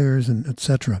guitar players and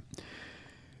etc.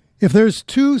 If there's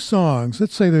two songs,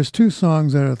 let's say there's two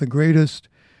songs that are the greatest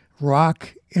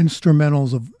rock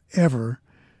instrumentals of ever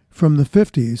from the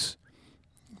 50s,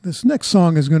 this next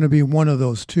song is going to be one of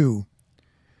those two.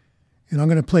 And I'm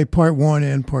going to play part one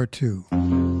and part two.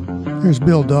 Here's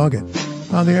Bill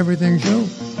Doggett on the Everything Show.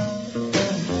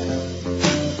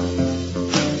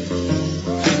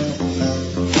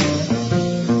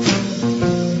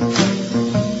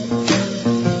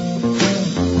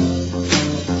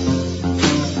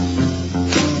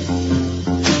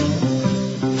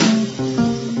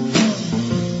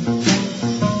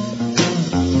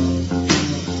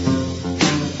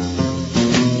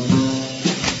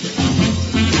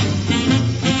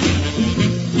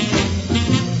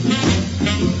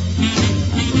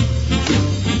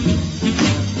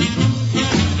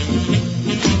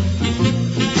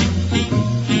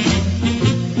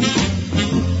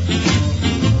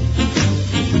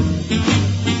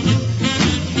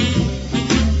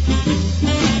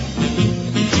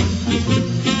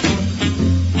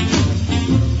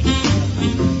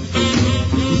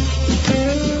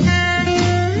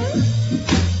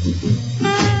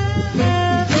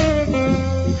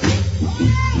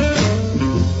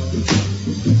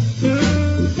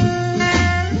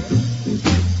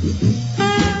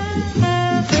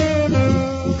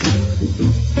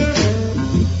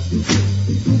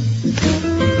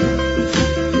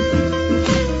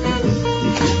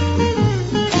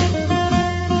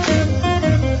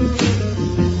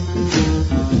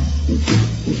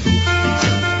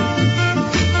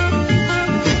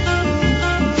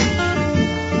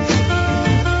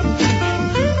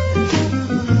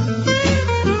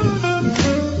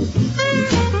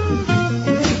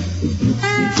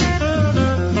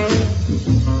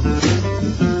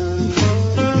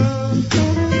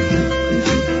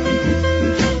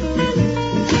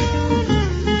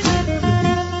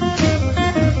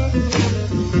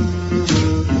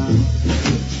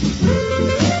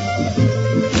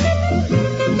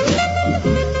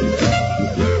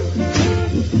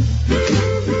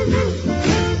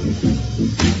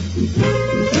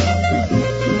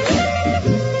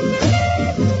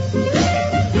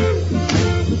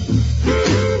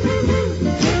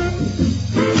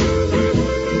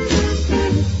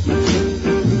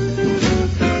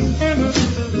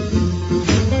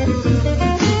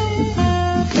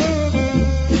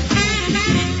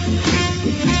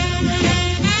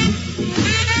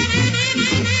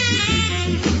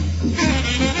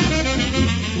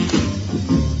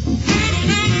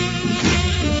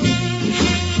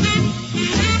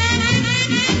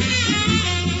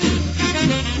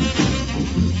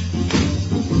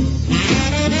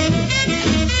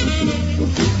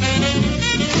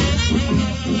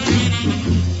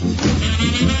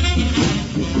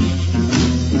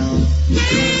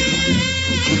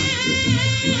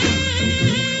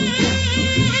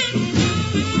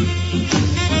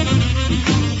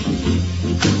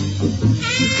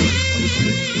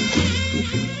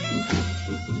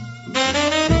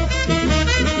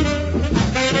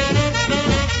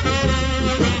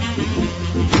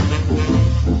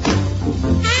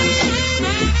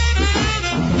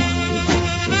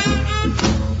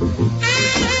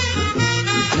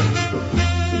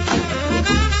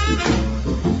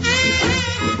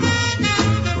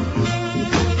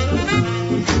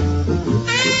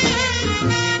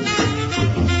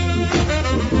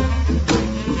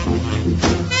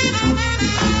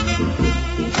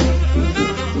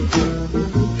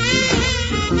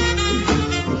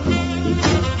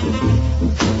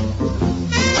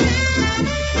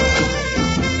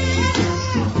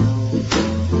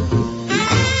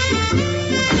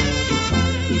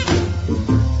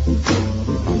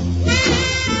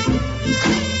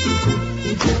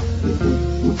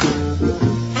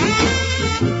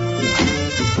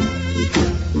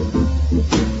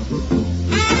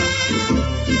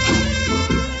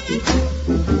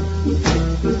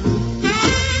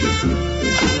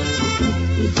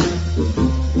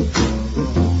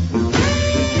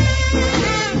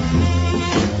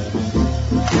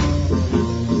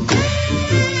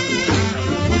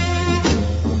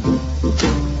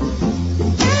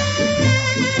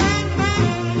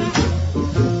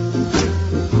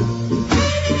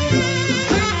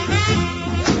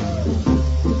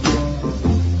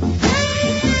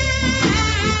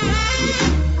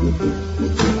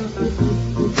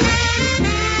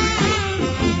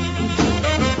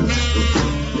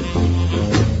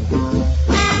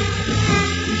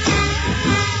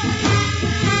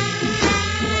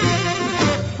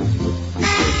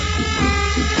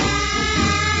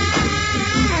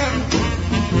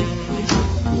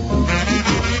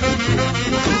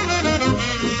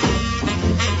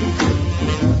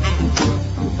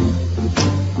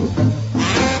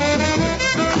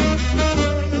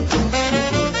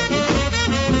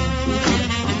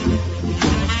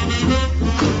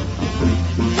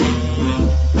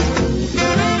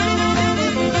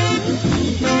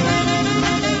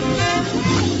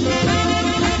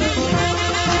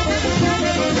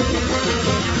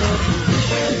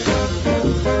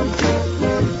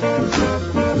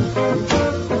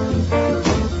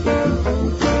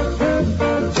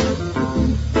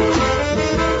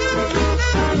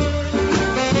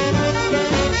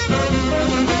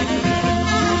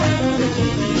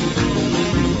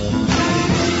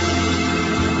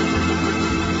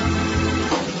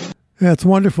 That's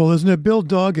wonderful, isn't it? Bill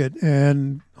Doggett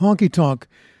and Honky Tonk,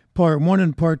 Part 1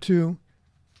 and Part 2.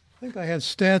 I think I had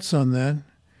stats on that.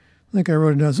 I think I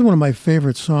wrote it down. It's one of my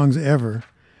favorite songs ever.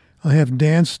 I have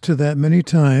danced to that many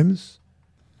times,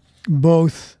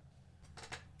 both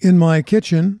in my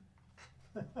kitchen,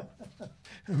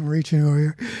 I'm reaching over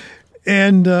here,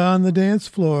 and on the dance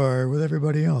floor with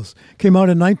everybody else. Came out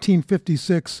in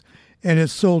 1956, and it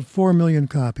sold 4 million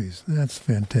copies. That's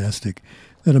fantastic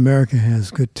that America has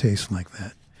good taste like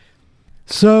that.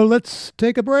 So let's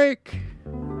take a break.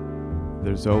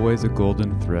 There's always a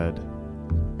golden thread.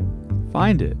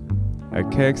 Find it at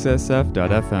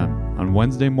kxsf.fm on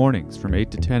Wednesday mornings from 8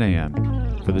 to 10 a.m.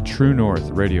 for the True North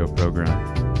radio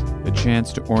program. A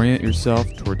chance to orient yourself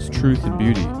towards truth and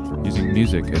beauty using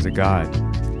music as a guide.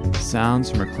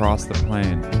 Sounds from across the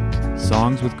plain,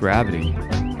 songs with gravity,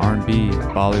 R&B,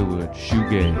 Bollywood,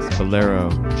 shoegaze,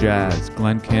 bolero, jazz,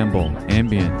 Glenn Campbell,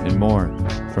 ambient, and more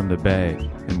from the Bay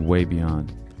and way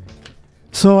beyond.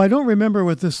 So I don't remember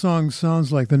what this song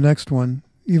sounds like, the next one,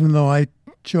 even though I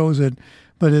chose it.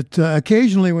 But it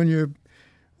occasionally when you're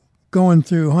going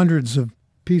through hundreds of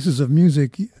pieces of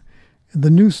music, the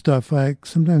new stuff,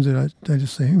 sometimes I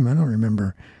just say, I don't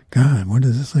remember. God, what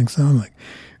does this thing sound like?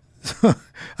 So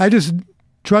I just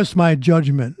trust my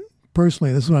judgment.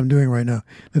 Personally, this is what I'm doing right now,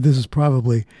 that this is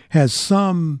probably has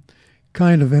some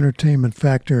kind of entertainment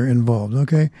factor involved,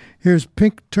 okay? Here's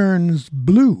Pink Turns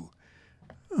Blue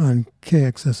on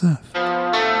KXSF.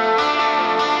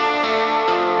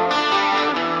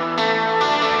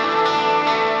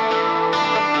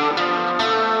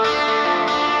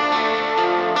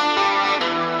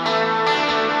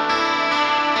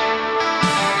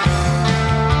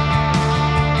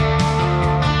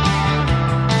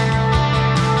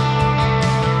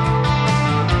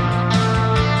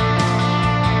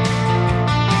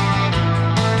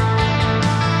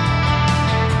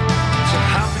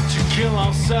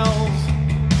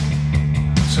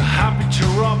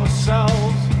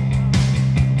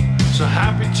 So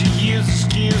happy to use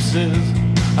excuses,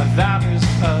 that is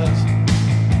us.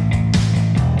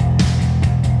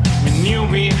 We knew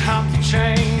we had to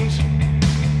change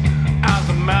as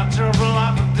a matter of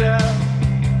life or death.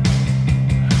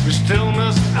 We still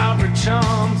missed every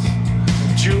chance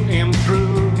to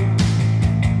improve.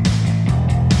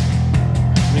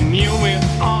 We knew it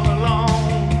all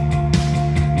along,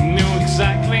 knew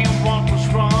exactly what was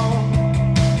wrong.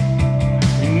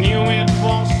 We knew it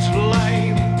was too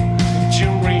late to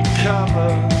recover.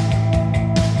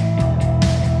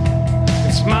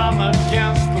 It's man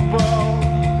against the world,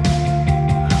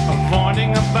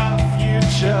 avoiding a better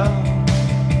future,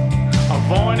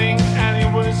 avoiding any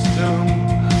wisdom,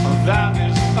 that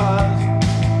is us.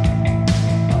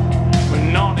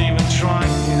 We're not even trying.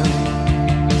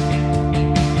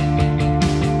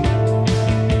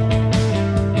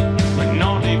 We're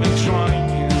not even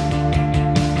trying.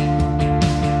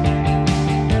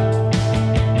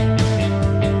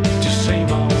 To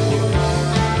save our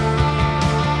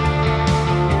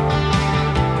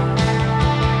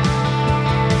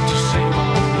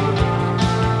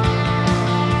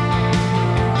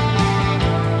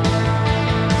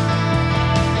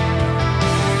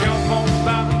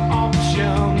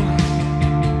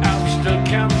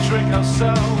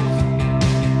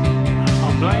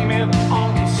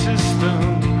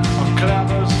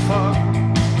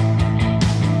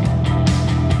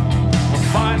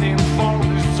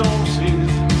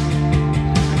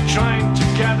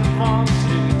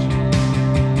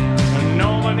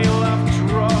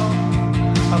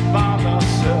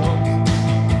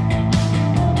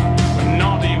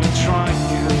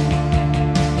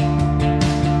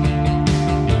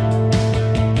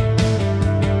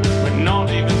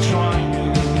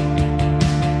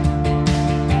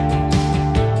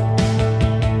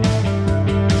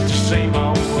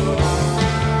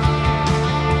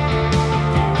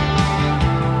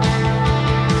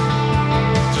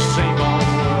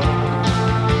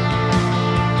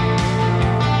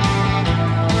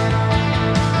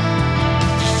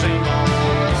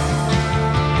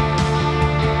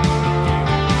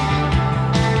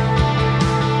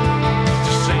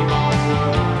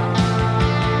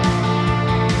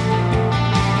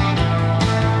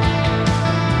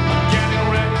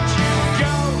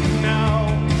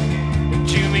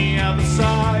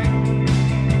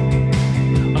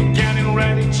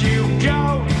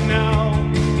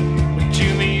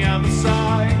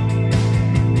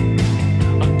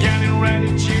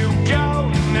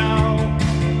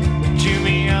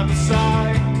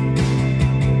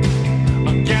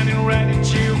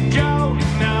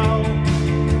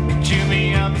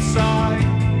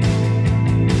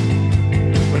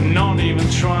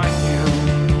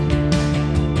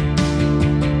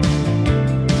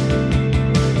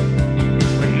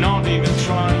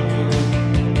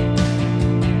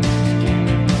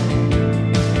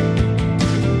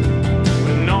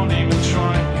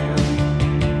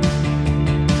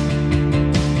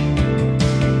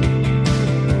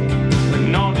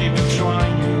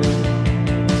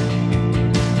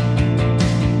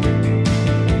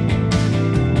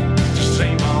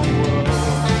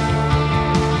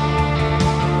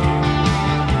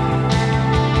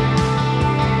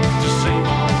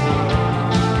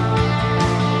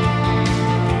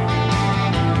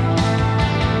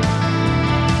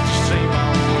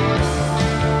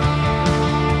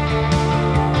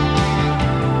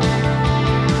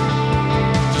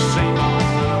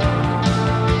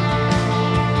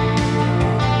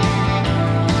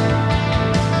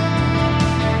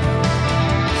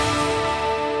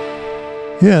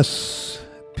Yes,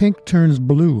 Pink Turns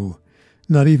Blue.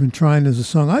 Not Even Trying is a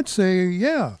song. I'd say,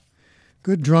 yeah,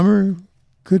 good drummer,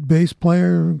 good bass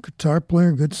player, guitar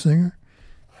player, good singer.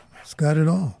 It's got it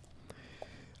all.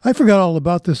 I forgot all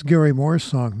about this Gary Moore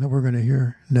song that we're going to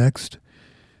hear next.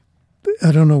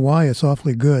 I don't know why, it's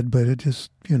awfully good, but it just,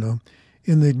 you know,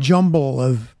 in the jumble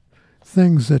of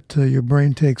things that your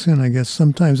brain takes in, I guess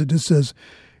sometimes it just says,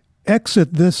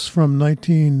 exit this from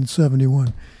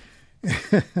 1971.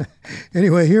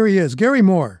 Anyway, here he is, Gary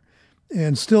Moore,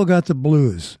 and Still Got the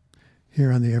Blues,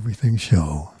 here on the Everything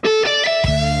Show.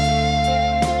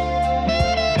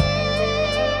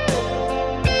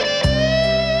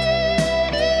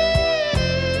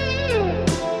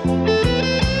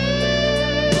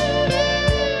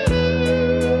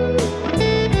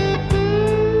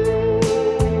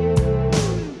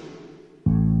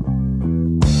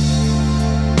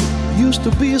 Used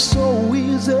to be so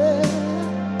easy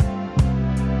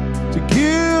to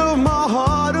give my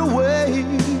heart away,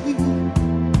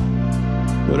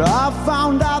 but I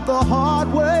found out the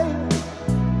hard way,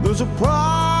 there's a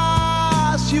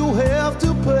price you have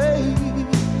to pay.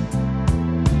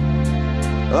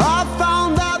 I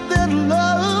found out that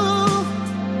love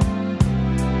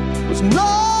was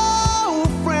no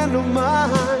friend of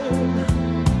mine.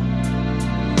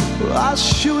 I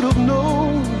should have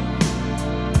known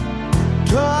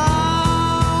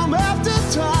time after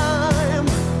time.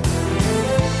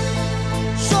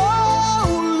 So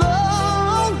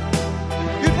long,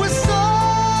 it was so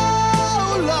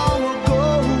long ago,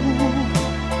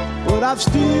 but I've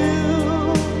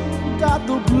still got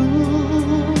the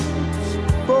blues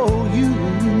for you.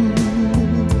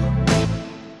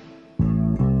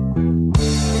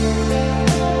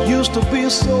 Used to be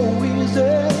so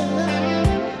easy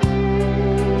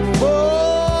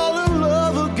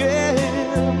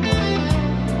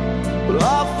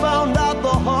I found out the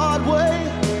hard way,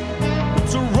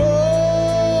 it's a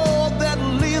road that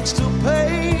leads to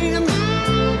pain.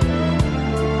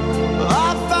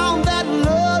 I found that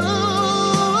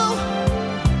love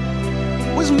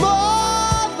was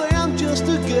more than just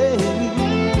a game.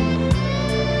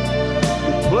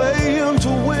 You're playing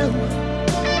to win,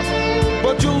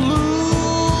 but you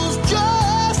lose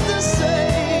just the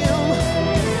same.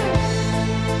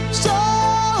 So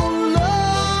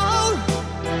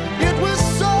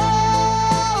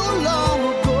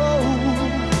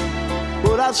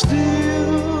I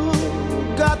still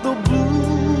got the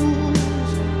blues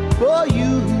for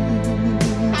you.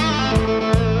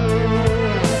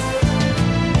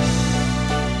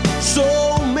 So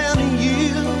many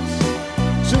years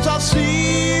since I've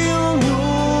seen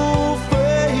your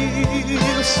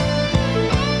face,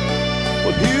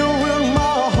 but here in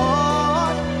my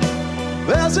heart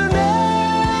there's an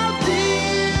empty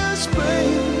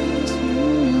space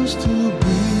you used to be.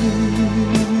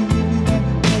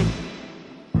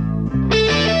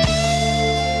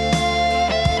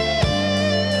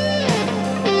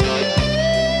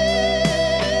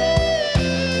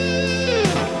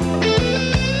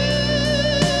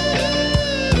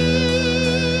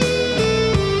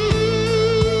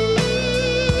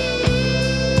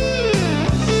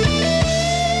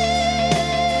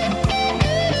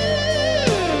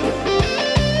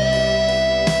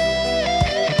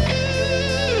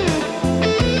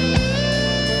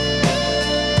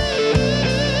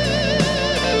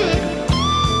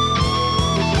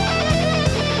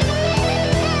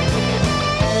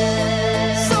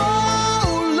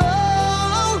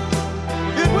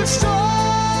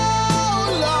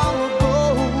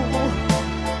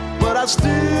 I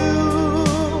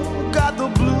still got the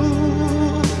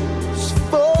blues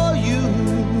for you.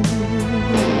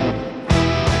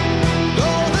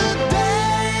 Though the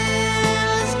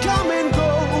days come and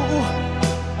go,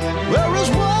 there is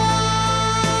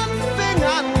one thing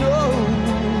I know,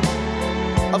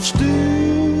 I've still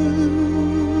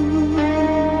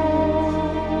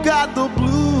got the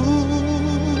blues.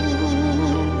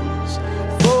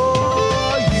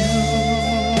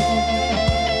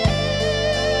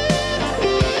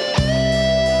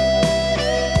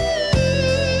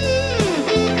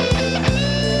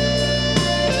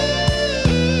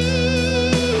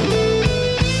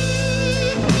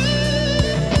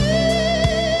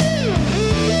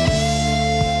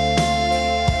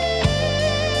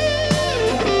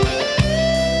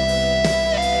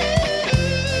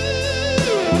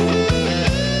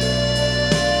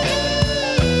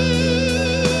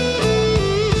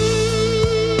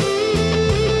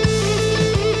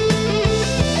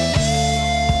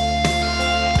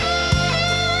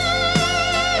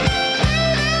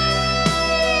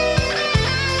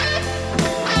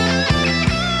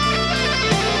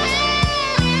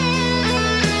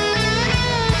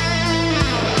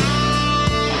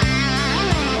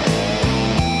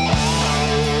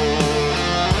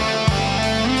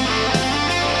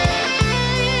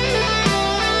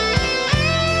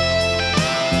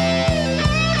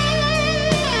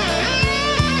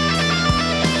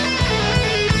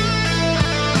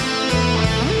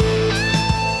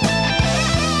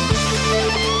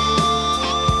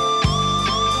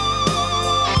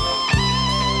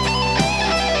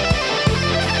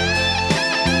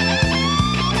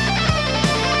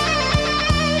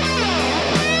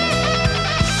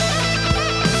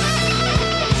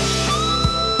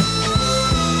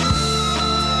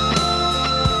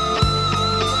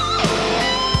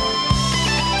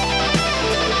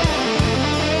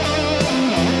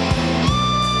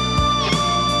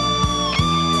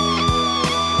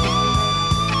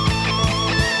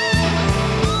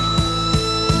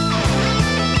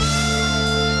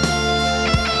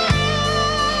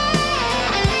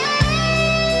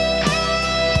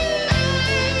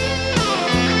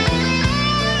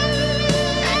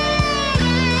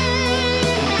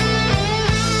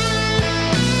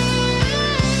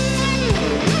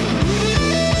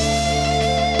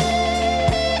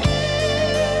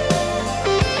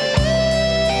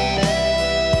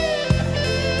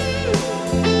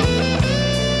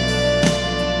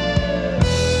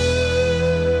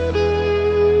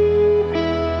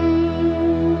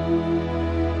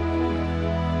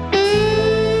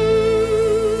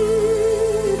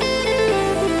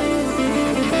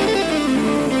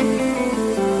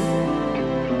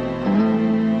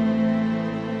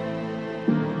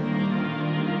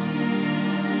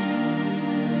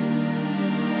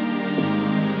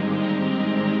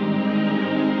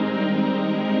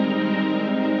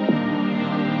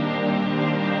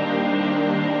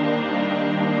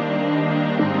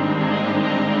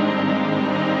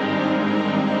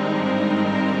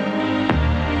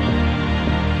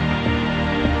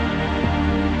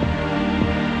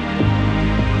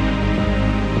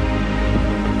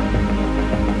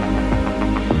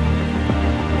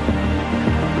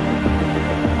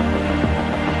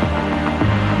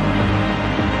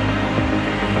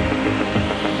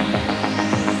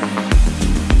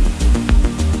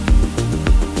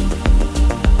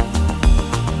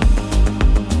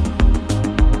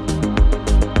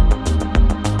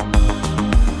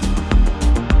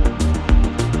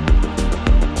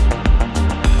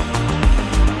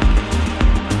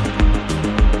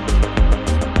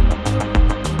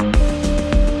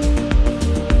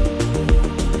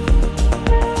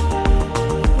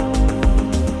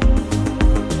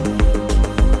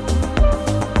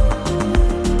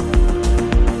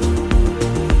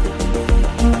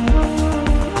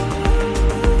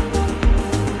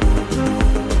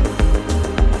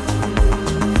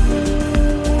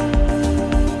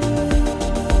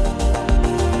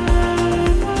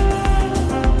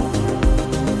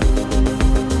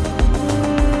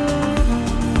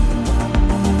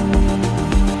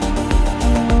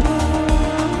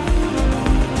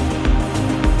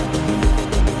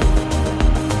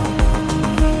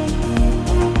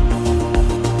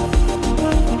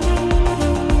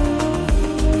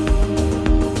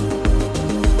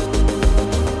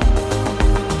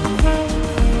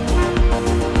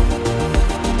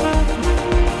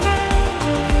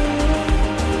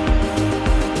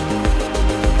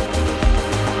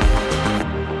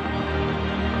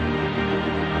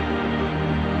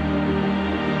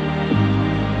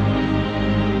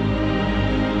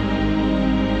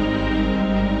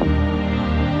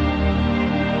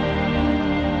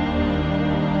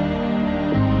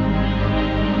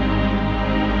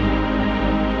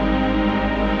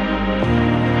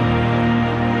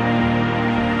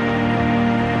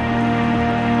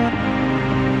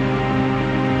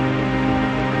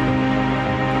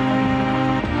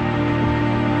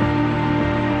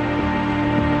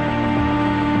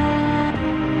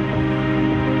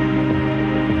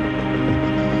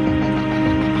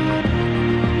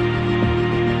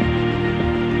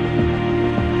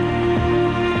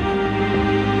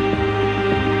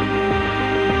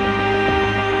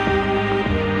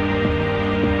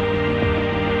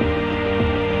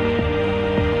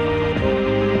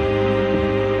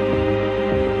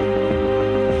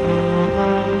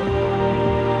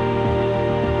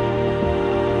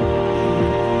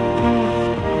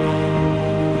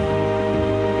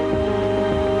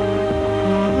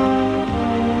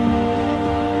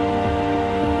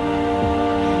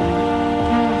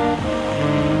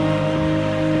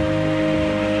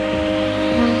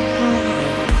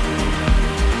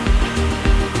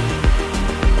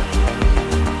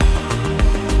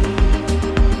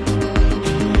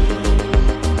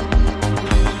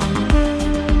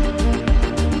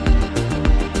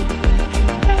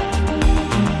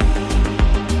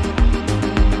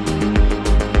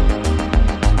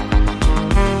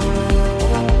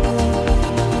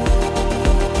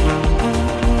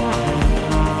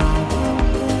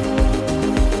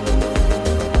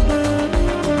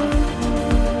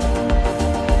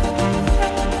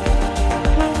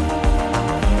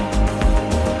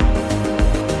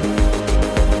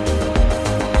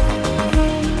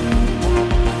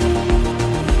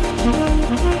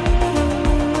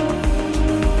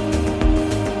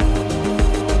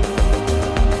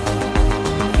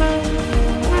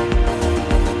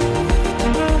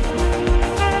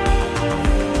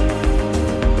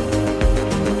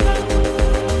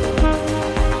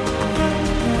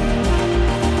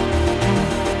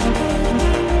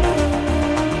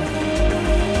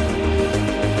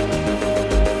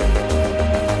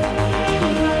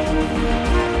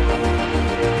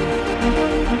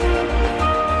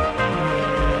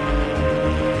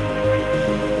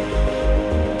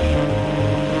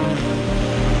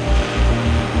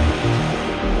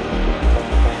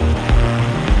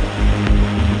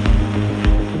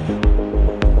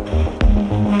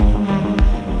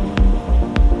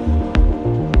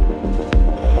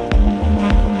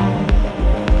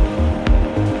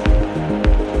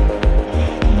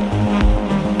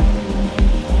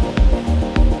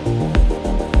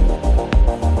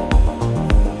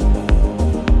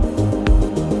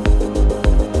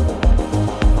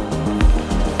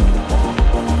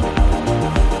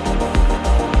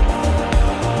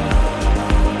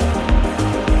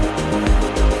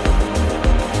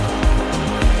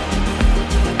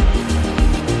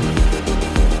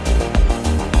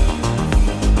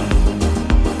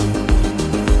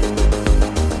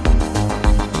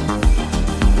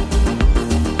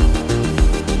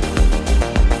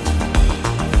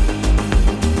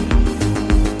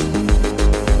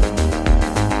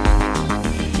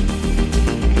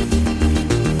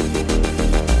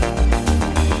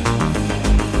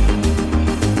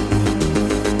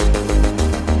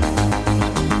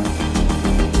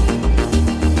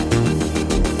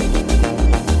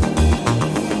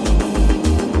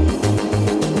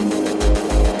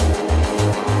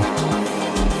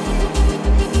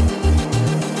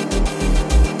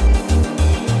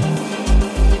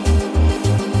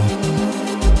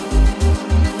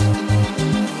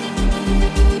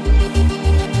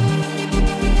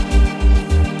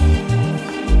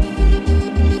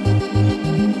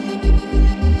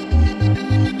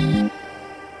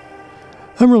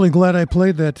 I'm really glad I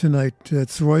played that tonight.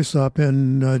 It's Roysop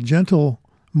and Gentle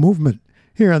Movement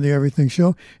here on the Everything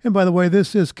Show. And by the way,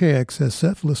 this is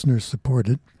KXSF,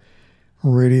 listener-supported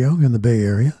radio in the Bay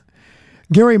Area.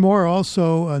 Gary Moore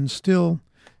also on Still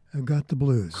Got the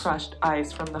Blues. Crushed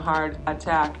Ice from the Hard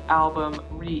Attack album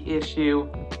reissue.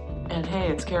 And hey,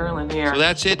 it's Carolyn here. So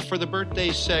that's it for the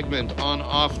birthday segment on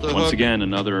Off the Hook. Once again,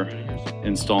 another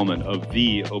installment of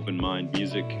the Open Mind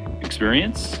Music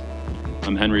Experience.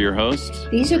 I'm Henry, your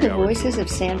host. These are the voices of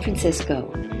San Francisco.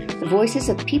 The voices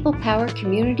of People Power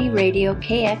Community Radio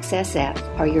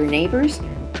KXSF are your neighbors,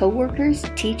 co-workers,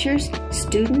 teachers,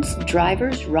 students,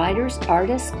 drivers, riders,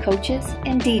 artists, coaches,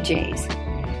 and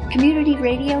DJs. Community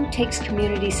radio takes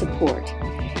community support.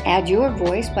 Add your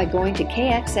voice by going to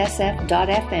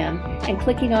kxsf.fm and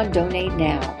clicking on Donate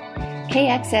Now.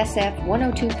 KXSF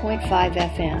 102.5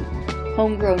 FM.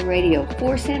 Homegrown radio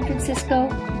for San Francisco,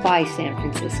 by San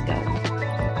Francisco.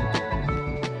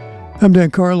 I'm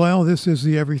Dan Carlisle. This is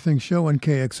the Everything Show on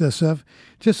KXSF.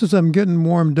 Just as I'm getting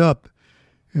warmed up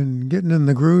and getting in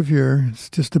the groove here, it's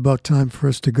just about time for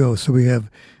us to go. So we have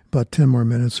about 10 more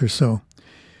minutes or so.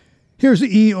 Here's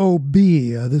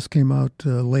EOB. This came out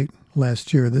late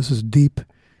last year. This is Deep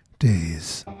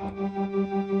Days.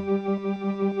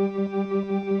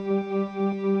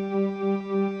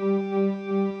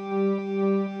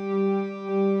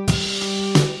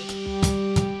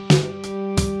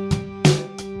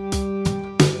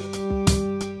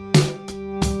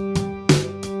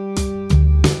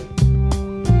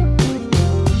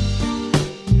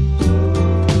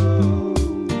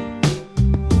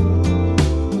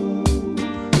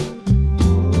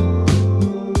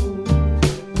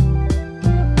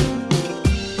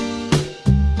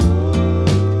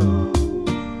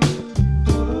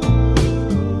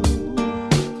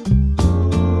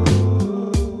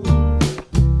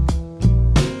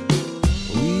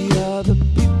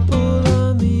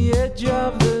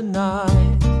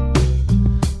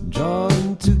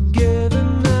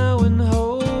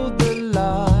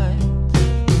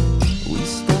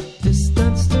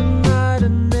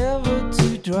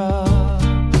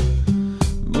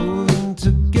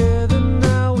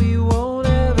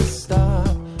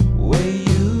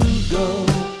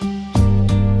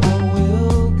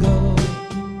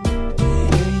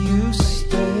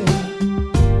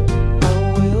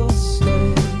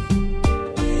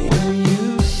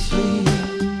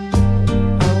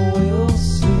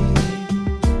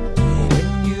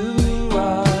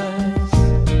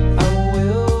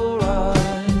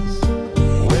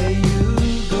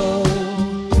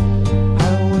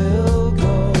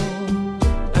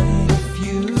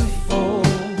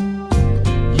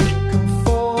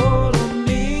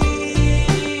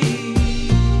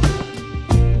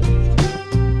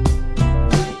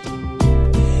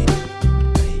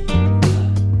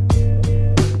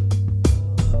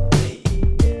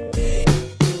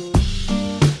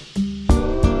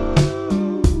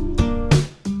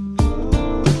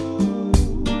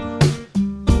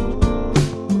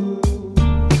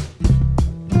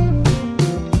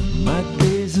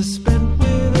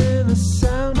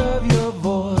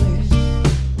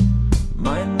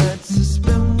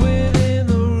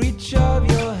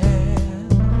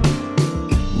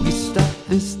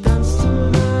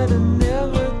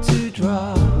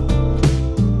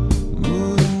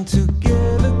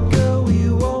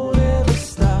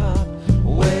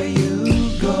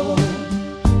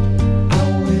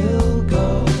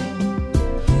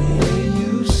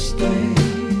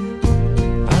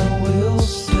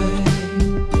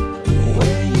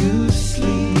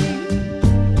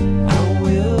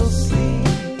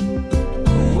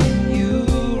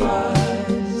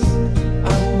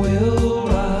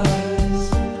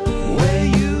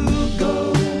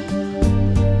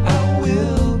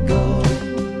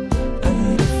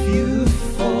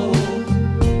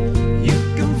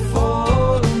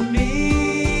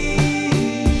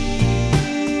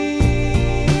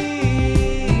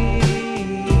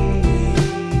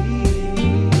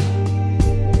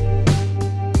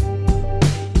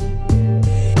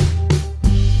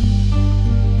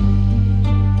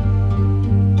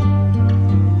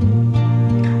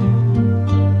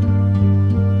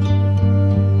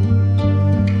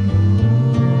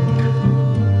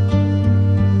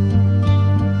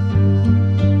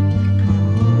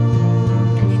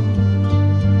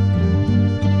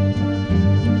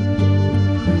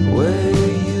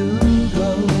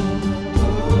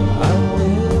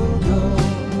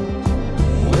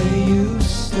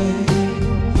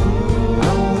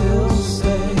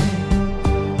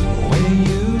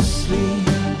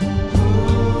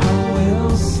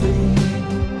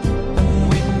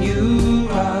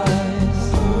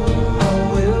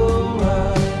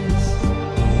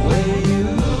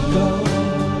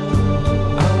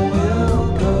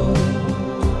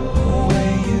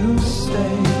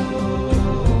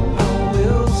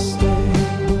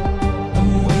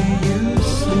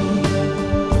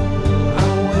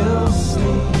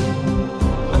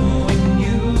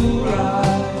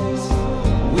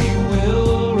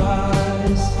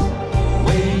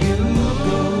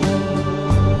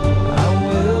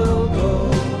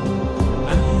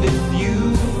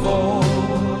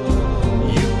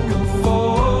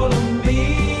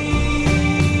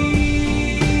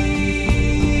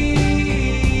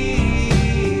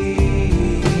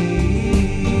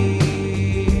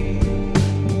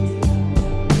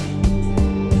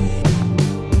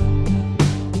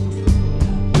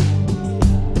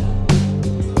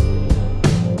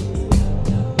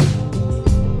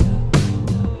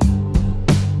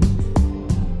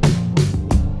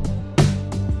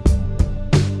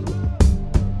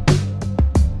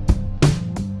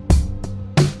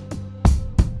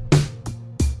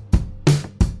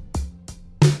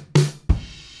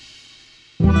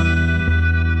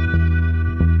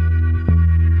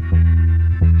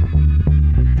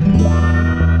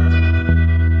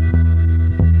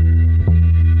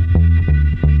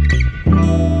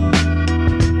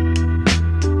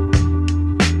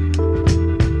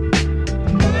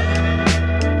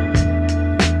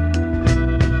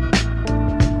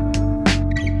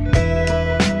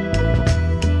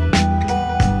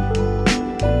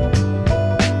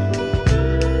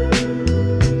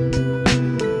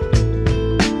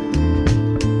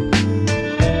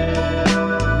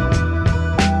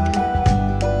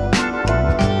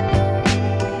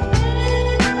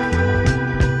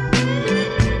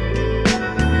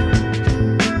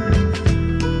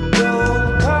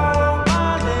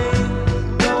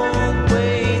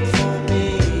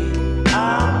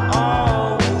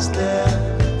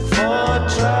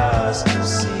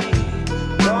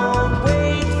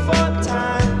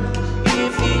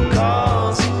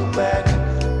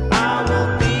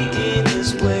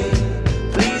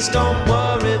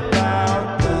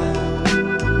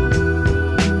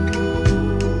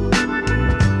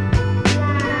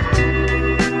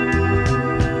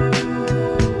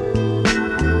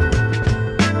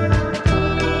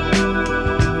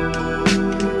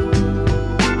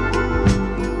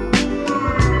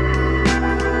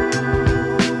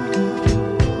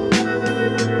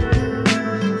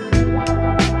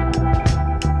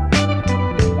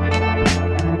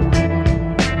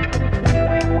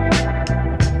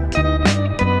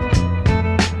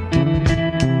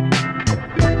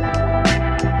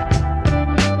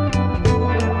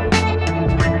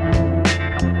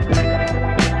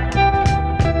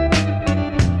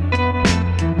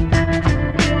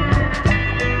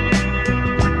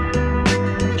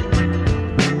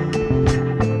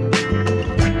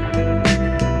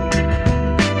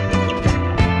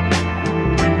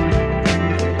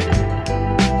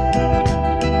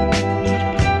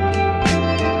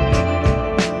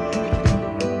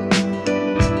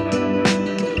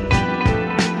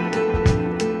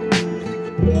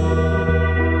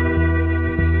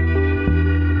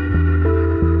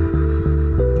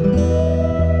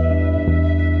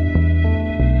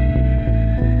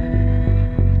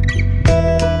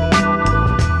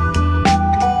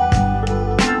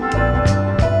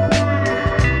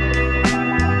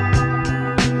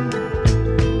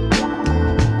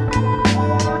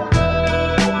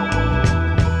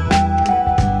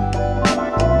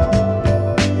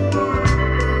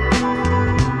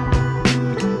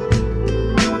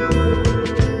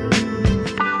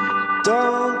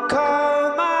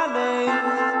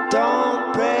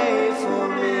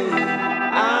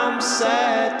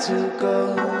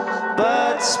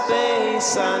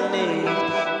 place I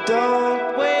need.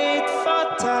 Don't wait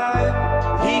for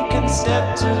time, he can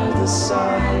step to the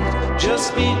side.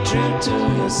 Just be true to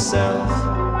yourself,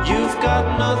 you've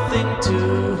got nothing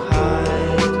to hide.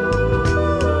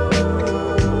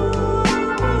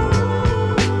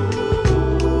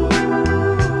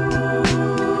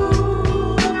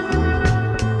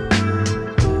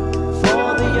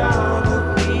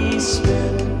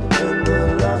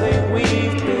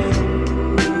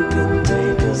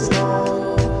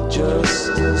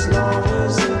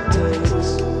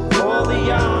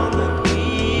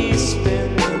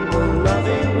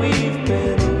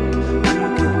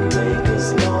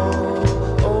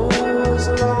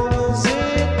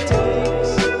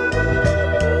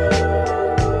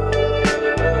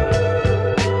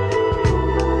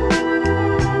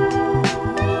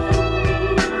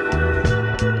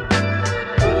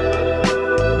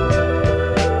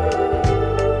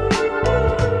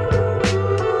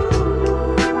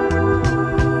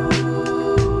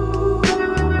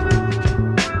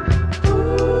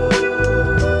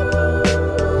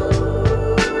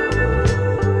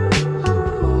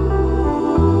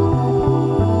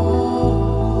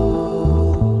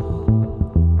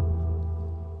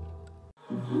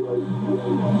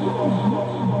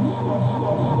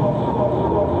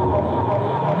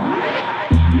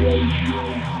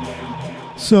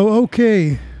 So,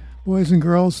 okay, boys and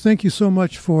girls, thank you so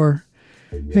much for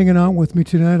hanging out with me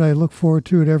tonight. I look forward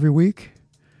to it every week.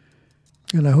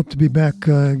 And I hope to be back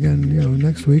again,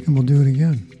 next week, and we'll do it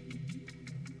again.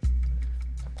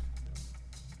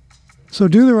 So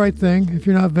do the right thing if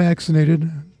you're not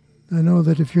vaccinated. I know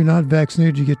that if you're not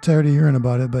vaccinated, you get tired of hearing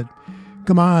about it, but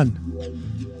come on.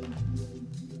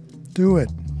 Do it.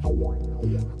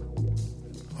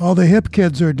 All the hip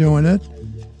kids are doing it.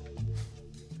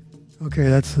 Okay,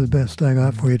 that's the best I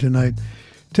got for you tonight.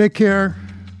 Take care.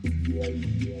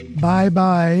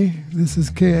 Bye-bye. This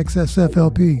is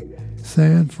KXSFLP,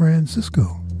 San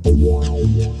Francisco.